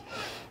nanjye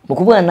mu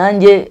kuvugana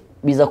nanjye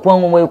biza kuba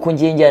ngombwa yuko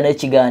ngiye njyana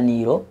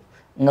ikiganiro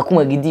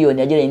ngakumwe Gideon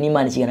yagereye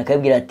n'Imana ikigana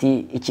akabwira ati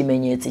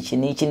ikimenyetso iki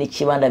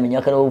n'ikibanda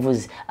amenya ko ari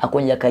uvuze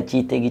akongera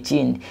akakitega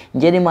ikindi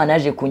ngere Imana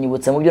yaje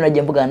kunyibutsa mu byo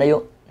nagiye mvugana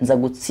nayo nza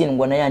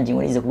gutsindwa na yanjye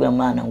ngo nize kubwira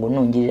Imana ngo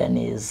nungirira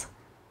neza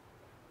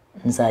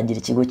nzagira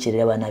ikigo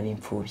kirera abana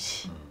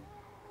b'imfubyi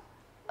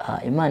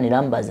Imana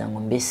irambaza ngo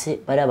mbese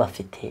bari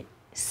abafite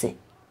se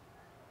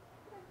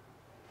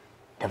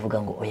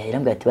ndavuga ngo oya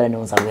irambwira ati barane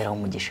nzagwera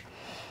umugisha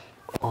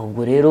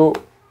ubwo rero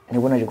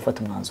nibwo naje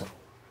gufata umwanzuro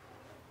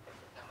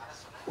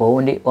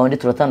wawundi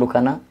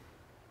turatandukana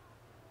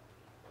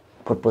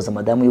propose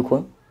madamu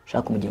yuko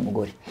shaka umugira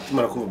umugore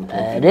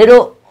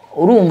rero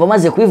urumva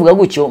maze kubivuga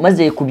gutyo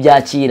maze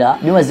kubyakira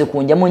bimaze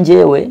kunjyamo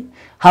ngewe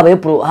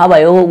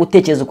habayeho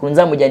gutekereza ukuntu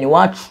nzamujyana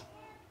iwacu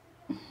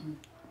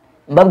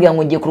mbabwira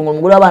ngo ngiye kurungura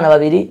umugore w'abana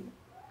babiri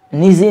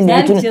n'izindi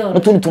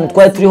n'utundi tuntu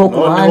twari turiho ku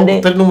ruhande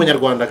utari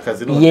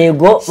n'umunyarwandakazi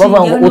yego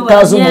bavuga ngo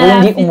utazi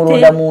umurundi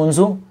umurunda mu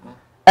nzu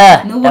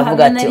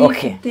ndavuga ati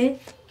okay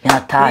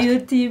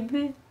ntataye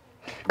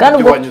kandi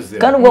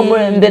ubwo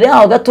mbere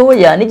yaho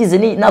gatoya nigize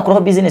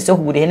nakoraho business yo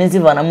kugura ihene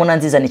zivanamo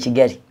nanzizana i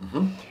Kigali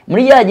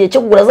muri yagiye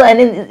cyo kugura za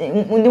hene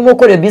ndimo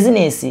gukora iyo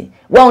business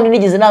waho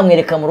nigize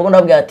namwereka mu rugo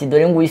ndabwira ati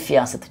dore ngo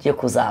wifiance tugiye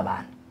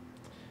kuzabana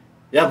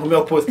yagume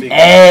wa posting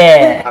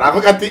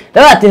aravuga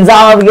ati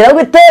nzababwira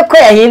gute ko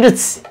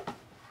yahindutse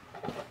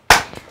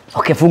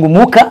okay funga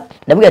umuka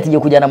ndabwira ati ngiye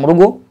kujyana mu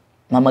rugo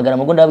mpamagara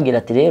mu rugo ndabwira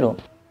ati rero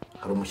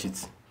hari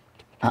umushyitsi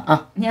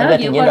ndabwira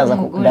ati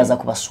ndaza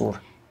kubasura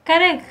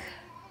kareka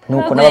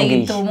nuko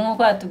nababwiye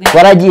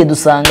twaragiye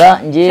dusanga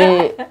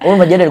nge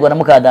urumva genererwa na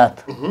muka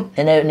data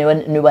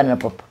niba na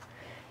papa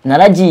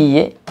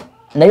naragiye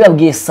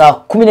nabibabwiye saa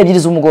 12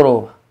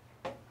 z'umugoroba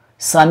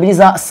saa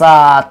 2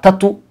 saa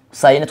 3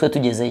 saa 4 twe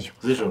tugezeyo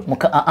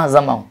muka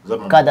zamaho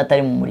muka data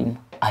ari mu murima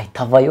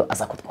ahita avayo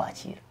aza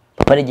kutwakira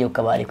papa regiye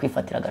ukabari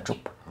kwifatira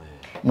agacupa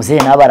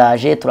muzehe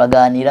nabaraje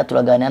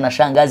turaganira na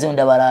shangazi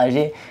undi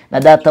abaraje na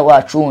data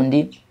wacu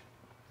undi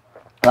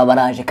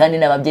babaraje kandi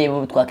n'ababyeyi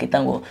bo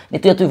twakita ngo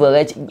nituye tubivuga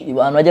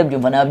abantu bajya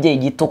byumva n'ababyeyi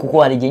gito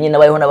kuko hari igihe nyine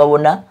nabayeho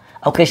nababona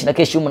aho kenshi na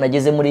kenshi umuntu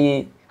ageze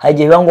muri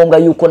hagiye biba ngombwa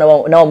yuko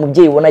nawe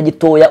umubyeyi ubona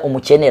gitoya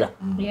umukenera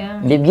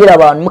mbibwira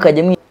abantu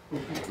mukajye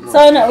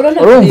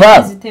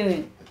urumva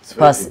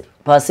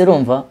pasi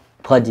rumva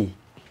twagiye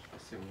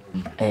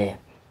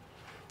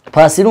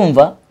pasi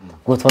rumva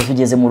ngo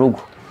twatugeze mu rugo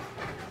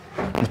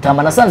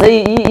Mutama nasanze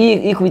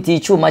yikubitiye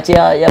icyuma cye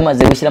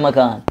yamaze gushyiramo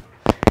akantu.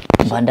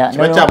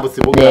 Kiba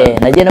cyambutse ibuga.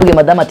 Nagiye nabwiye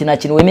madame ati nta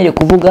kintu wemereye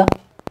kuvuga.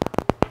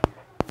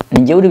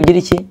 Ninjye uri bugire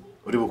iki?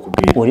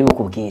 Uri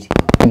bukubwire.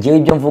 Njyewe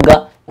ibyo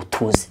mvuga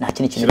utuze nta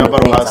kintu kintu.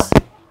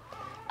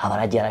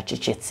 Abaragiye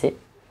aracecetse.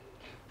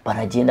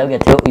 Baragenda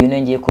bwira ati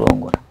uyu ngiye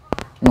kurongora.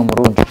 Ni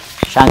umurundi.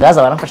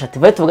 Shangaza baramfasha ati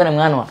vaye tuvugane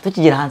mwana wa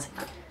tukigera hanze.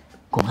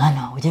 Ngo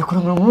mwana wa ugiye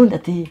kurongora umurundi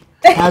ati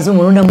tazi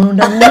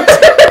umurunda.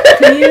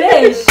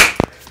 Twireshe.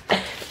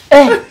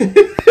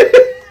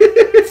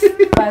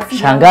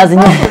 Shangazi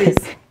nyine.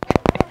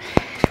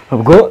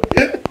 Ubwo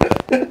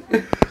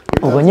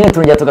nyine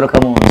turongera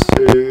tugaruka mu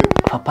nzu.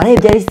 Papa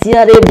arebye arisi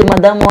yarebye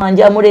madamu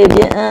wanjye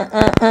amurebye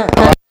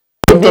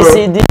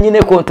BCD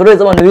nyine control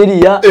z'abantu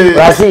biriya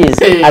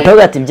basize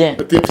atavuga ati bye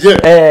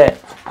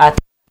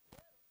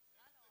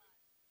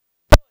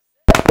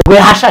we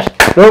hashashe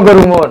rogora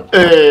umuntu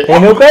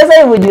nuko yeza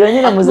yivugira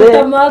nyine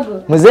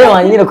muzehe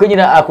wanjye nyine ko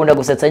nyine akunda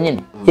gusetsa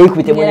nyine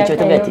yikubite muri cyo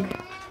tavuga ati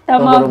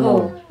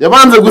tamago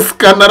yabanze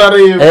gusikana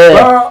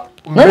arareba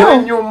mbere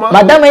nyuma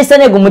madamu yise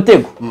nega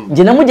umutego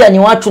nje namujyanye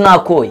iwacu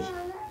nakoye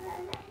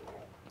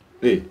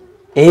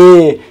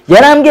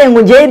yarambwiye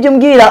ngo ngiye ibyo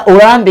mbwira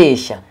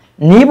urambeshya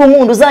niba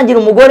umuntu uzangira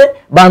umugore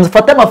banza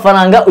ufate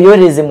amafaranga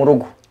uyohereze mu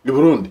rugo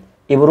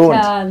i Burundi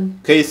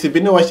KCB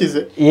ne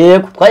washyize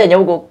yego twajyanye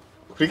ubwo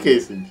kuri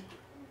KCB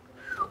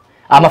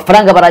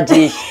amafaranga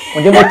baragiye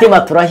undi mutima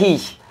turahiye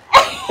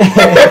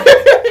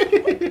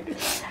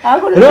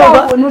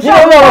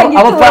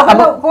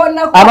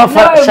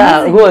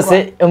amafaranga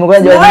rwose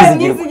umugore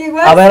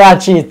wazizigirwa aba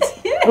yaracitse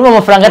urumva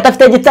amafaranga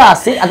atafite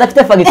gitasi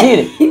adafite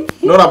fagitire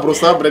nora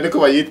brosable niko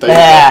bayita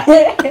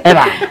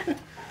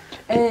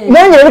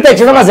nongera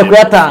bitekerezo amaze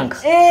kuyatanga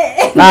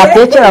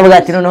natekera avuga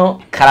ati noneho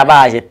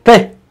karabaje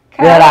pe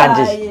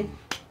byarangiye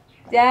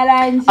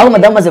aho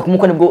madamu amaze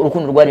kumukora nibwo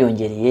urukundo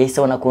rwariyongereye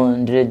yahise abona ko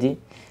ndredi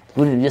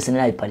buri byose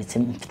narayiparitse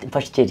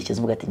mfashe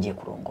icyerekezo mvuga ati ngiye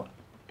kurongora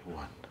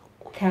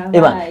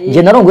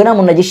njye narongoye nta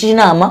muntu nagishije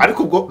inama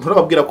ariko ubwo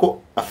nturababwira ko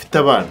afite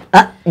abana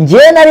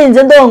njye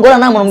narinze ndongora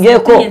nta muntu mbwiye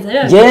ko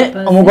njye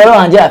umugore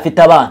wanjye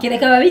afite abana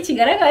kereka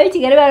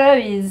ababikigali bari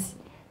babizi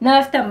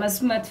n'abafite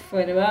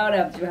amasmartphone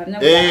barabyihamya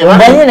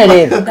umva nyine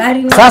rero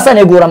sasa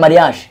negura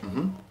mariage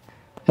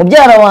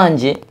mubyara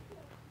wanjye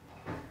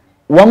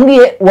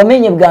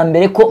wamenye bwa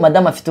mbere ko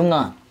madame afite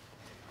umwana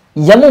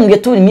yamumbye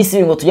turi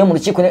iminsi ngo tujye mu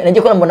rukiko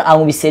nagiye ko mbona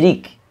ankubise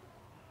Cedric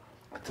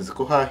ateze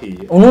ko hahiye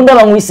unundi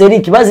abankubise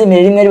Cedric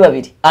bazimere rimwe ari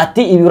babiri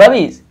ati ibi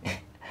urabizi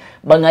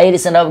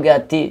bangayerese ndababwira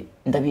ati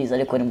ndabizi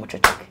ariko ni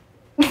muceceke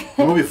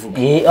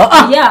mubivuga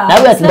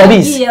nabwira ati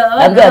ndabizi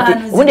nabwira ati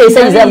ubundi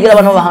yahise yabwira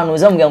abantu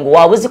bahanuza bamubwira ngo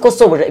waba uzi ko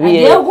soboje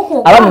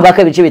abami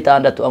baka ibice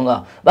bitandatu aho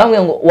ngaho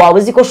bamubwira ngo waba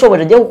uzi ko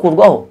shoboje agiye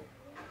gukurwaho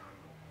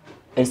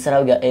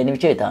Esarabwira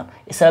n'ibice bitanu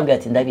Esarabwira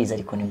ati ndabizi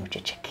ariko ni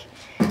muceceke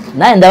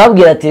naye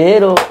ndababwira ati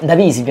rero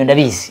ndabizi ibyo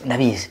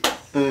ndabizi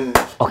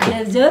okay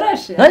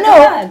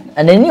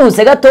noneho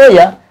nihuse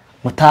gatoya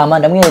mutama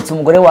ndamweretse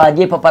umugore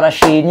wanjye papa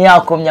arashimye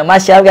akomye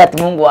amashyi abwira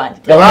ati mungu wanjye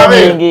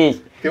gahunda ngiye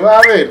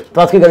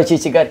twatwigarukiye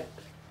i Kigali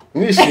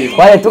mwishimye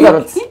twaye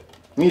tugarutse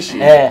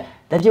mwishimye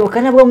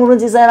ndabyibuka nabwo nkuru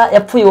nziza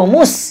yapfuye uwo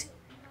munsi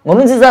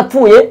nkuru nziza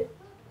yapfuye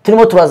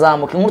turimo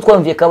turazamuka inkuru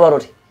twumviye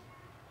kabarore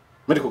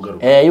muri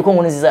kugaruka yuko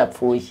nkuru nziza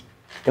yapfuye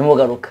turimo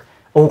garuka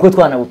ubukwe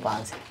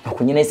twanabupanze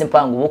nuko nyine ese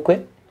mpanga ubukwe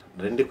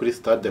ndi kuri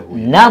stade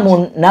Huye nta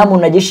muntu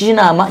nagishije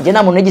inama njye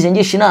nta muntu nagize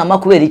ngisha inama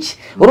kubera iki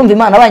urumva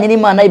Imana abanye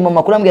n'Imana mu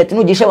makuru ambwiye ati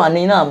nugisha abantu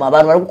inama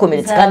abantu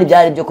baragukomeretsa kandi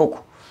byari byo koko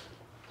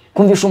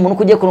kumvisha umuntu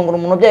kugiye kurongora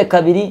umuntu byaye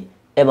kabiri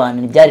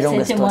ebana byari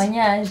ronga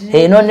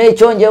story none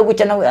cyongeyeho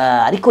gucya nawe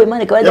ariko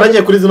Imana ikaba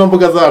yaragiye kuri zino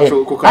mbuga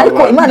zacu kuko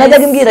ariko Imana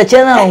yajyaga imbwira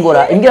cyane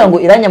narongora imbwira ngo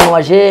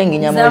iranyamawaje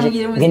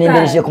nginyamawaje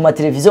nginembereje ku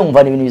mateleviziyo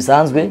mvana ibintu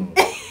bisanzwe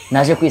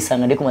naje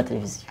kwisanga ndi ku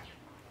mateleviziyo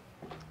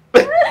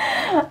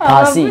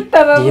hasi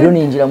rero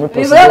ninjira muri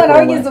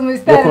procedure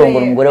yo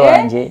kurongora umugore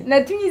wanjye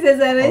natumyize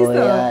za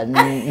restaurant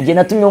nge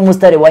natumye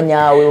umusitari wa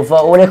nyawe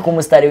uva ureka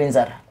umusitari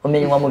w'inzara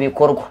umenywa mu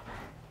bikorwa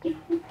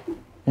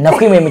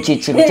nakwimeye mu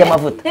cyiciro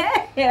cy'amavuta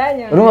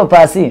urumva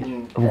pasi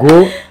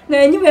ubwo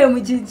nanyimeye mu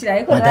cyiciro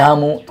ariko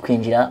madamu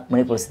twinjira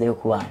muri procedure yo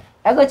kubana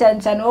ariko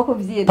cyane wo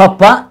kubyira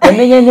papa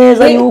yamenye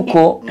neza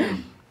yuko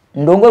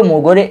ndongoye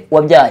umugore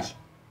wabyaye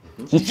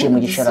yiciye mu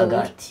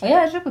gisharagati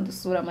yaje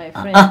kudusura my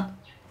friend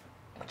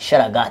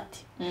sharagati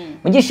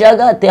mu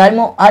gisharagati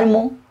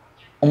harimo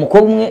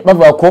umukobwa umwe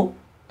bavuga ko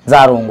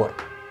nzarongora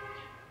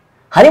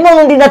harimo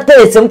n'undi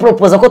nateretse mu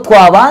propose ko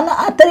twabana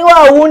atari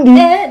wa wundi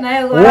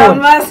nayo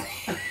goramaze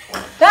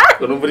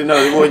urumva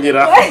nawe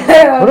bibonyera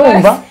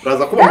urumva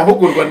uraza kuba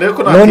amahugurwa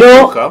ndeko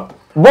nakiruka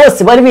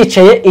bose bari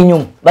bicaye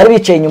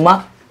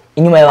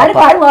inyuma ya papa ariko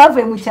harimo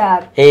bavuye mu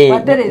cyaro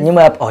batereze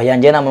nyuma ya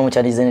yanjye nama mu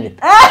cyaro izenere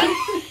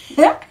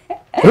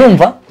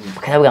urumva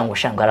bakavuga ngo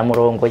shanga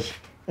aramurongoye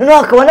none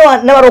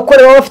akabona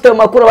n'abarokore baba bafite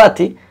amakuru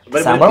bati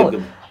samba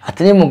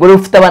ati ni umugore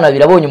ufite abana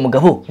birabonye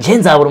umugabo nje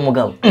nzabura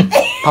umugabo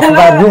papa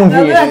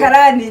babyumviye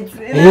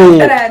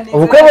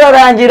ubukwe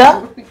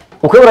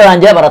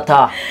burarangira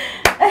barataha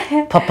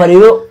papa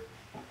rero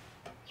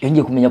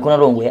yongeye kumenya ko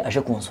narongoye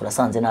aje kunsura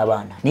asanze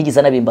n'abana nigeze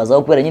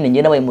anabimbazaho kubera nyine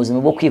ngiye nabaye muzima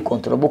bwo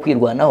kwikontrola bwo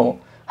kwirwanaho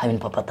habe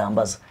papa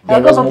atambaza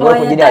yagaza umugore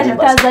kugira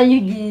yimbaza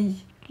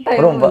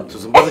urumva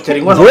tuzumbaza cyari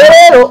inkono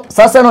rero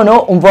sasa noneho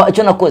umva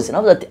icyo nakoze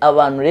navuze ati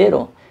abantu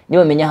rero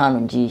niba bamenya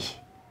hano ngiye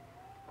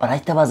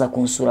barahita baza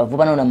kunsura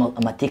vuba none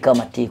amateka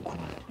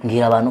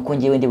mbwira abantu ko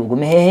ngiye ndi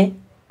bugume hehe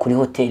kuri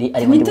hoteli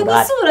ari muri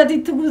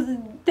bugari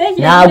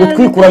ntabwo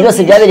twikura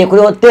byose byabereye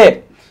kuri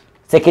hoteli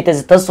sekete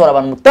zitasora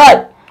abantu mutayi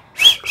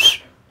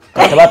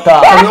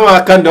katabata kandi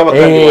wabakandi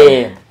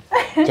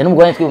cyane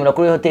umugore twibumira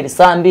kuri hoteli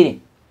saa 2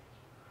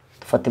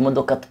 dufata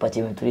imodoka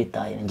tupakiye ibintu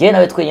turitaye ngiye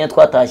nawe twenyine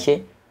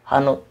twatashye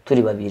hano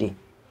turi babiri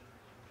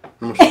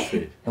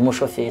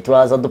n'umushoferi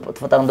turaza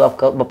dufata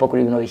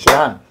bapakura ibintu bishyira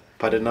hano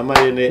pare na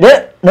marene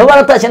no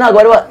baratashye ntabwo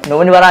bari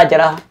none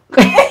baragera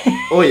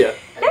oya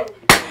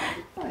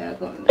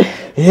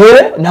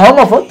naho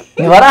amafoto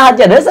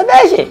ntibarahajya ndetse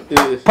benshi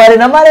pare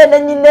na marene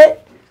nyine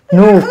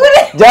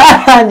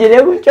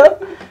byarangiriye gutyo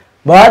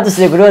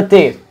badusiye kuri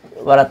hoteli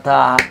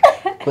barataha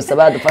gusa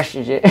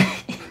badufashije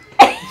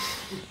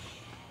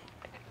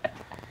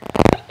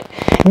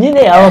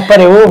nyine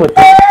abapare w'ubu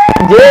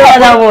njyewe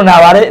nta muntu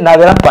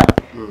nabera pane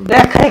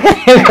reka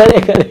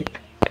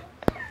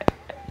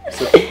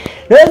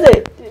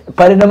rwose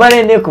pare na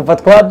marene kuva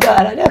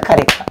twabyara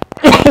reka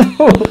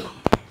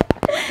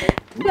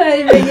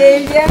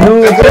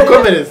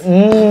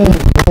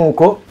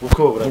nuko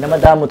na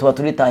madamu tuba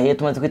turitahiye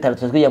tumaze kwitara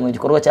tujya mu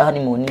gikorwa cya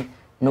honeymoon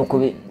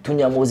nuko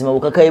tunyura mu buzima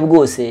bukakaye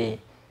bwose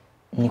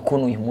niko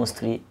n'uyu munsi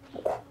turi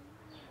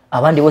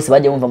abandi bose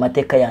bagiye bumva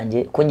amateka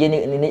yanjye ko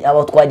ngiye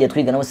abo twagiye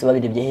twigana bose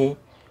babirebye he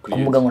ku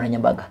mbuga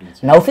nkoranyambaga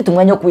nawe ufite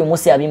umwanya wo kuba uyu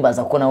munsi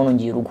yabimbaza ko nawe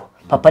nongiye urugo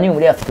papa ni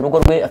muri afite urugo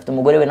rwe afite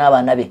umugore we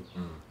n'abana be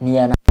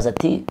niyanaza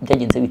ati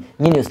byagenze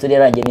nyine iyo story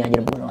yarangiye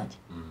niyangira umugore wanjye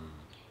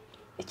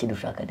ikintu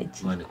ushaka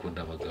ndetse mane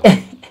kunda abagabo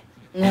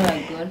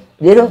n'abagore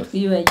rero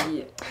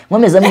twibagiye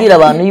nkomeza mbwira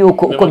abantu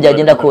yuko uko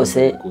byagenda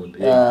kose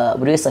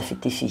buri wese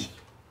afite ifi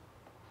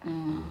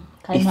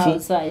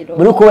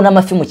buri kubona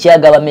amafi mu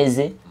kiyaga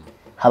bameze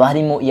haba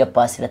harimo iya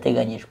pasi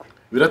irateganyijwe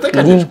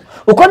birateganyijwe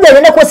uko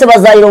byagenda kose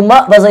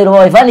bazayiroma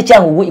bayivana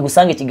cyangwa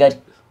igusanga i Kigali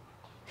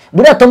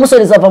buriya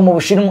tomusoni zava mu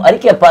Bushinwa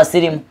ariko iya pasi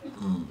irimo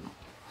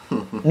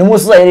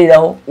n'umunsi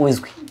uzayiriraho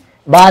uzwi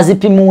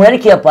bazipimura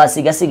ariko iya pasi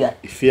igasigara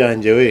ifi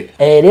yanjye we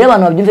rero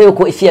abantu babyumve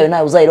yuko ifi yawe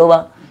nawe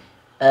uzayiroba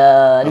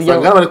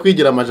nibyo bari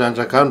kwigira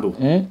amajanja kandi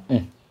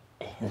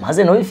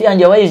maze no ifi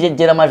yanjye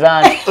bayijegera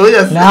amajanja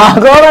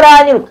ntabwo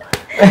baranyirwa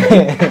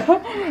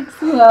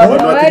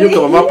abantu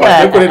batinyuka mama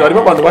pasiteri ariko rero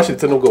harimo abantu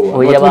bashiritse n'ubwoba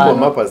batinyuka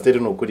mama pasiteri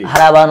ni ukuri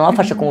hari abantu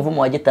bafashe ku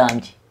muvumo wa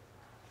gitambye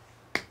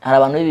hari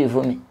abantu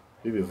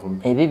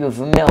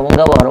b'ibivume abo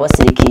ngabo bahora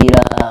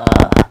basirikira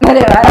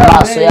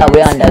amaso yabo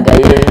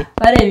yandagaye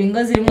bareba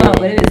ingo zirimo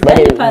abagore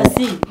beza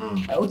pasi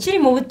ukiri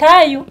mu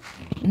butayu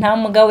nta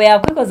mugabo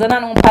yakwikoza nta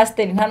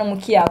n'umupasiteri nta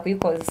n'umuki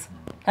yakwikoza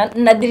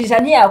na dirija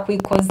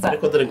ntiyakwikoza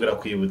ariko dore ngo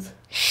irakwibutsa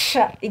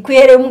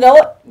ikwihereye umugabo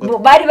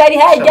bari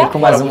hajya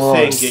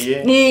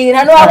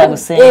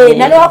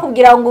nano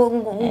wakubwira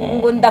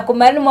ngo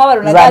ndakumara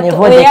n'umubabaro na gato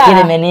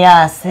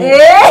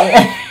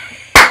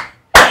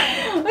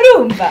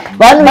urumva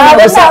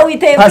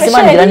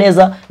basimanira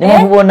neza niyo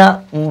mpamvu ubona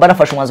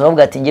barafashe umwanzuro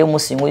bavuga ati ngewe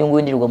umunsi nguyu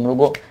nguyu ndirirwa mu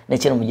rugo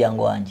ndetse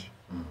n'umuryango wanjye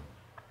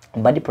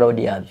mba ndi proud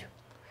yabyo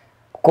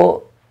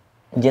kuko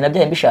njye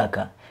nabyaye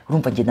mbishaka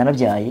urumva njye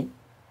nanabyaye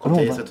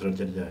urumva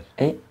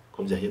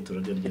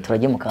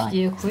turajye mu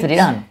kanya turi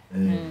hano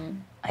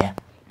aya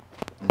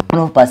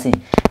no pasi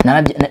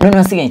none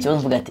nasigaye ikibazo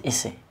mvuga ati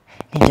ese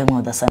nibyo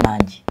mwadasa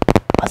nanjye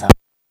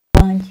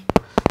bazabanje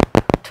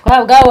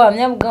twabwa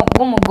wamya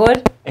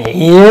bw'umugore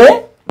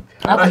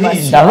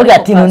ndavuga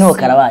ati none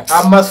karabaye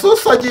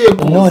amasoso agiye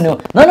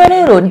none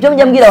rero nibyo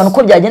njya mbwira abantu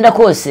ko byagenda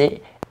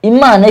kose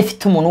Imana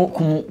ifite umuntu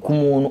ku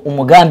muntu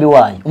umugambi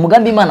wayo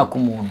umugambi Imana ku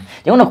muntu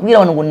yabona kubwira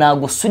abantu ngo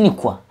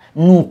nagusunikwa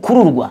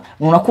nukururwa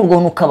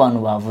nunakurwaho nuko abantu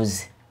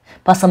bavuze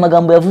pasa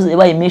amagambo yavuze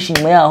yabaye menshi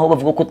nyuma yaho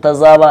bavuga ko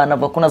tazabana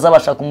bavuga ko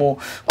nazabasha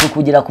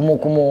kugira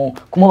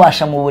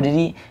kumubasha mu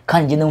buriri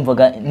kandi njye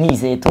numvaga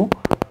nizeye tu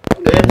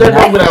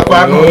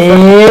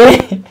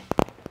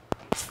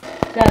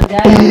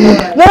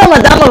none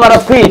madamu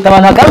baratwita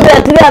abantu bakambwira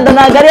ati renda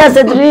ntabwo ari ya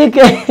Cedric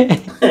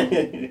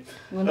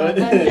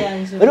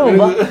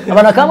urumva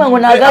abantu bakambwira ngo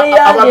ntabwo ari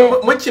yanjye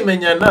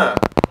mukimenyana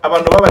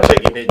abantu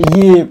babacaga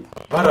intege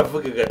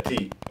baravugaga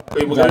ati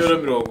uyu mugabo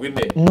w'ibiro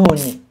 40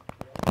 none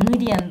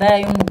n'iriya ndaya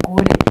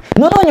y'umugore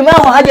none nyuma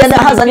yaho hajya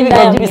haza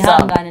n'ibigabo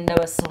by'ibisambo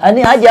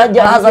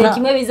hajya haza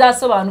kimwe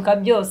bizasobanuka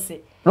byose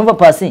numva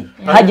pasi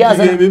hajya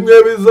haza bimwe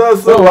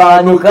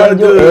bizasobanuka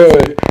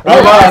byose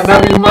abana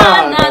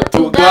b'Imana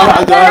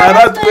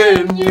tugahagarara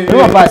twemye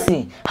numva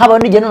pasi haba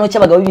n'igeno noneho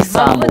cy'abagabo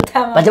b'ibisambo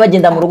bajya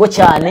bagenda mu rugo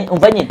cyane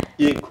umva nyine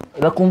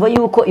bakumva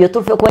yuko iyo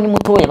turufe kuba ni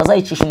mutoya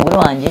bazayicisha umugore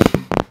wanjye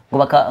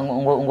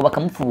ngo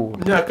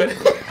bakamupfura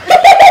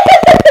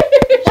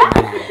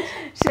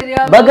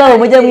bagabo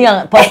mujye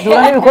mwiyanga pasi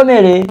duhura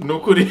n'ibikomere ni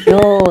ukuri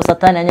yo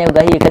satani yanyaye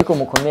ugahika ariko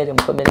mukomere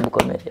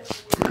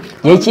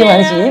igihe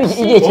cy'Imana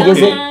igihe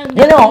kigeze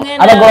noneho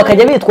abagabo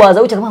bakajya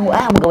bitwaza gutya ngo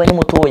mugabo ni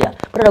mutoya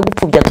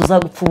baragupfubya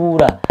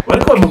tuzagupfubura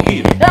bari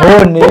kwamubwira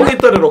none bo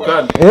mwitorero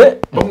kandi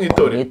bo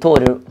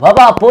mwitorero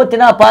baba pote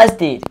na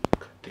pasiteri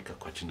reka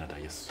kwa jina la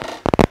Yesu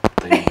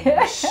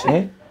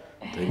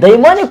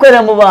dayimoni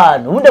ikorera mu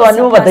bantu ubundi abantu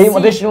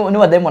nibo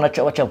badayimoni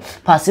bacamo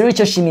pasiteri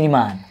icyo shimira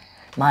Imana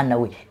Mana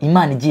we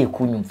Imana igiye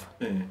kunyumva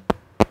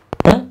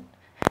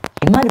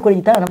Imana ikora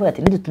igitara navuga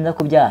ati nidutinda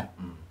kubyara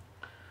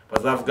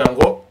bazavuga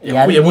ngo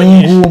yakuyemo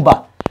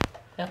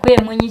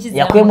nyinshi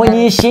yakuyemo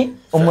nyinshi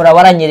umura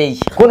waranyereye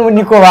kuko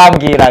niko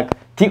bambwiraga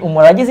ti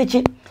umura wagize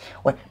iki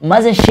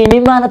maze nshima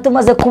Imana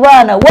tumaze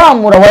kubana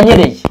wamura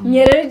wanyereye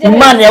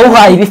Imana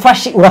yawuhaye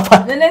ibifashi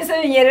urafata none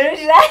se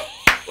binyeruje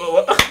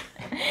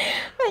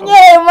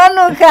nyere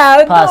manuka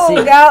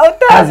utunga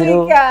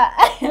utazika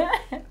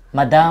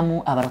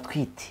madamu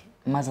abaratwite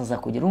maze aza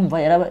kugira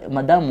umva yaraba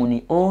madamu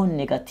ni O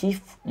negatif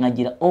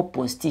nagira O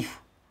positif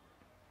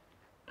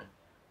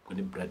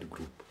ni blood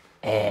group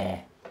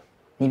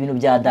ni ibintu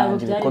bya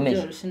danje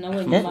bikomeye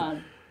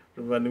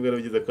Ruvani ngero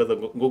bigize kaza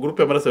ngo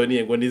groupe y'amaraso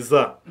ni ngo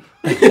niza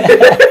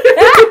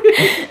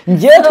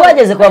ngiye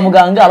twageze kwa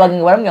muganga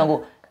abaganga barambwira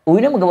ngo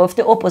uyu ne mugabo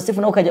afite O positif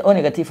nawe ukajya O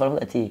negatif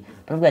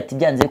aravuga ati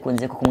byanze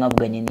bikunze ko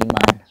mwavuganye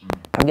n'Imana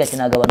aravuga ati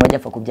naga abantu bajya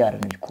apfa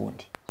kubyarana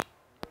bikundi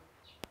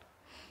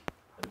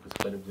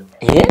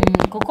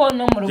kuko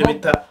no mu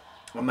rugo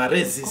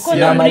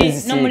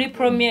amarezisi no muri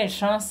première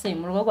chance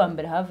mu rugo rwa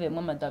mbere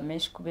havuyemo madame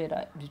menshi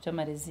kubera ibyo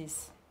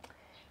by'amarezisi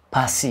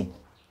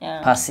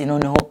pasi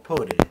noneho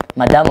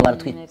madamu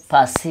baratwite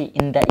pasi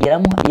inda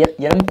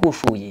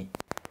yaramukushuye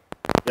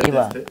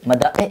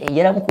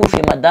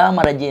yaramukushuye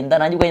madamu aragenda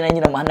nanjye ubwo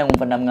nyina muhanda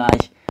ngumva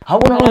ndamwaye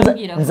ahubwo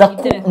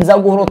nza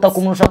guhorota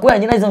kumurusha kubera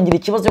nyina izongera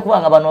ikibazo cyo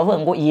kubanga abantu bavuga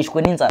ngo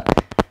yishwe n'inzara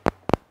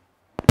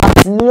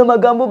niyo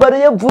magambo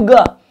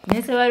barayavuga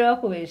nese bari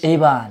bakubeshe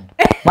bana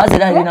maze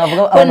rero ibintu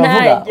abantu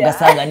bavuga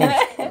ugasanga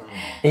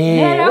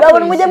nibyo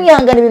urabona mujye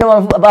mwihangana ibintu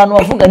abantu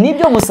bavuga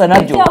nibyo musa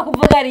nabyo ibyo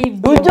kuvuga ari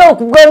ibyo ibyo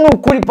kuvuga ni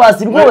ukuri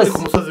pasi rwose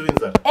ku musozi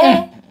w'inzara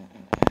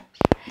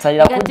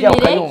sarira kurya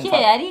ukayumva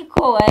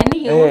ariko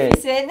niyo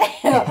ufise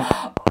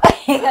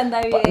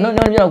none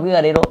nibyo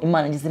nakubwira rero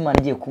Imana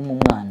igiye kuma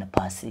umwana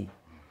pasi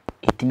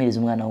itimereza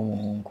umwana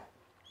w'umuhungu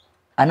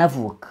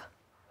anavuka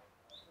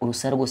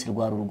urusara rwose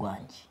rwari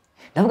urwanjye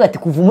ndavuga ati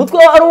kuva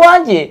umutwe ari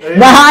uwanjye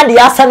n'ahandi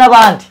yasa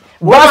n'abandi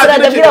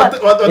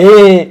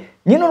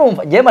nyine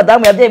urumva ngewe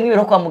madamu yabyaye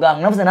mwibero kwa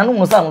muganga navuze nta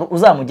n'umuntu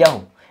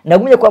uzamujyaho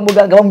nagumye kwa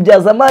muganga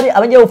bamubyaza amari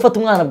abangiye gufata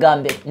umwana bwa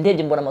mbere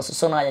ndebye mbona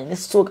amasuso n'aya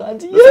n'isoka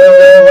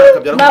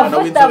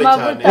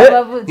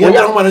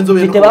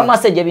mfite ba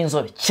masege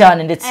b'inzobe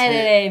cyane ndetse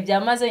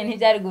byamaze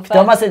ntibyari gufata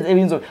bya masege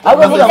b'inzobe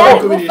ahubwo vuga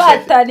ngo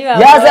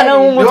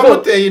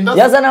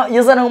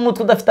yazana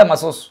nk'umutwe udafite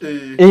amasoso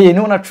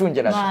niho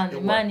nacungeraga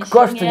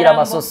kuko tugira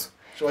amasoso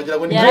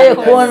ngiye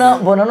kubona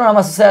mbona none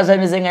amasoso yaje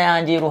ameze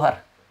nk'ayangiye uruhara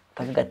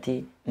akavuga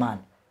ati Mana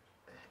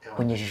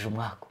unyejije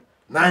umwaka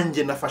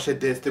nanjye nafashe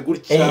desite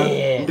gutya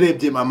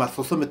ndebye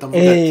amasoso meta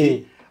mvuga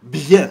ati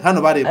bien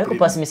hano barebye ariko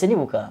pasi mise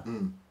nibuka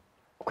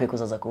ukwiye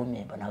kuzaza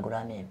kumpemba ntago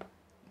uramemba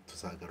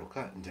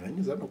tuzagaruka njye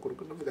nanyuza no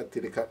kurugo ndavuga ati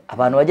reka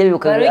abantu bajye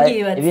bibuka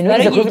ibintu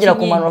bize kuvugira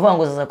ku muntu bavuga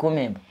ngo uzaza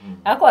kumpemba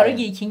ariko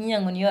warugiye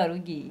ikinyinya ngo niyo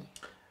warugiye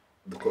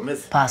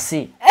dukomeze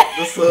pasi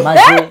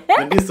maze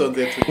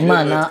ndisonze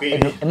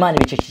Imana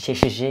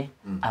ibicecekesheje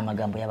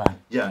amagambo y'abantu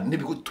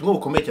nibitumwe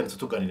bukomeye cyane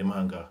tuganire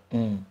mahanga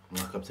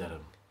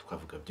mwakabyarana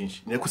tukavuga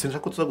byinshi niko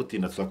sinshaka ko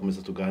tuzagutinda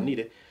tuzakomeza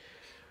tuganire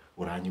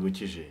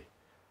uranyibukije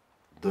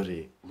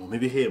dore mu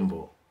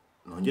mibihembo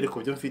nongere ko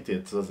byo mfite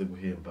tuzaze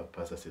guhemba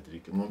Pastor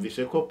Cedric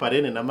mwumvishe ko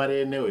parene na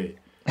marene we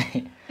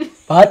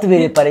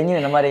bahatubereye parene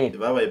nyine na marene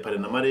babaye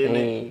parene na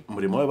marene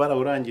umurimo we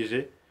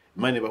barawurangije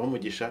Imana ibaho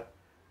umugisha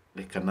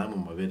reka namwe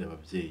mubere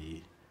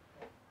ababyeyi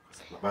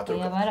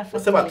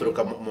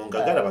baturuka mu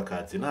ngagara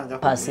bakazi nanga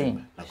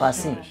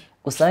pasi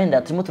gusa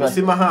wenda turimo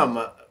turashima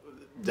hama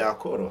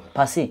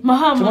byakoroha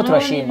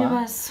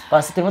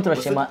turimo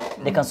turashima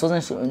reka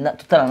nsoze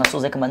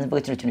tutaranasoza kamanzi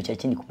mvuga kintu cya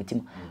kindi ku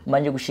mutima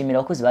mbanje gushimira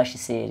abakozi ba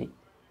Shiseri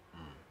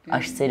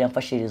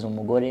yamfashiriza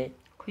umugore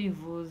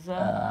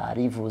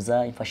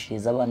arivuza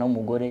imfashiriza abana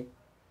b'umugore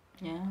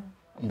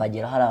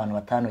mbagera hari abantu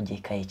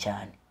batanogekaye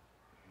cyane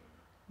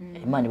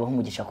Imana ibaho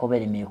umugisha ko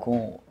beremeye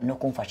no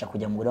kumfasha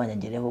kujya mu Rwanda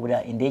ngereho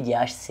buriya indege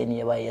ya Shiseri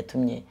yabaye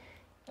yatumye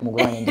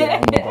umugore wanjye ngera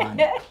mu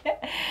Rwanda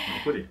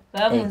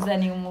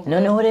bamuzaniye umugore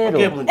noneho rero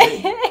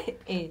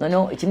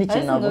noneho ikindi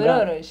kintu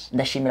navuga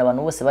ndashimira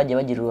abantu bose bagiye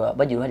bagira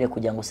uruhare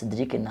kugira ngo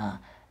Cedric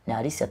na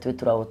Alice tube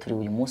turaho turi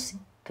uyu munsi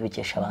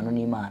tubikesha abantu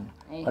n'Imana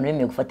abantu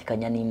bemeye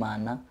gufatikanya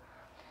n'Imana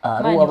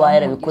ari uwabaye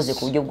yarabikoze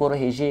ku buryo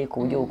bworoheje ku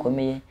buryo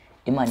bukomeye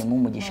Imana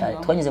imumugisha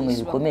twanyuze mu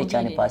bihe bikomeye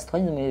cyane pasi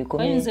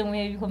twanyuze mu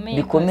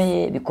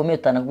bihe bikomeye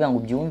utanakubwira ngo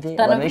ubyumve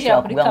abantu benshi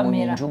bakubwira ngo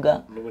ni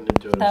injuga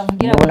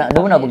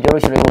ndabona ngo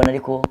byoroshye urabibona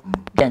ariko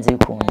byanze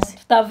bikunze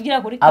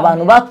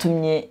abantu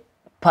batumye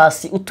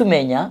pasi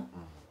utumenya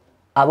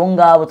abo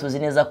ngabo tuzi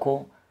neza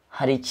ko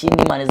hari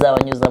ikindi Imana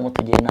izabanyuzamo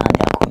tugere n'ahandi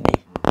hakomeye.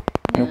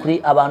 Ni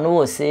ukuri abantu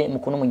bose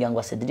mukunda umuryango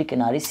wa Cedric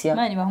na Alicia.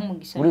 Imana ibaha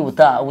umugisha. Uri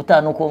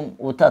ubutaha nuko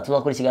ubutaha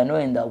tuzakora ikiganiro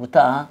wenda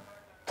ubutaha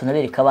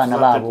tunabereka abana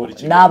babo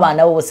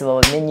n'abana bose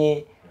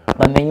bamenye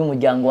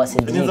umuryango wa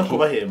Cedric. Neza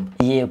kubahemba.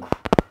 Yego.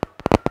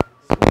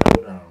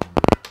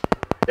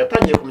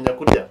 Yatangiye kumenya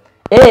kurya.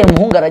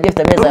 Umuhungu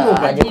aragifite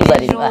ameza agiye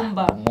kuzarira.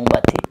 Umuhungu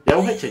ati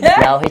yawuhekeye.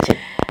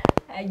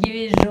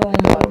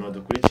 Agibijumba. Abantu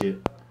dukurikiye.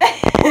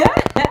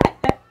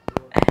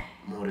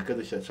 Mureke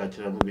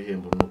dushakira mu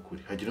bihembo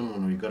n'ukuri. Hagira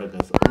umuntu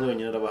wigaragaza. Umwe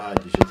wenyine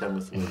arabahagije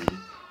cyangwa se babiri.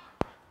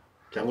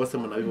 Cyangwa se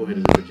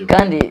munabibohereze kujye.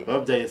 Kandi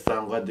babyaye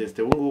sangwa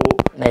deste ubungubu.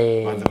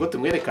 Banze ko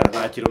tumwerekana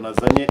nta kiro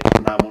nazanye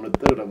nta muntu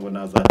uterura ngo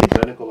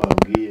nazatekera niko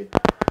bambwiye.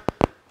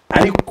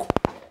 Ariko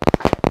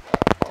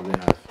tube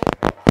hafi.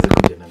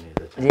 Zikugena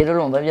neza cyane. Rero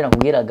urumva ibyo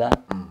nakubwiraga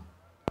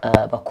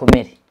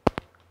bakomere.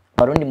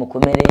 Barundi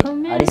mukomere.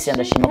 Alicia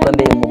ndashima ko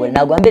mbere umugore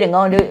nagwa mbere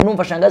ngaho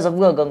numva shangaza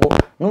avugaga ngo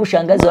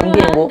n'ubushangazi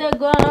wambwiye ngo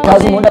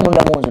utazi umunda mu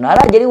nzu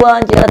naragera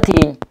iwanje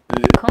yaratinya.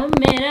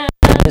 Komera.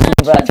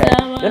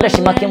 Yo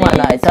ndashima ko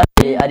Imana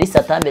itambere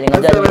Alicia atambere nka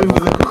byari.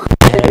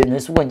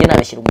 Nese ubwo nge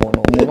nabashyira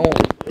umuntu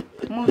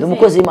uri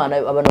umukozi w'Imana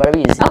abantu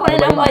barabizi. Aho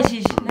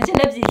namubajije nacyo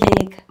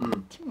ndabyiheka.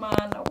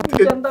 Imana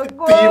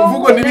ndagora.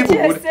 Imvugo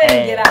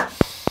nibibugura.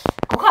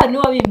 Kuko hari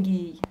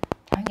n'uwabimbwiye.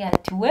 Angira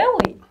ati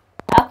wewe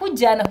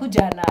akujyana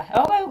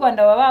aho mu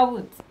Rwanda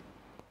bababutse.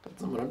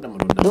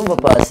 Ndumva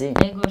pasi.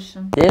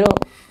 Rero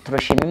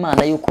turashima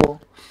Imana yuko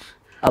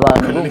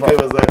abantu bumva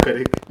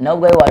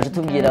nabwo waje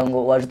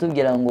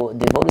tubwira ngo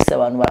divorce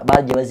abantu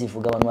bagiye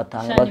bazivuga abantu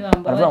batanga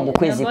bavuga ngo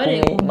kwezi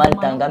kumwe Imana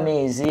itanga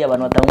amezi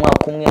abantu batanga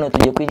umwaka umwe no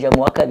tugiye kwinjira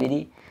mu wa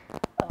kabiri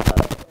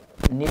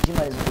n'ibyo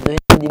Imana ziduhe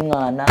ndi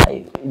mwana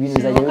ibintu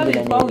bizajya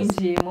bigenda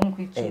neza.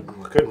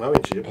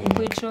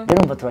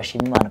 Rero umva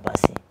turashima Imana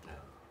pasi.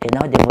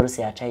 Naho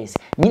divorce yaca yise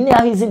nyine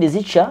aho izindi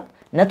zica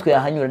natwe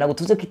yahanyura ntabwo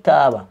tuze ko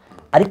itaba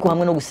ariko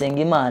hamwe no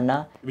gusenga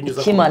Imana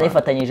Imana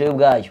yifatanyije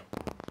ubwayo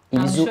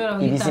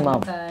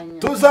ibizimamo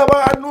tuza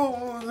abantu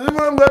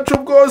ubuzima bwacu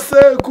bwose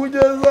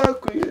kugeza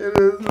ku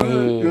iherezo.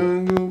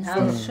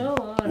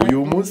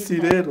 Uyu munsi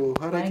rero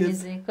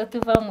harageze ko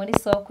tuva muri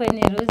sokwe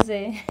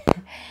niruze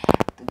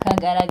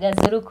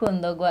tukagaragaza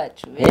urukundo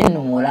rwacu bene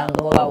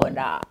umurango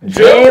babona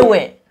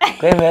jewe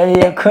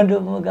kwemereye ko ndi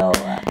umugabo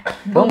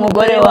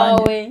w'umugore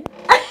wawe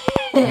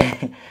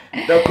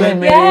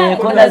ndakwemereye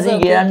ko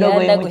ndazigira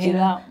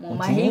ndogohemukira mu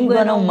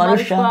mahirwe no mu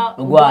marusha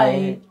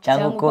rwaye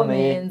cyangwa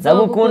ukomeye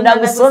nzagukunda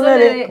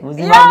gusonere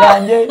ubuzima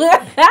bwanjye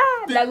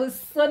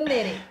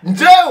ndagusonere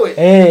njyewe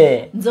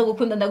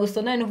nzogukunda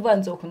ndagusonere ni kuvuga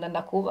nzokunda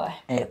ndakubaha.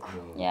 Yego.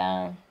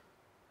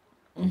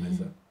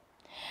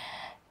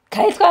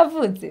 Kandi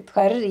twavutse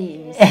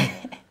twarize.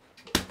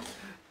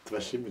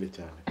 Tubashimire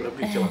cyane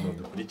kurabwira abantu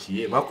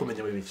badukurikiye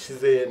bakumenye mu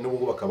bishize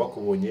n'ubwo bakaba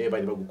bakubonye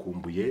bari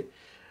bagukumbuye.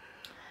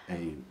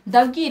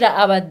 Ndabwira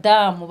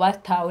abadamu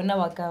batawe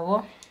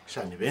n'abagabo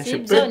shani benshi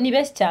pe ni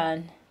benshi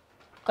cyane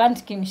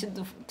kandi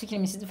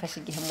tukimisi dufashe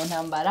igihe mu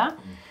ntambara.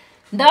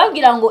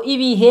 Ndababwira ngo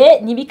ibihe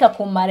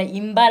nibikakumara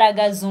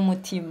imbaraga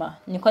z'umutima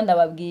niko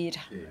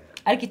ndababwira.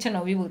 Ariko icyo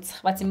nabibutsa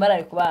batse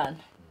imbaraga ku bana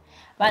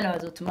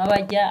bazotuma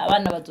bajya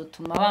abana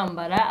bazotuma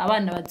bambara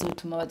abana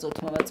bazotuma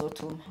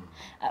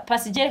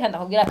pasijere kandi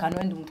akubwira akantu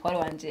wenda umutware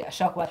wanje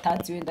ashaka kuba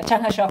atazi wenda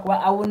cyangwa ashaka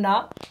kuba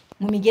abona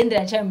mu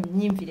migendera cyangwa mu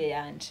myimvire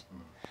yanje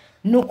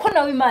nuko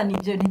nawe Imana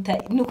ibyo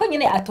nuko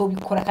nyine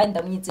atobikora kandi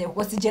ndamwizeye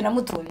kuko sije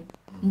namutuni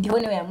ndiho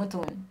niwe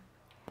yamutuni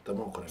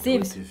ndamukora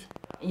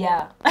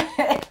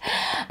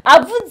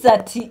avuze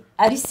ati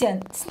Alicia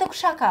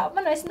sindagushaka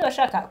bana wese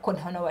ndabashaka ko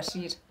nta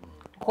nabashira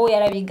ko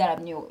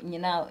yarabigaramye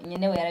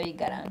nyine we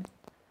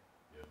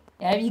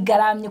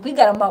yarabigaramye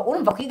kwigarama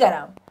urumva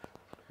kwigarama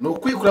no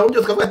kwikura mu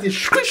byo twavuga ati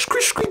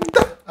shwi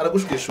da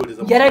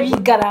aragushwishuriza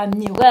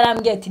yarabigaramye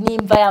yarambye ati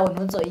nimva yawe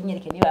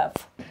ntuzoyinyereke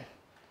nibapfa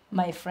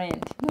my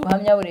friend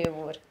nuhamya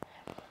burebura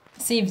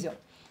sivyo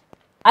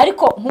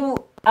ariko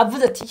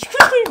avuze ati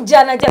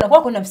jana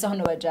kwa nafisa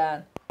hano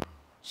bajana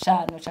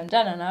shano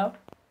canjana nawe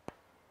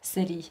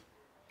seriye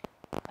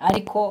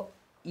ariko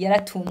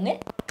yaratumwe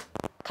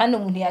kandi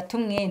umuntu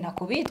yatumwe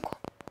ntakubitwa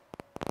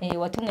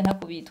watumwe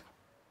ntakubitwa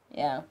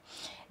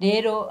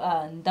rero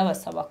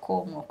ndabasaba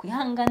ko mwo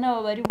kwihangana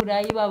abari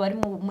burayi bari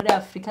muri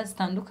Afrika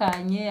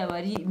zitandukanye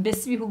abari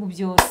mbese ibihugu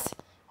byose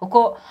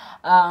kuko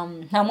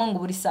nta mwango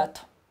buri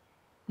sato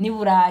ni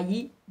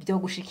burayi byo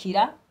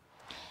gushikira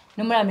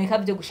no muri Amerika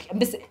byo gushikira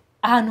mbese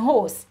ahantu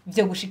hose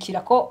byo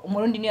gushikira ko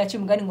umurundi niyo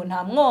yakimugani ngo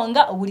nta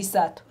mwonga uburi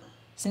sato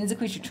sinzi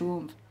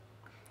kwicucumba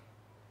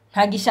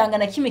nta gishanga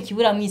na kimwe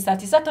kibura mu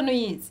isato no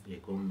yize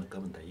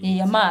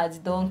amazi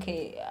donc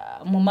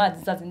mu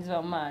mazi zaze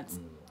ndiza mu mazi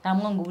nta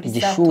mwongo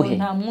uburi sato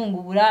nta mwongo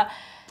ubura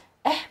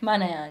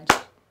mana yanje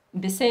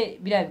mbese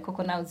biriya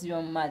bikoko nawe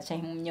uziba mu mazi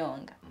cyangwa mu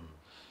myonga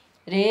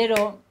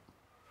rero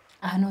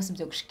ahantu hose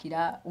byo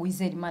gushikira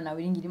wizera Imana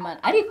wiringira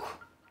Imana ariko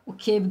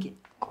ukebwe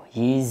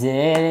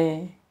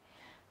yizere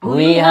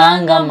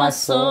wihanga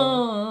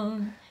amaso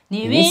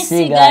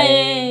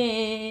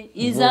nibisigaye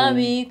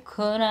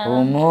izabikora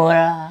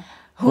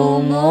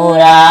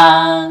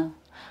humura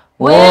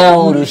we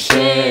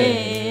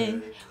urushe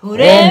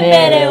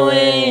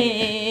uremerewe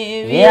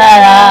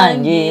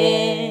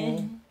birarangiye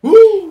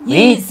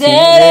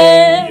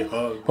wizere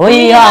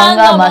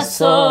uyihanga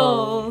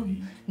amaso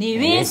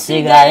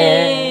n'ibisigaye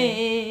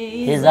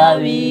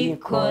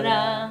izabikora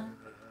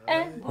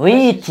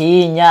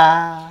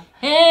witinya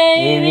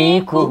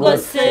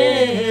ibikugose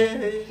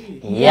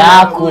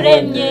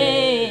yakuremye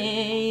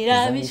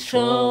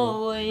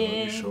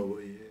irabishoboye.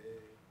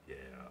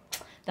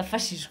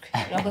 Ndafashijwe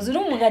urakoze uri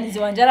umwunganizi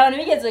wanje abantu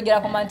bigeze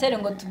bagira commentaire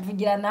ngo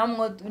tuvugira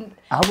namwe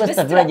ahubwo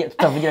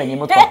tutavugiranye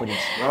twakurije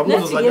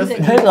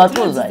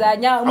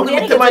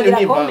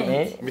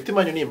imitima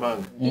yanyu ni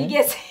impanga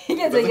igeze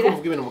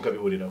kuvuga ibintu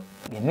mukabihuriraho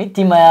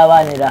imitima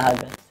y'abana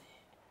irahagaze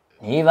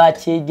niba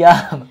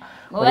kiryama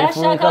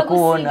urashaka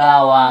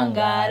kubona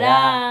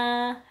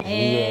wangara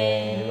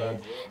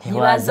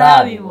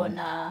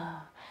ntibazabibona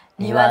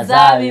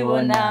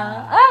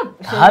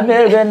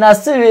amerwe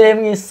nasubire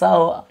mu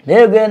isaho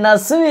merwe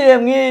nasubire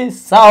mu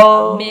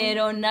isaho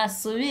amero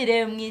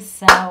nasubire mu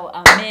isaho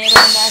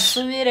amero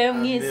nasubire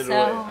mu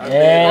isaho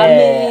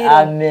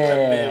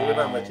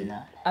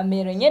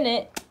amero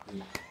nyene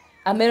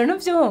amero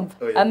ntuvyumva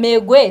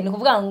amegwe ni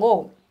kuvuga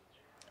ngo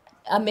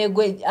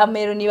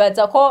amero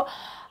nibaza ko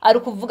ari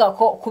kuvuga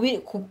ko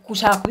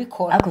gushaka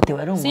kubikora ariko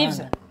tewe ari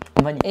umwana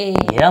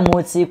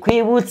iramutse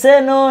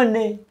kwibutse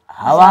none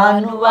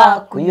abantu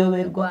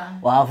bakuyoberwa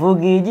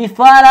wavuga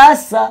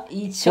igifaransa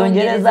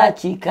icyongereza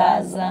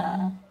kikaza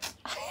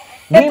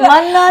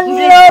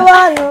bimananira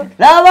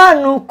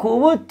abantu ku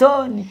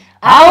butoni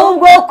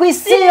ahubwo ku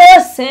isi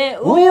yose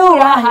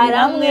uyubaha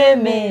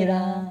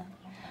aramwemera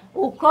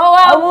uko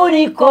waba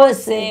uri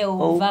kose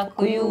uva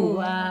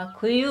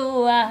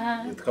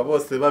kuyubaha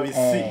bose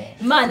babisi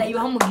Imana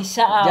ibaha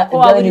umugisha ko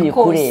waba uri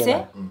kose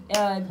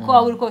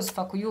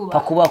ufa kuyubaha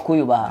kuba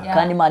kuyubaha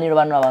kandi Imana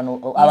iro abantu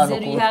ku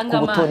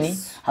butoni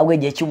ahubwo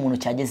igihe cy'umuntu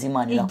cyageze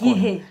Imana irakora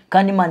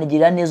kandi Imana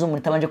igirira neza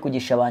umuntu itabanje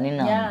kugisha abantu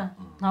inama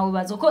ntawe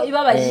bazo ko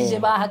ibabajije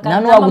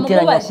bahakana nanu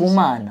waguteranya ku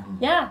Mana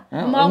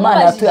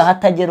Imana yatuye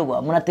ahatagerwa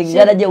umuntu ategera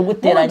yaragiye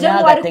guteranya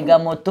agatega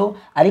moto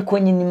ariko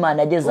nyine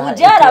Imana yageze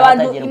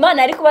ahatagerwa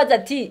Imana ari kubaza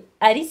ati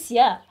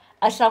Alicia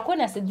ashaka ko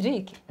na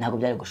Cedric ntabwo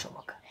byari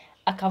gushoboka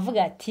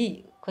akavuga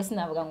ati ko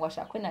sinavuga ngo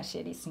ashaka ko na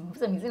Sherry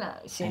sinvuze mu izina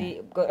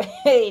Sherry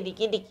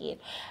ikindi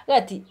kintu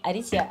ati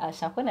Alicia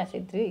ashaka ko na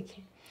Cedric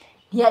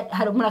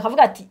hari umuntu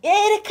akavuga ati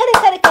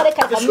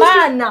reka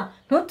Mana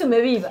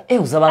ntutume biba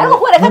uzabana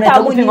ariko reka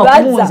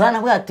tamunibaza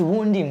navuga ati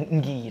bundi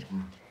mbwira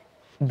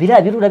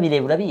birabira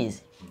urabireba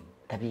urabizi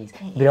ndabizi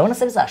birabona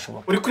se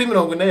bizashoboka uri kuri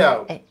 40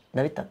 yawe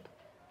na bitatu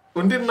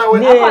undi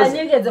nawe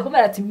abanyegeze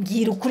kumera ati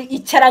mbwira ukuri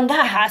icara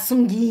ngaha hasi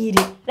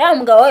umbwire rero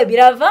mugabo we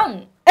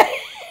biravamo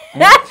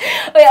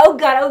oya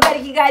ugara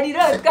ikiganiro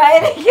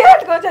twaherekera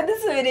twose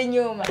dusubira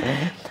inyuma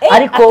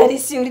ariko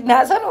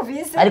ntazo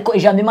novise ariko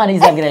ijambo Imana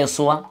izagira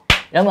Yosuwa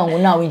Rama ngo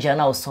nawe injira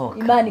nawe usohoka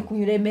Imana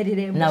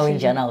ikuremerere nawe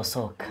injira nawe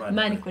usohoka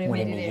Imana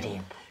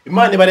ikuremerere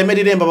Imana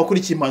ibaremere iremba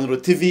abakurikiye Impanuro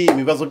TV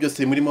ibibazo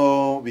byose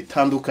murimo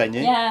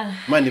bitandukanye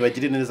Imana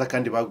ibagire neza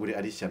kandi bagure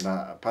Alicia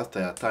na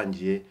pastor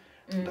yatangiye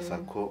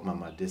ndasako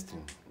mama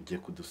Destiny ngiye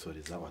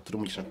kudusoreza waturi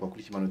umugisha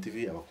kubakurikiye Impanuro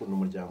TV abakunda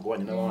umuryango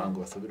wanyu n'abahanga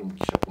basabira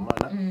umugisha ku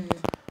Mana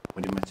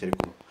muri make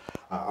ariko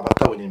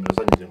abatabonye nimero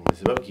zanyu ngo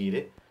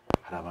zibabwire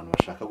hari abantu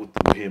bashaka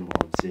guhemba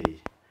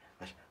umubyeyi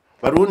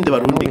barundi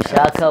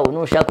ushaka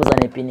unushaka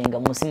uzane pininga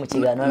munsi mu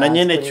kiganiro na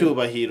nyene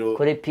cyubahiro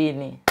kuri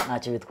pini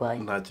ntacyo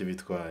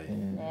bitwaye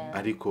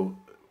ariko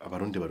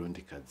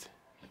abarundi kazi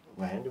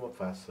bahembe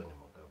mupfasoni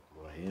mugabo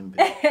bahembe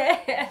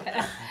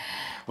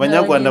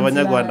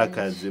Abanyarwanda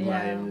kazi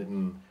bahembe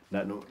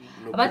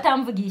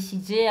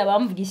abatamvugishije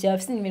abamvugishije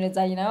bafite nimero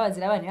zanyu nabo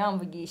bazira abantu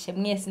bamvugishe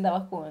mwese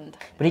ndabakunda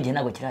buri gihe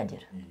ntago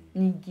kiragera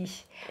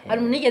nigishe hari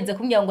umuntu yigeze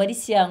kumbwira ngo ari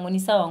siyango ni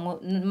sawa ngo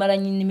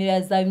maranye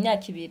nimero zawe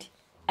imyaka 2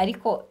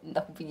 ariko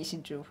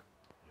ndakuvugishije ubu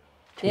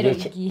rero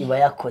iba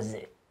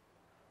yakoze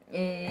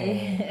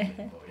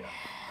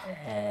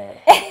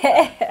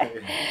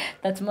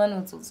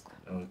tatumanuzuzwa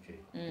okay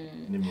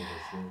nimero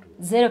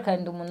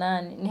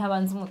 0 ni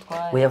habanza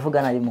umutware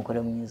uyavuga nari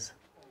mukore mwiza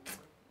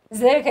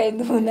 0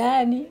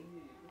 9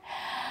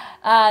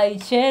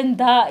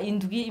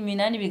 indwi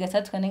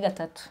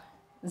 8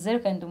 0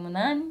 8 9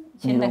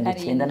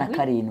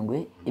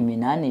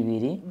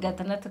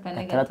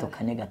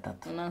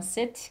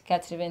 7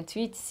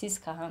 8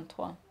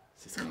 643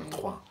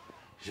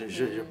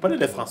 Je parle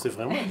le français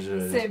vraiment.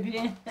 C'est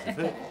bien.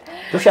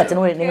 Dushatse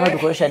no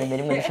dukoresha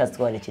nimero imwe dushatse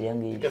twarekiriye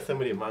ngiye. Gase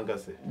muri manga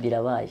se.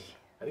 Birabaye.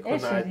 Ariko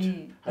ntacyo.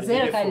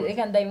 0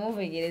 reka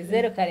ndayimuvegere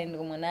 0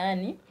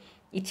 8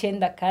 9 2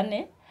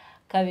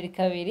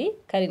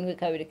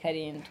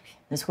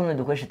 Nisi kumwe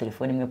dukoresha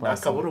telefone imwe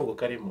pasi. Akaburungu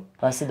karimo.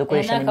 Pasi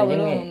dukoresha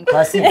nimero imwe.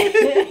 Pasi.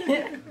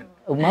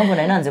 Umamvu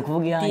nari nanze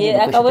kuvuga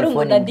ihanjye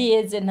akaburungu na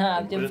dieze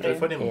ntabyo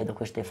vrema.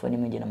 Dukoresha telefone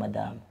imwe na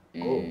madame.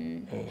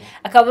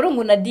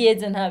 Akaburungu na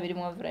dieze nta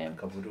birimo vrema.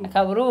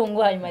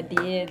 Akaburungu hanyuma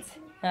dieze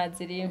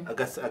ntazirimo.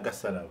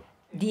 Agasaraba.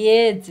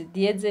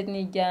 Dieze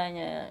ni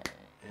jyanya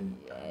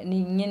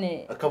ni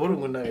nyene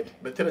akaburungu nayo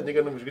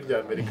bateranyega no mujwi rya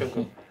Amerika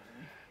ngo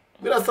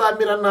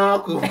birasamira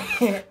nako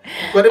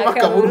kwarema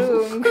akaburu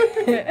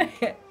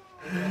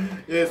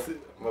yes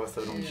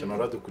babasaba umugisha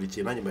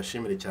baradukurikiye nanjye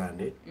mbashimire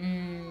cyane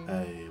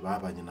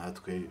babanye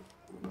natwe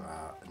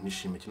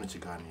nishimiye kino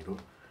kiganiro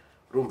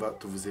urumva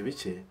tuvuze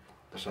bike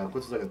ndashaka ko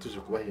tuzaga tuje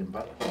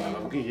kubahemba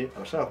nababwiye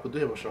abashaka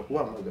kuduhemba bashaka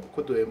kubahamagara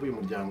ko duhemba uyu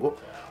muryango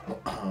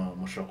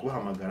mushaka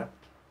kubahamagara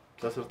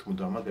twese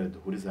tumuduhamagare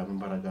duhurize hamwe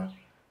imbaraga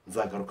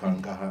nzagaruka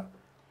ngaha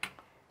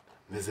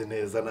meze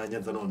neza nanjye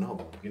nza noneho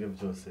mubwire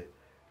byose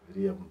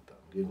biriya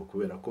mutambwiye ngo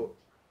kubera ko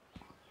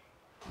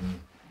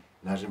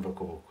naje mva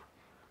koboko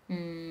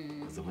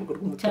kuza mu rugo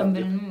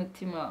rw'umutambyi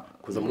n'umutima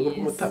kuza mu rugo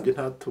rw'umutambyi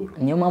ntaturo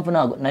niyo mpamvu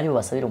nari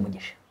basabira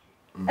umugisha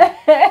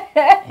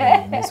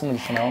nese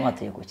umugisha nawo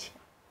mwateye kuki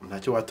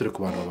ntacyo wature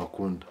ku bantu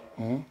babakunda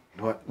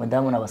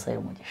madamu nabasabira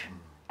umugisha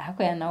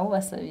ariko nawo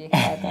basabiye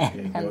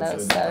kandi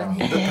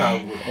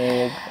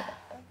arasabiye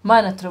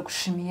Mana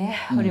turagushimiye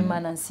uri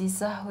Mana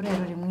nziza urero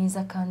uri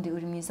mwiza kandi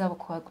uri mwiza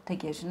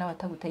gutegereje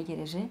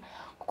n'abatagutegereje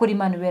kuko uri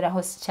Imana ubera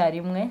hose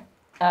cyarimwe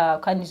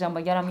kandi ijambo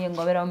ryaramye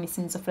ngo aberaho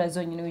misinzo fura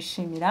zonyine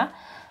wishimira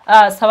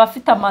saba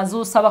afite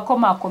amazu saba ko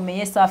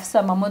makomeye saba afite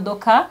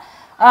amamodoka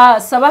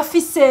saba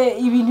afise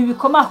ibintu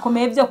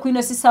bikomakomeye byo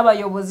kwino si saba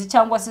abayobozi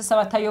cyangwa se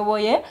saba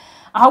atayoboye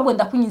ahubwo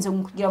ndakunyinze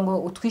kugira ngo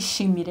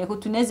utwishimire ko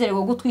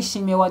tunezererwe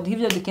gutwishimiye waduha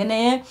ibyo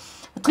dukeneye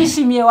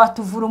utwishimiye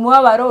watuvura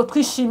umubabaro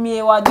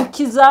utwishimiye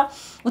wadukiza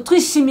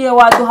utwishimiye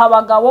waduha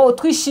abagabo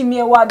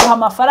utwishimiye waduha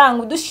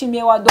amafaranga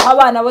udushimiye waduha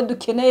abana bo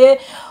dukeneye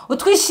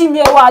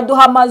utwishimiye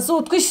waduha amazu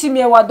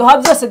utwishimiye waduha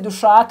byose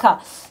dushaka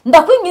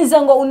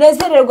ndakwingize ngo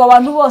unezererwe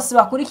abantu bose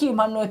bakurikiye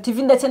impanuro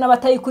TV ndetse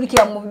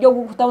n'abatayikurikira mu buryo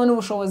bwo kutabona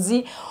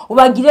ubushobozi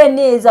ubagire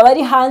neza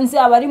bari hanze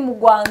abari mu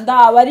Rwanda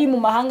abari mu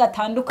mahanga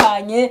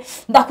atandukanye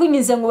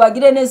ndakwingize ngo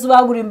bagire neza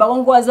ubagura imbago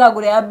ngo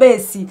bazagure ya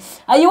besi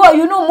ayiwa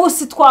uyu ni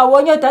umunsi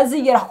twabonye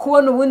utazigera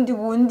kubona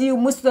ubundi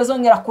umunsi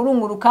utazongera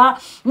kurunguruka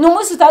ni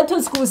umunsi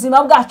utatuzi ku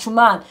buzima bwacu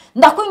Mana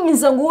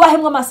ndakwingize ngo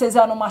ubahemwe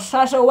amasezerano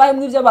mashasha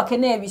ubahemwe ibyo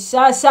bakeneye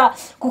bishasha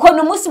kuko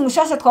ni umunsi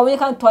mushasha twabonye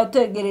kandi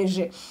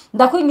twategereje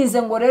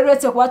ndakwingize ngo rero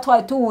uretse kuba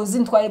twari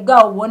tuwuzi twari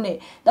bwawubone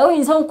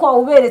ndakwingize ko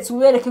uberetse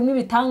ubereke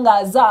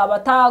nk'ibitangaza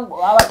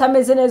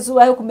abatameze neza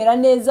ubahe kumera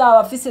neza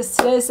abafise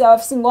stress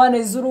abafise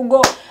ingwane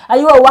z'urugo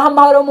ayiwe ubaha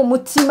amahoro mu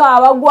mutima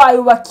abagwayi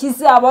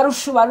ubakize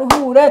abarusha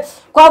baruhure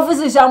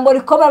kwavuze ijambo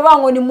rikomeye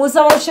bango ni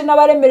muza abarushe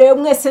n'abaremerewe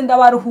mwese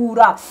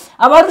ndabaruhura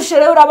abarushe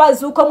rero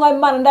urabazi uko mwami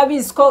Imana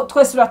ndabizi ko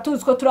twese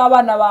uratuzi ko turi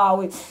abana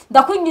bawe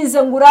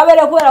ndakwingize ngo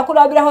urabere kubera ko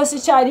urabira hose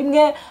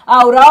cyarimwe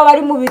uraba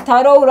bari mu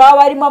bitaro uraba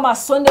barimo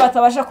amasonde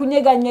batabasha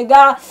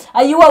kunyeganyega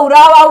ayiwe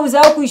uraba babuze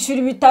aho kwishyura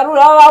ibitaro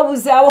uraba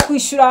babuze abo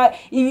kwishyura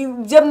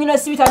ibyo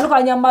mwinosi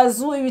bitandukanye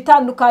amazu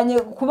ibitandukanye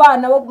ku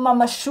bana bo mu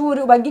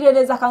mashuri ubagire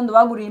neza kandi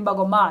ubagurira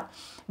imbago Mana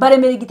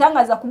baremera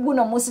igitangaza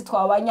kubwuna munsi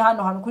twabanye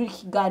hano kuri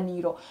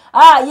kiganiro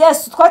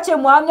Yesu twaciye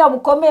muhamya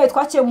bukomeye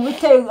twaciye mu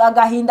biteye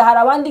agahinda hari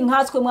abandi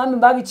nkatwe mwami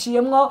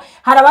babiciyemwo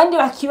hari abandi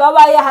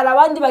bakibabaye hari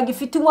abandi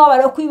bagifite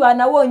umwabaro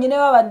kwibana bonyine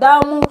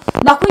b'abadamu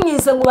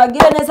nakwinyize ngo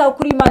bagire neza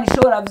kuri Imana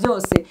ishobora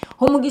byose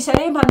umugisha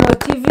rero impanuro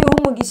TV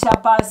umugisha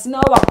pasi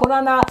naho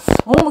bakorana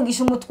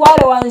umugisha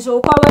umutware wanje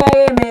uko aba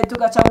yemeye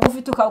tugaca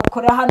bugufi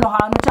tukagukorera hano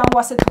hantu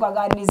cyangwa se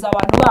tukaganiriza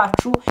abantu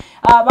bacu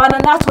abana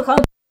natwe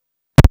kandi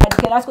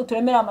natwe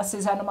turemera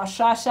amasezerano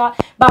mashasha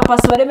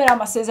bapasi baremera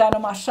amasezerano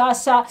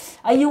mashasha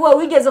ayiwe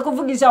wigeze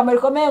kuvuga ijambo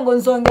rikomeye ngo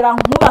nzongera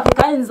nkubake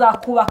kandi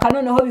nzakubaka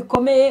noneho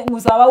bikomeye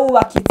uzaba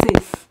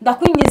wubakitse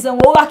ndakwingize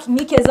ngo wubake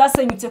inkike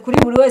zasenyutse kuri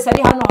buri wese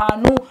ari hano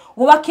hantu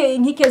wubake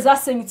inkike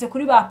zasenyutse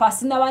kuri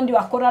bapasi n'abandi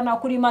bakorana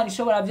kuri Imana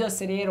ishobora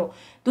byose rero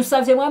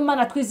dusavye mwe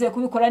Imana twizeye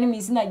kubikora ni mu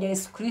izina rya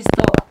Yesu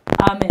Kristo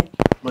amen.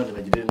 Mana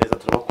bagirire neza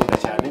turabakunda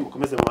cyane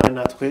mukomeze mubane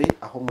natwe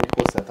aho muri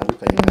hose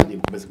hatandukanye kandi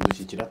mukomeze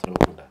kudushyikira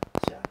turabakunda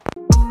cyane.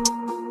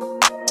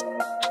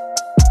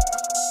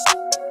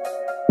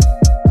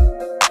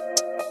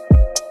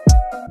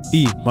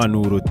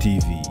 Impanuro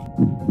TV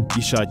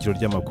ishakiro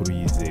ry'amakuru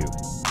yizewe.